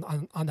it's built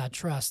on that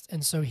trust.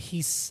 And so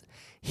he's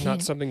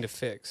not something to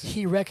fix.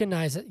 He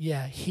recognized it.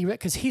 Yeah.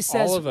 Because he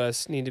says all of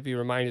us need to be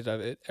reminded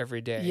of it every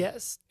day.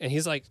 Yes. And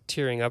he's like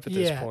tearing up at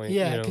this point.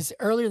 Yeah. Because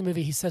earlier in the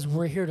movie he says,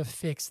 "We're here to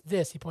fix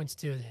this." He points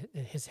to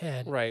his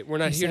head. Right. We're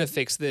not here to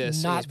fix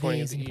this. Not he's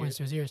pointing these. at the He points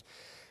to his ears.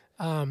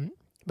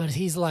 But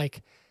he's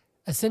like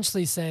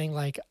essentially saying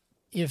like,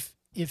 if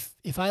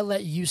I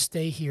let you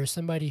stay here,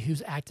 somebody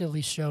who's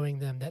actively showing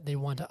them that they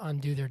want to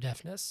undo their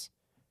deafness,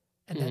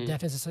 and that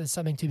deafness is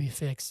something to be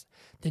fixed,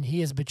 then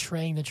he is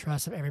betraying the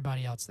trust of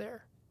everybody else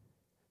there.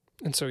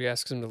 And so he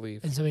asks him to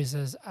leave. And so he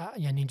says,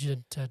 "I need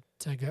you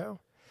to go."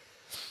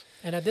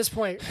 And at this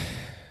point,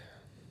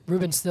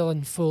 Reuben's still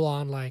in full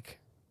on like,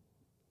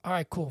 "All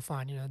right, cool,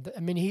 fine." I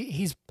mean,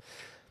 he's,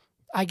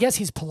 I guess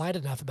he's polite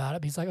enough about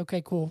it. But he's like,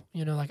 "Okay, cool."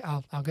 Like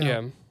I'll go.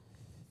 Yeah.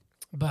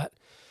 But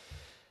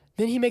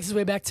then he makes his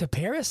way back to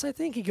Paris. I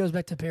think he goes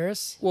back to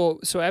Paris. Well,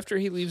 so after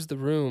he leaves the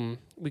room,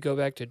 we go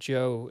back to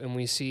Joe and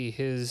we see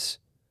his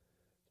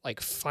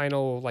like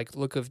final like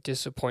look of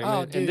disappointment.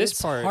 Oh, dude, and this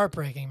it's part,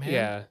 heartbreaking, man.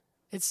 Yeah.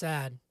 It's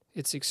sad.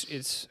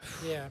 It's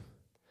Yeah.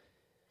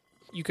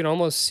 You can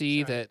almost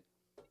see Sorry. that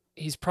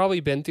he's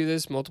probably been through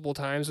this multiple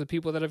times with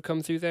people that have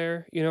come through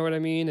there. You know what I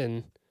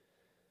mean?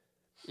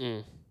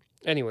 And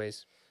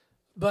anyways,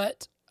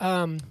 But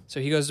so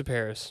he goes to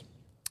Paris.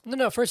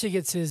 no. First, he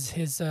gets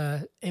his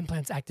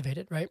implants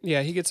activated, right?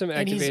 Yeah, he gets them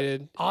And he's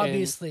activated.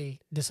 obviously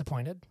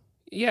disappointed.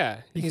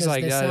 Yeah, Because he's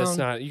like, they that's sound-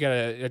 not. You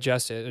gotta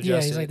adjust it. Yeah,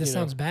 Adjust he's it, like, "This you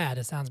know? sounds bad.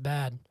 It sounds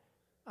bad."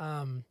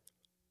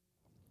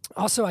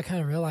 Also, I kind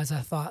of realized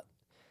the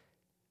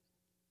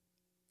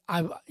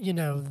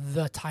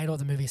title of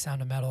the movie,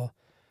 Sound of Metal,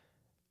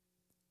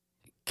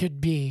 could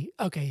be,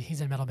 okay,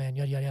 he's in a metal band,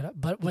 yada, yada, yada.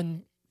 But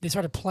when they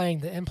started playing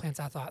the implants,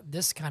 I thought,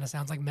 this kind of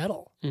sounds like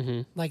metal.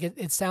 Like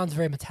it sounds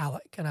very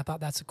metallic. And I thought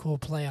that's a cool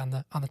play on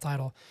the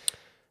title.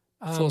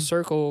 Full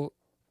circle.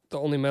 The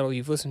only metal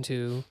you've listened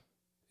to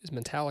is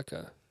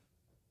Metallica.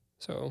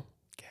 So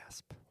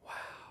Gasp.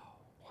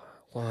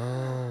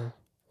 wow.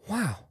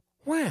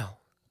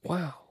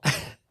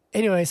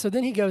 Anyway, so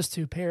then he goes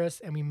to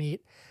Paris and we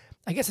meet,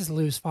 I guess it's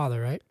Lou's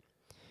father, right?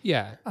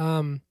 Yeah.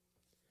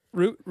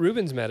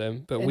 Ruben's met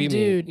him, but and we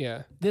dude, meet.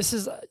 Yeah. This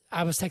is,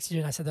 I was texting you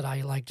and I said that I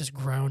like just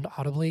groaned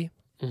audibly.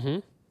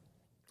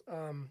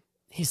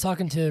 He's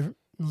talking to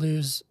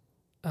Lou's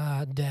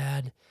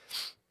dad,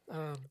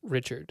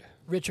 Richard,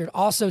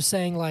 also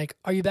saying like,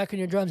 "Are you back on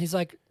your drums?" He's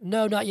like,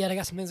 "No, not yet. I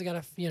got some things I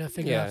gotta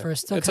figure out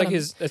first." Still it's like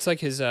his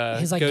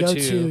like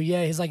go-to.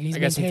 Yeah, he's like, I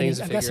got some things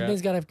to I've got some figure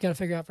things gotta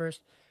figure out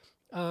first.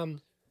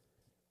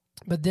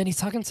 But then he's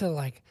talking to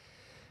like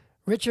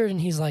Richard,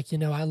 and he's like,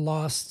 I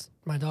lost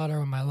my daughter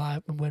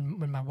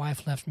when my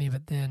wife left me,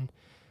 but then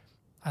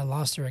I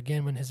lost her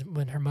again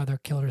when her mother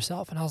killed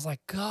herself. And I was like,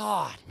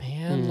 God,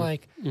 man,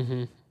 like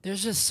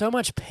there's just so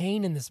much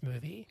pain in this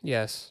movie.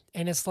 Yes.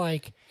 And it's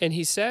like, and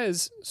he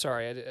says,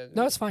 sorry,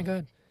 no, it's fine. Go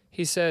ahead.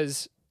 He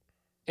says,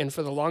 and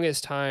for the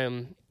longest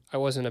time, I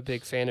wasn't a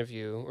big fan of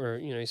you, or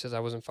he says I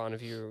wasn't fond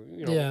of you,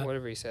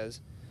 whatever he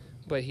says.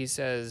 but he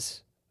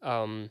says,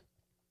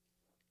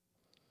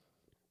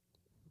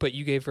 but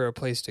you gave her a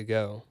place to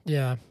go,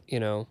 Yeah. you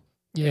know?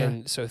 Yeah.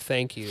 And so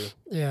thank you.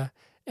 Yeah.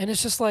 And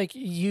it's just like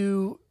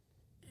when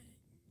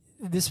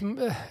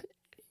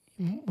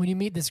you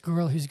meet this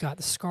girl who's got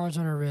the scars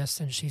on her wrists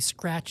and she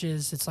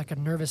scratches, it's like a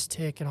nervous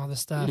tick and all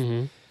this stuff.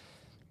 Mm-hmm.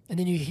 And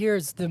then you hear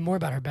more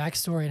about her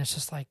backstory, and it's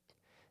just like,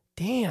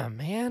 damn,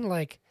 man,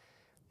 like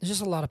there's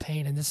just a lot of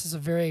pain. And this is a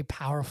very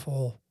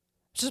powerful,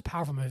 it's just a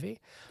powerful movie.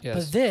 Yes.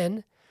 But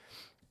then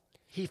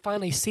he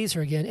finally sees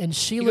her again, and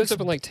he goes up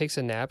and like takes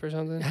a nap or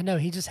something. I know,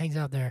 he just hangs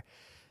out there.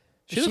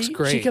 She looks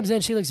great. She comes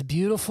in, she looks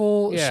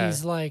beautiful. Yeah.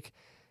 She's like,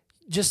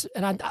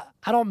 and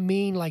I don't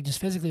mean like just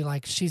physically,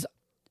 like she's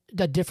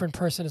a different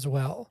person as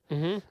well.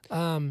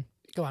 Mm-hmm.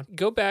 Go on.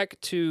 Go back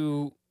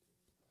to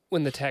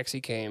when the taxi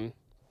came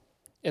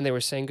and they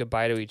were saying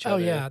goodbye to each other. Oh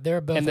yeah,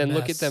 they're both. And then a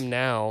look at mess. them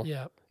now.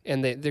 Yeah.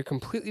 And they're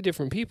completely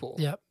different people.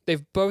 Yep.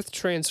 They've both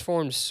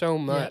transformed so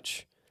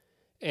much.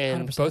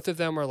 And 100%. both of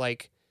them are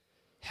like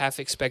half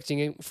expecting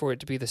it for it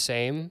to be the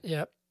same.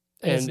 Yep.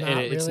 And it's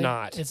it's really.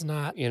 not. It's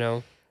not. You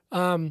know?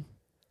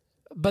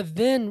 But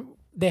then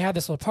they have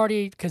this little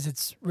party because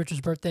it's Richard's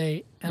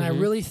birthday, and I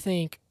Mhm. really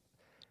think,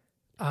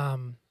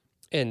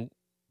 And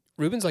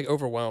Ruben's like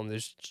overwhelmed.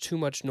 There's too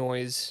much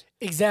noise.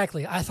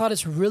 exactly. I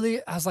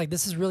was like,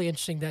 this is really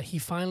interesting that he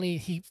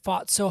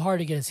fought so hard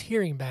to get his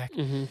hearing back,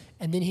 Mm-hmm.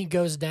 and then he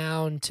goes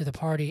down to the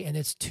party, and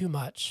it's too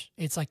much.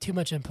 It's like too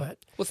much input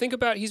Well, think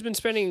about he's been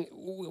spending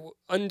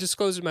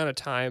undisclosed amount of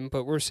time,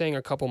 but we're saying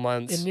a couple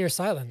months in near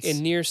silence.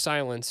 in near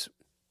silence,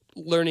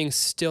 learning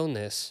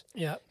stillness.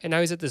 Yeah. And now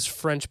he's at this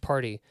French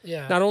party.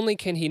 Yeah. Not only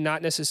can he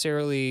not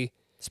necessarily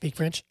Speak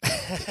French.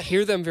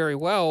 hear them very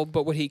well,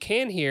 but what he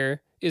can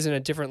hear is in a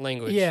different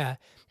language. Yeah.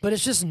 But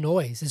it's just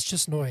noise. It's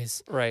just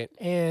noise. Right.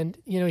 And,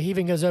 he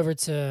even goes over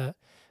to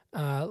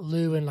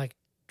Lou and like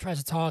tries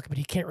to talk, but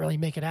he can't really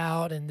make it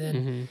out. And then,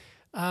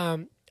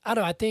 Mm-hmm. I don't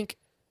know. I think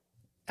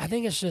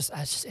it's just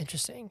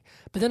interesting.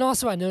 But then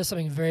also I noticed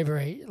something very,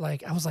 very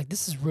like, I was like,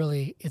 this is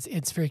really,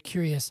 it's very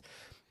curious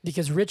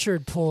because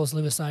Richard pulls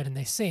Lou aside and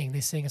they sing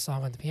a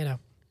song on the piano.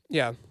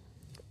 Yeah.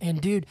 And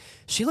dude,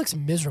 she looks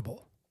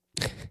miserable.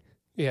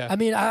 Yeah. I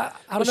mean, I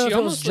don't know she if it was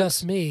almost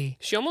just me.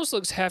 She almost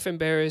looks half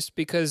embarrassed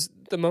because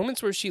the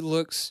moments where she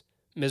looks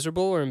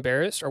miserable or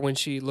embarrassed are when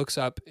she looks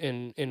up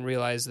and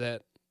realizes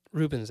that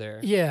Ruben's there.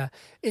 Yeah,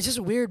 it's just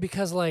weird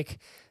because like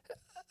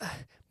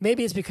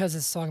maybe it's because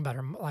it's a song about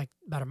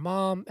her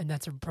mom, and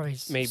that's probably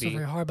Maybe. so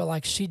very hard. But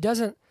like she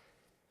doesn't.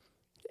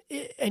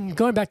 And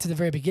going back to the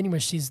very beginning, where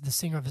she's the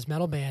singer of his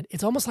metal band,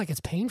 it's almost like it's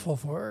painful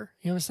for her.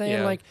 You know what I'm saying?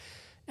 Yeah. Like,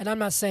 and I'm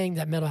not saying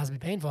that metal has to be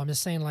painful. I'm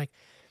just saying like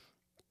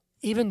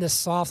even this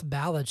soft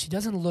ballad, she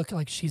doesn't look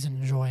like she's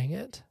enjoying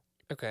it.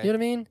 Okay. You know what I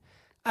mean?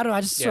 I don't know.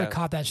 I just sort of Yeah.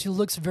 caught that. She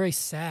looks very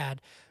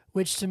sad,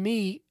 which to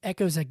me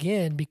echoes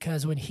again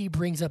because when he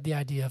brings up the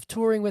idea of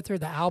touring with her,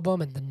 the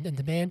album and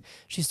the band,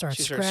 she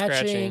starts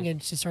scratching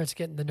and she starts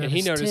getting the nervous And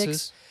he notices.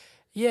 tics.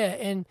 Yeah,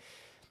 and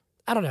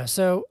I don't know.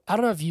 So I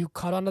don't know if you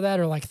caught on to that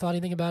or like thought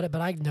anything about it,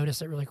 but I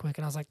noticed it really quick,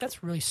 and I was like,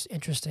 "That's really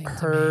interesting." to me.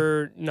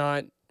 Her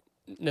not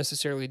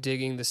necessarily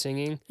digging the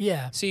singing.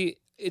 Yeah, See,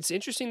 it's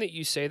interesting that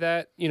you say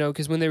that,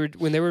 because when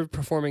they were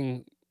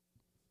performing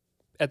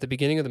at the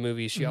beginning of the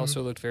movie, she Mhm.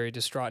 also looked very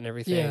distraught and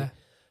everything. yeah,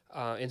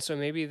 And so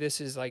maybe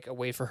this is like a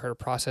way for her to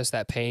process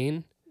that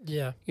pain,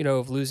 yeah,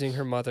 of losing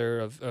her mother,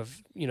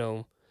 of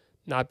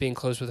not being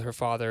close with her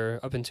father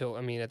up until,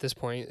 at this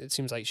point, it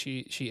seems like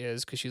she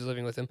is because she's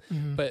living with him.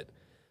 mhm. But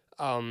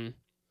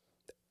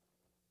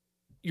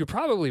you're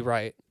probably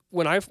right.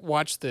 When I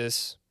watched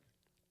this,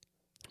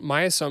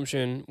 my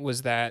assumption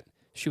was that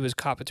she was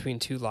caught between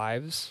two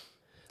lives.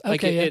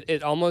 Like Okay, yeah.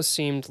 it almost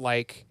seemed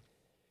like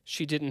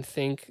she didn't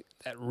think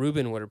that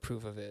Ruben would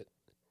approve of it.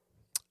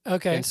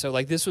 Okay, And so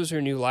like this was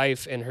her new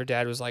life, and her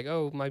dad was like,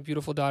 "Oh, my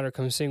beautiful daughter,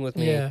 come sing with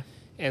me." yeah,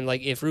 And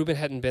like if Ruben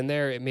hadn't been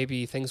there,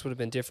 maybe things would have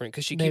been different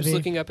because she keeps Maybe.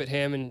 looking up at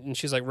him and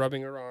she's like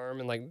rubbing her arm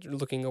and like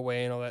looking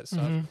away and all that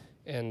stuff. mhm.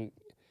 And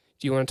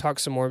do you want to talk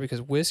some more because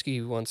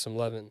Whiskey wants some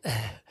loving?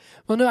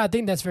 Well, no, I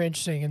think that's very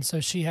interesting. And so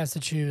she has to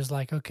choose,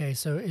 like, okay,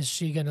 so is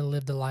she going to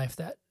live the life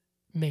that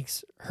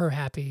makes her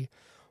happy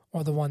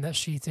or the one that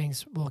she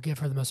thinks will give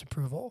her the most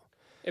approval?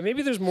 And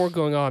maybe there's more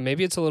going on.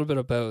 Maybe it's a little bit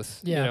of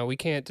both. Yeah. We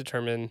can't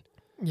determine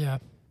Yeah.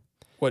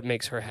 what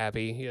makes her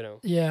happy,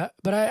 Yeah.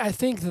 But I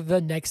think that the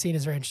next scene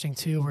is very interesting,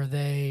 too, where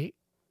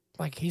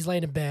he's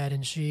laying in bed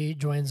and she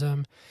joins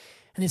him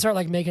and they start,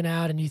 like, making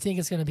out. And you think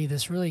it's going to be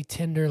this really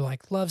tender,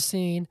 like, love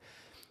scene.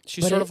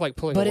 She's But sort it- of like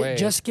pulling But away. it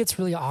just gets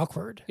really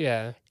awkward.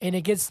 Yeah. And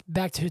it gets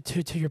back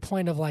to your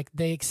point of, like,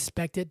 they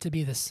expect it to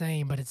be the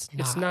same, but it's not.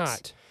 It's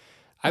not.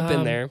 I've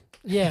been there.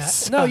 Yeah.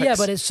 It No, yeah, sucks.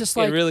 but it's just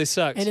like, it really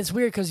sucks. and it's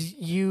weird because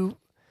you're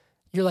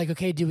like,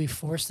 okay, do we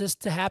force this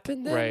to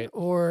happen then?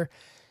 Right.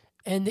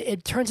 And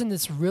it turns into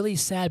this really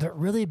sad but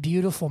really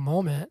beautiful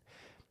moment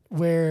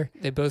where,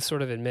 they both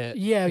sort of admit.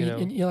 yeah, you know?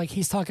 and you're like,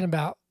 he's talking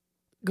about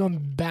going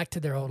back to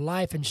their old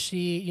life, and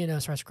she,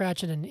 starts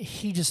scratching, and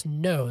he just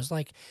knows,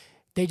 like,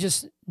 they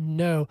just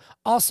know.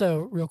 Also,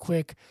 real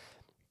quick,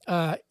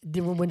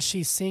 when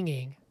she's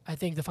singing, I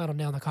think the final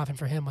nail in the coffin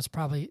for him was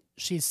probably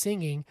she's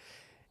singing,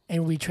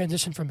 and we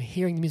transition from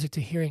hearing the music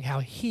to hearing how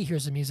he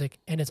hears the music,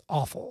 and it's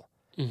awful.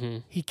 Mm-hmm.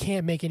 He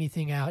can't make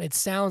anything out. It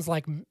sounds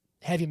like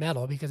heavy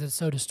metal because it's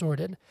so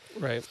distorted.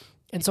 Right.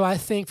 And so I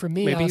think for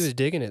me, Maybe he was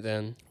digging it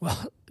then.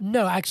 well,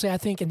 no, actually, I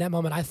think in that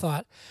moment I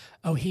thought,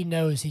 oh, he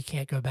knows he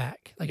can't go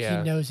back. Like Yeah.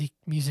 he knows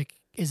music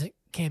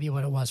can't be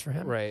what it was for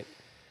him. Right.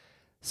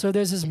 So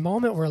there's this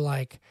moment where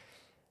like,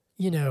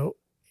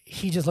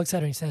 he just looks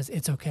at her and he says,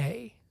 "It's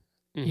okay."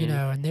 Mhm.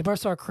 And they both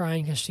start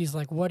crying because she's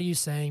like, "What are you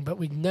saying?" But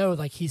we know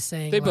like he's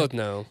saying They like, both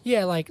know.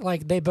 yeah,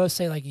 like they both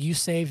say like, "You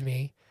saved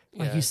me."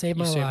 Like Yeah, you saved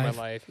my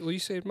life. Well, you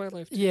saved my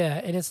life. Yeah,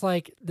 and it's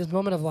like this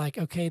moment of like,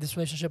 okay, this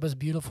relationship was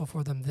beautiful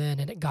for them then,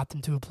 and it got them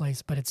to a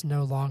place, but it's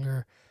no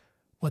longer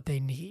what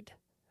they need.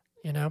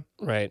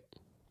 Right.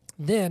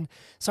 Then,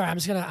 sorry, I'm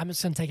just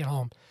gonna take it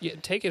home. Yeah.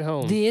 Take it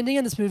home. The ending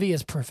of this movie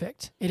is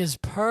perfect. It is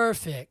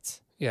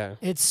perfect. Yeah.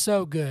 It's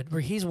so good.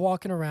 Where he's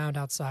walking around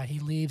outside, he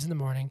leaves in the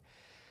morning,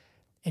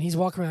 and he's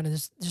walking around, and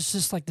there's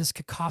just like this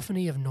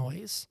cacophony of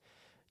noise.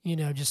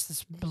 Just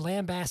this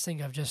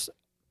lambasting of just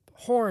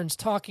horns,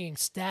 talking,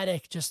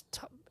 static, just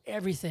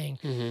everything.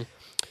 Mm-hmm.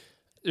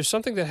 There's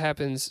something that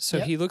happens. So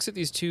Yep. he looks at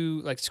these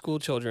two like school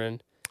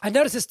children, I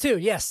noticed this too.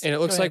 Yes, and it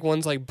looks Go like ahead.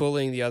 one's like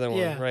bullying the other one,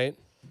 Yeah. right?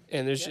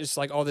 And there's Yep. just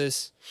like all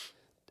this,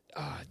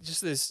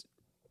 just this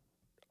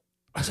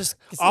just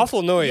it's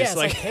awful noise, Yeah, it's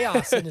like like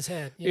chaos in his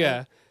head.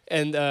 yeah.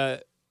 And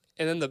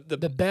then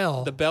the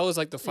bell. the bell is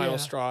like the final Yeah.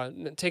 straw.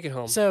 Take it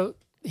home. So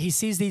he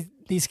sees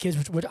these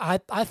kids, which I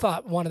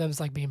thought one of them was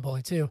like being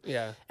bullied too.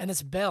 Yeah. And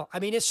this bell, I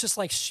mean, it's just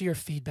like sheer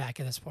feedback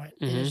at this point.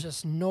 It Mhm. is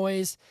just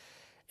noise,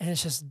 and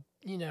it's just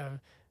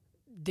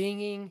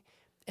dinging.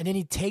 And then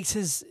he takes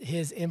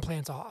his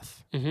implants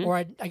off, Mhm. or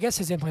I guess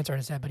his implants are in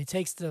his head, but he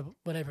takes the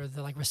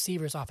like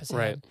receivers off his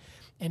Right. head,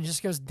 and it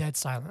just goes dead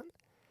silent.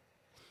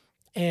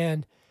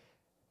 And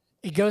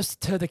it goes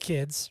to the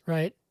kids,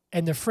 right,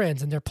 and their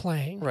friends, and they're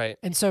playing, Right.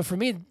 And so for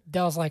me,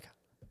 that was like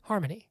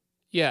harmony.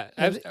 Yeah.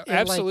 It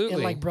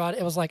Absolutely.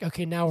 It was like,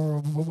 okay, now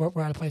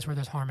we're at a place where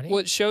there's harmony. Well,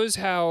 it shows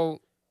how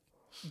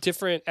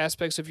different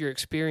aspects of your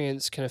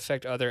experience can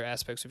affect other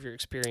aspects of your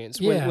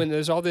experience. Yeah. When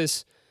there's all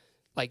this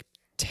like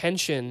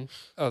tension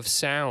of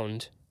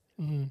sound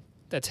Mhm.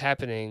 that's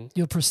happening,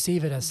 You'll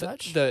perceive it as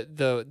such.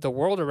 the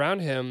world around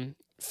him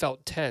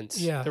felt tense.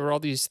 Yeah. There were all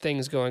these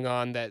things going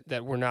on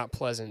that were not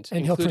pleasant,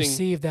 And he'll including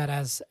perceive that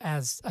as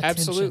attention.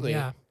 Absolutely.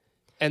 Yeah.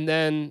 and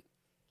then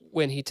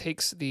when he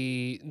takes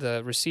the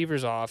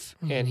receivers off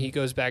and he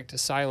goes back to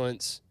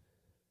silence,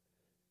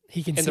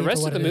 He can and see the it for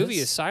rest what of the it movie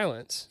is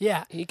silence.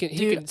 Yeah. He can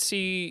Dude,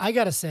 see. I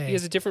gotta He say,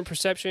 has a different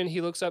perception.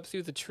 He looks up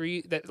through the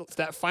tree.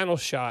 That final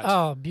shot.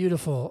 oh,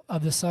 beautiful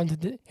of the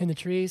sun in the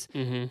trees.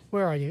 Mm-hmm.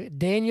 Where are you?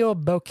 Daniel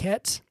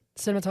Boquette,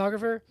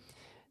 cinematographer.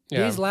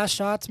 Yeah. These last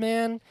shots,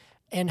 man,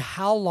 and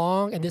how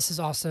long, and this is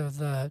also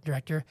the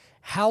director,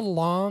 how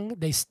long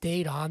they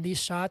stayed on these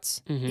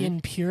shots Mhm.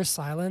 in pure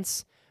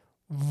silence.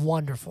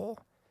 Wonderful.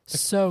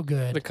 So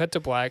good. The cut to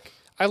black.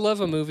 I love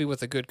a movie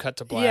with a good cut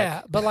to black.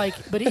 Yeah,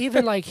 but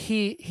even like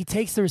he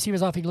takes the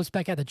receivers off, he looks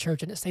back at the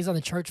church, and it stays on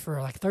the church for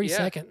like 30 Yeah.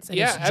 seconds, and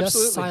Yeah, it's just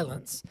absolutely.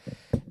 silence.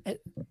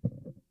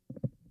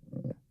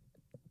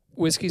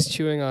 Whiskey's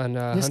chewing on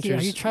Whiskey, are you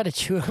Hunter's trying to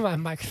chew on my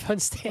microphone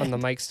stand? on the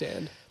mic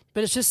stand.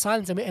 But it's just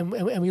silence, and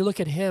we look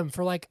at him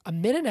for like a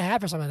minute and a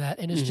half or something like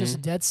that, and it's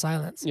just dead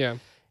silence. Yeah.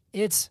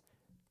 It's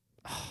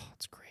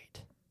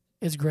great.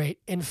 It's great.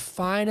 And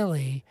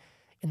finally,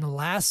 in the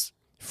last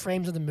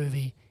frames of the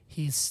movie,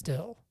 he's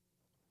still.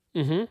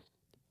 Mm-hmm.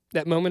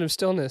 That moment of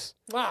stillness.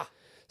 Wow.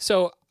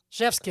 So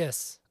Chef's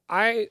kiss.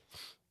 I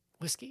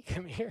Whiskey,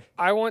 come here.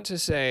 want to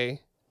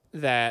say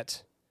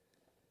that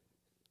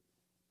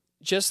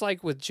just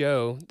like with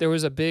Joe, there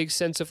was a big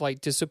sense of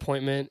like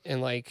disappointment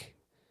and like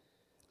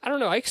I don't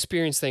know. I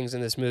experienced things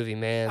in this movie,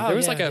 man. Oh, There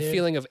was yeah, like a dude.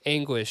 feeling of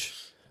anguish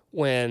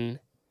when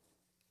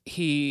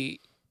he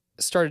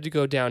started to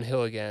go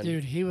downhill again.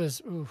 Dude, he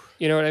was, ooh.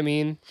 You know what I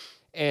mean?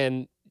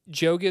 And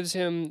Joe gives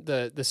him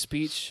the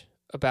speech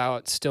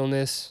about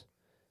stillness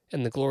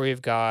and the glory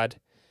of God.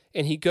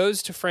 And he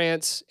goes to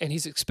France and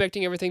he's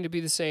expecting everything to be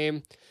the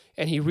same.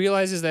 And he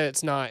realizes that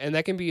it's not. And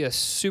that can be a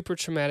super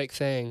traumatic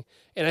thing.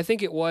 And I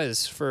think it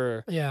was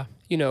for, Yeah.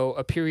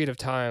 a period of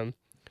time.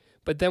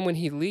 But then when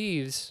he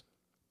leaves,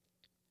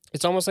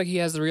 it's almost like he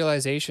has the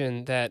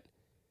realization that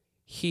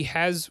he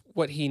has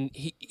what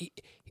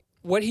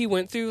what he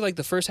went through, like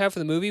the first half of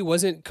the movie,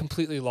 wasn't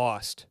completely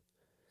lost.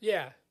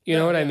 Yeah. You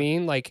know No, what I yeah.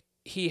 mean? Like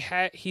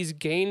he's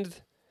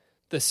gained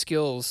the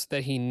skills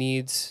that he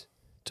needs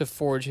to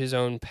forge his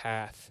own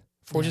path.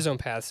 Forge Yeah. his own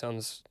path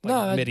sounds like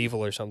No,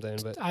 medieval or something,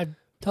 but I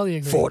totally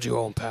agree. forge your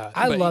own path.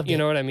 I But loved you it.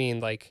 know what I mean?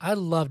 Like I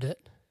loved it.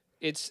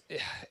 it's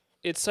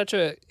such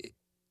a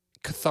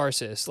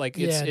catharsis. Like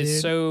it's Yeah, it's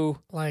dude. so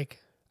Like,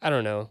 I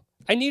don't know.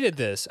 I needed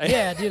this.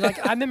 yeah, dude.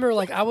 Like, I remember,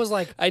 like, I was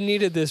like, I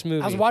needed this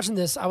movie. I was watching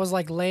this. I was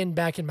like laying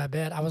back in my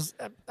bed.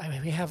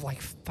 We have like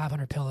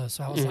 500 pillows,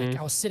 so I was Mm-hmm. like,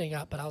 I was sitting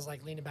up, but I was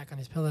like leaning back on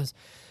these pillows.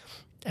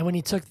 And when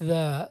he took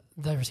the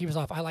receivers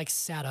off, I like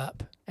sat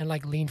up and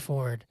like leaned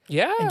forward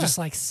yeah. and just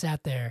like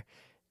sat there.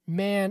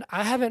 man,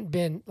 I haven't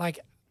been like,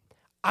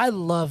 I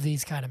love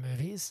these kind of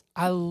movies.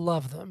 I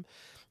love them.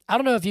 I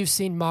don't know if you've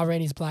seen Ma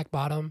Rainey's Black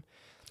Bottom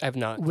I have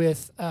not.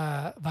 with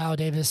Viola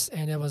Davis,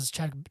 and it was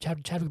Chadwick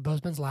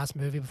Boseman's last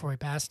movie before he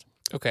passed.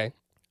 Okay.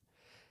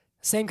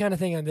 Same kind of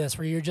thing on this,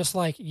 where you're just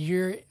like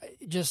you're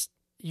just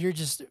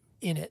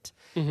in it,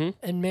 Mm-hmm.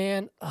 and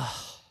man,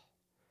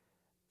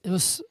 it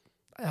was.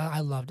 I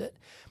loved it.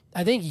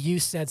 I think you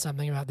said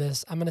something about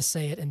this. I'm gonna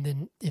say it, and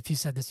then if you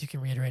said this, you can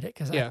reiterate it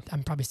because Yeah.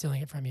 I'm probably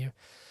stealing it from you.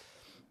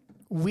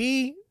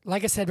 We,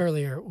 like I said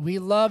earlier, we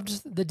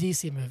loved the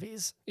DC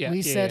movies. Yeah, We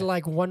yeah, said yeah.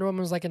 like Wonder Woman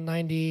was like a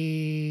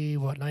 92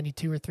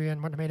 or 3 on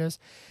Rotten Tomatoes.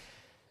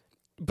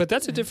 But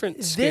that's a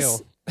different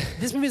scale.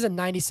 This movie is a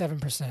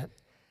 97%.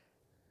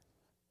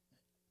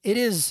 It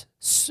is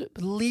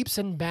leaps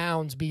and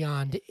bounds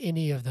beyond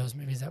any of those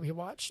movies that we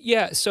watched.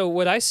 Yeah. So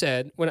what I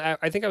said when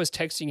I think I was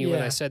texting you when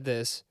Yeah. I said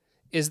this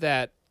is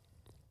that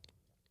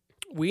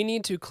we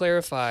need to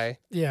clarify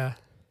Yeah.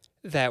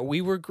 that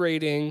we were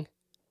grading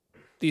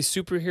these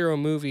superhero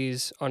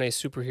movies on a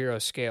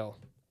superhero scale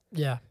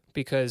Yeah.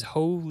 because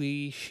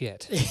holy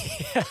shit.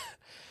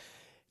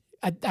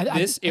 I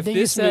If think you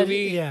this said-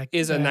 movie yeah,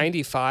 is a yeah.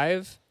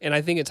 95, and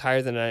I think it's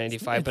higher than a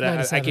 95, It's but I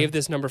 97. gave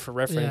this number for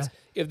reference.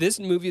 If this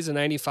movie is a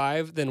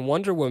 95, then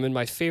Wonder Woman,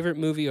 my favorite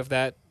movie of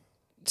that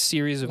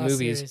series of Last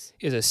movies, series.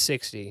 is a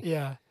 60.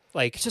 Yeah.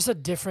 Like It's just a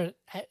different.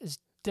 It's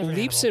different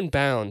leaps animal. and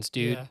bounds,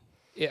 dude. Yeah.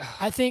 Yeah.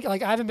 I think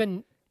like I haven't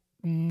been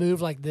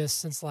moved like this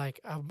since like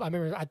I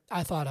remember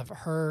I thought of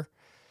Her,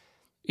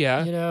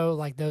 Yeah. you know,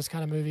 like those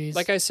kind of movies.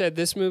 Like I said,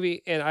 this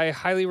movie, and I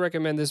highly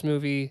recommend this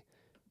movie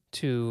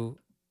to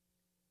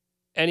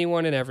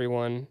anyone and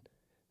everyone.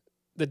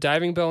 The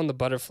Diving Bell and the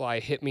Butterfly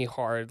hit me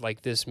hard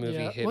like this movie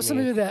hit What's me.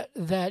 the movie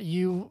that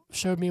you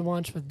showed me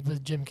once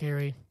with Jim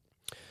Carrey?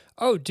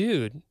 Oh,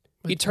 dude.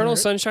 With Eternal where-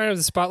 Sunshine of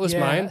the Spotless yeah,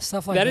 Mind.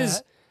 stuff like That that.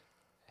 is-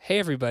 Hey,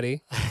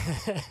 everybody.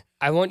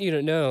 I want you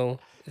to know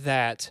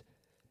that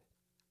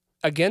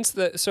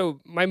so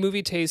my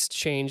movie taste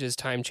change as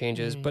time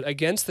changes, Mhm. but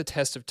against the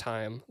test of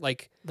time,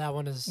 like That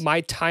one is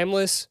my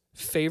timeless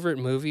favorite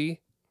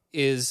movie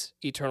is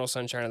Eternal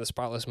Sunshine of the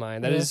Spotless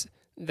Mind. Yeah.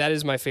 That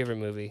is my favorite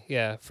movie.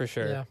 Yeah, for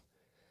sure. yeah,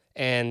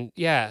 And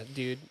yeah,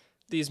 dude,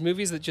 these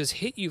movies that just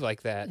hit you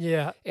like that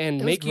yeah. and It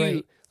was make you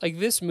great. like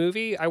this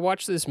movie. I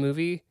watched this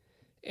movie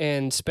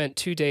and spent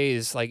 2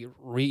 days like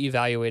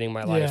reevaluating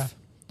my life.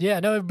 Yeah,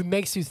 no, it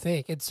makes you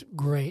think. It's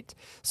great.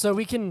 So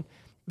we can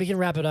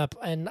wrap it up.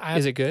 And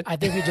Is it good? I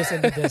think we just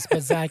ended this.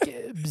 But Zach,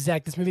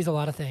 this movie's a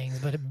lot of things,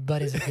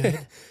 but is it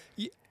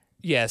good?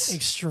 Yes.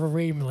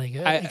 Extremely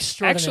good.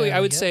 Actually,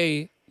 I would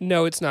say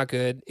no, it's not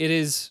good. It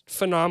is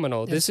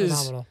phenomenal. It's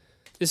phenomenal.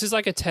 This is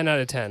like a 10 out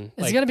of 10.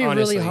 It's like, going to be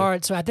honestly. really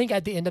hard. So I think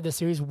at the end of the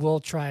series, we'll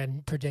try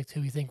and predict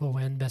who we think will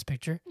win Best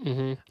Picture.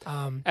 Mhm.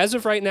 As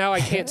of right now,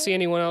 I can't see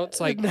anyone else.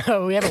 Like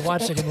no, we haven't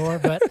watched anymore,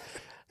 but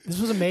this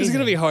was amazing. it's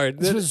gonna be hard.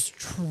 This was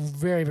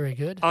very, very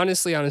good.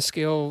 Honestly, on a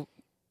scale,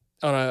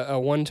 on a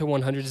 1 to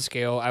 100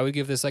 scale, I would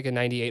give this like a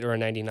 98 or a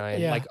 99.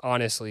 Yeah. Like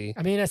honestly,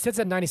 I mean, it sits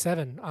at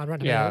 97 on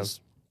Rotten Yeah.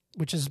 Tomatoes,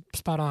 which is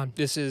spot on.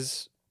 this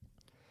is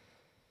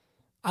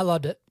I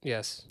loved it.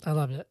 yes. I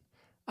loved it.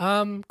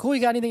 Cool.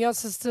 You got anything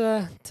else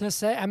to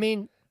say? I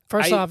mean,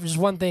 first I- off, just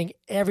one thing.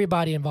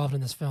 Everybody involved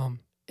in this film,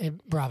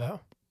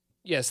 bravo.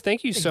 Yes,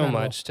 thank you so Incredible.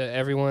 much to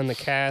everyone, the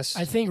cast.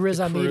 I think Riz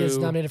The Ahmed is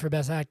crew. nominated for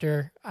Best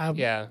Actor.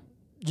 Yeah.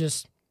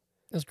 Just,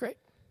 it was great.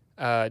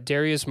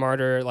 Darius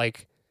Martyr,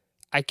 like,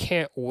 I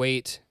can't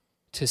wait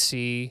to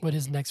see What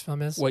his next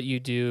film is. what you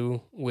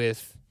do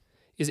with.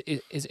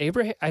 Is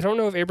Abraham? I don't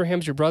know if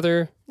Abraham's your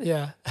brother.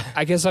 Yeah.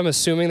 I guess I'm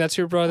assuming that's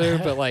your brother,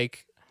 but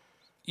like,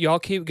 y'all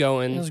keep It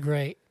going. was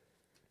great.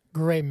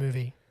 Great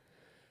movie.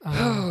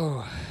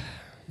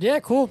 Yeah,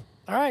 cool.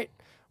 All right.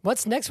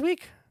 What's next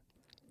week?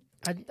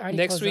 I already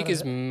Next closed week out of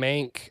is it.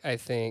 Mank, I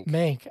think.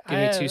 Mank. Give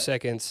me 2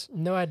 seconds.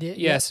 No idea.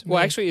 Yes. Yeah,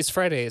 Well, Mank. actually, it's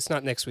Friday. It's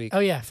not next week. Oh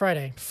yeah,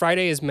 Friday.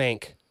 Friday is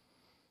Mank.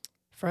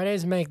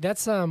 Friday's Mank.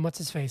 That's what's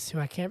his face? Who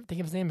I can't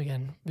think of his name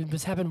again.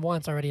 This happened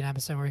once already in an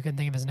episode where he couldn't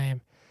think of his name.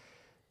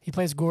 He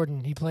plays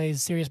Gordon. He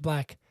plays Sirius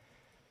Black.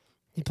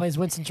 He plays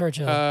Winston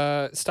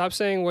Churchill. Stop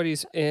saying what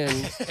he's in,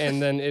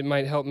 and then it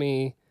might help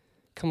me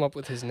come up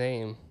with his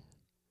name.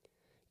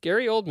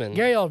 Gary Oldman.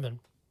 Gary Oldman.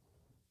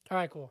 All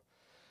right, cool.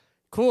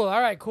 Cool.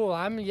 All right, cool.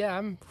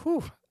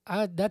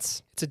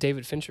 That's It's a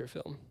David Fincher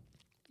film.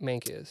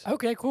 Mank is.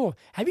 okay. Cool.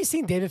 Have you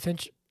seen David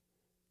Finch?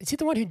 Is he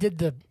the one who did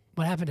the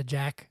What Happened to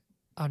Jack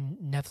on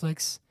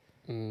Netflix?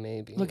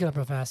 Maybe. Look it up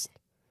real fast.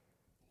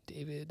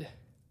 David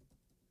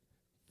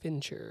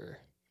Fincher.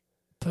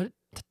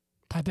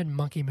 Type in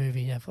monkey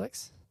movie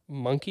Netflix.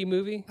 Monkey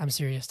movie? I'm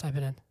serious. Type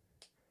it in.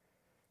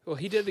 Well,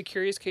 he did The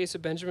Curious Case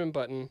of Benjamin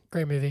Button.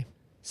 Great movie.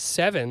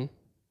 7.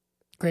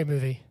 Great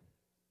movie.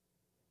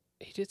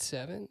 He did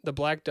 7? The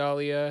Black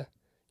Dahlia.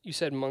 You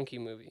said monkey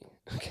movie.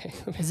 Okay.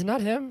 Is it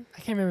not him?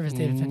 I can't remember if it's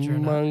David Fincher or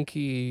not.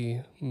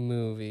 Monkey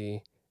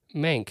movie.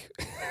 Mank.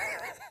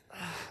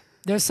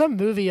 There's some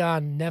movie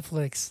on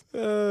Netflix.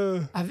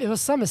 It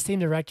was some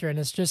esteemed director, and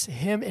it's just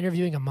him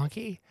interviewing a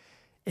monkey.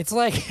 It's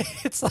like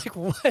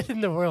what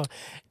in the world?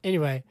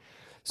 Anyway,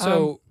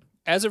 So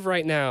as of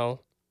right now,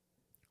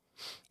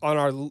 on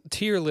our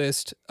tier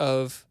list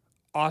of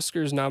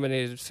Oscars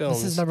nominated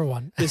films, This is number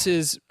one. this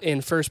is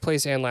in first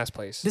place and last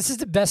place. This is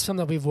the best film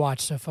that we've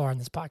watched so far in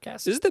this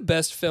podcast. This is the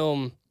best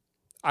film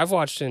I've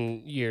watched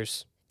in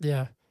years.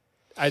 Yeah,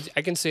 I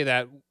can say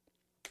that.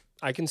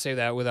 I can say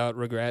that without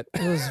regret.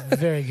 it was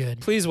very good.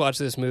 Please watch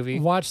this movie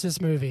Watch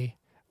this movie.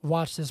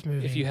 Watch this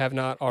movie. if you have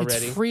not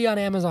already. It's free on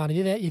Amazon.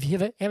 If you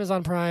have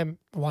Amazon Prime,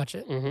 watch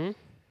it. Mm-hmm.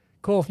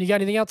 Cool. You got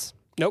anything else?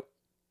 Nope.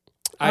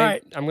 All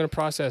right. I'm going to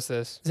process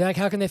this. Zach,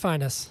 how can they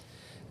find us?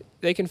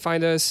 They can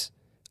find us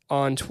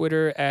on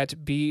Twitter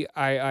at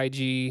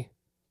BIIG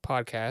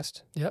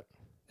Podcast. Yep.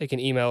 They can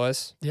email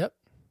us Yep.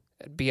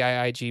 at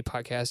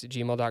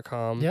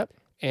biigpodcast@gmail.com. Yep.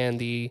 And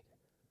the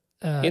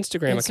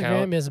Instagram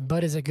account. Instagram is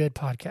But Is It Good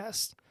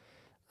Podcast.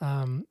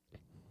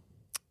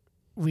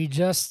 We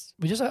just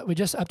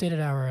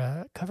updated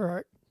our cover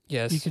art.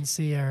 Yes. You can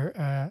see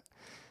our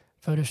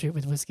photo shoot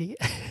with whiskey.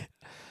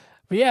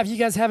 But yeah, if you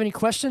guys have any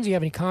questions, you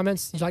have any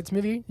comments, did you like this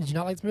movie? Did you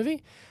not like this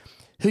movie?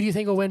 Who do you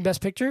think will win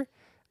Best Picture?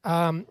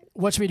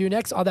 What should we do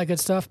next? All that good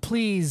stuff.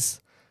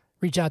 Please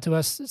reach out to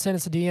us. Send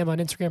us a DM on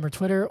Instagram or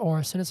Twitter,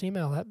 or send us an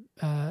email at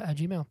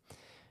Gmail,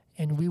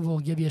 and we will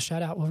give you a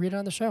shout out. We'll read it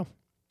on the show.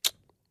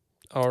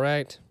 All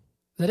right. Is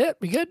that it?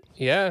 We good?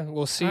 Yeah,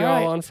 we'll see All y'all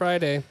right. on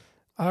Friday.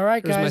 All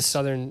right, There's guys.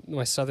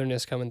 my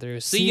southernness coming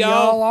through. See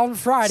y'all on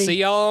Friday. See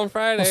y'all on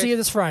Friday. We'll see you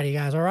this Friday,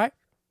 guys. All right.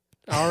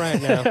 All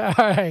right now.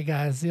 All right,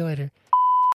 guys. See you later.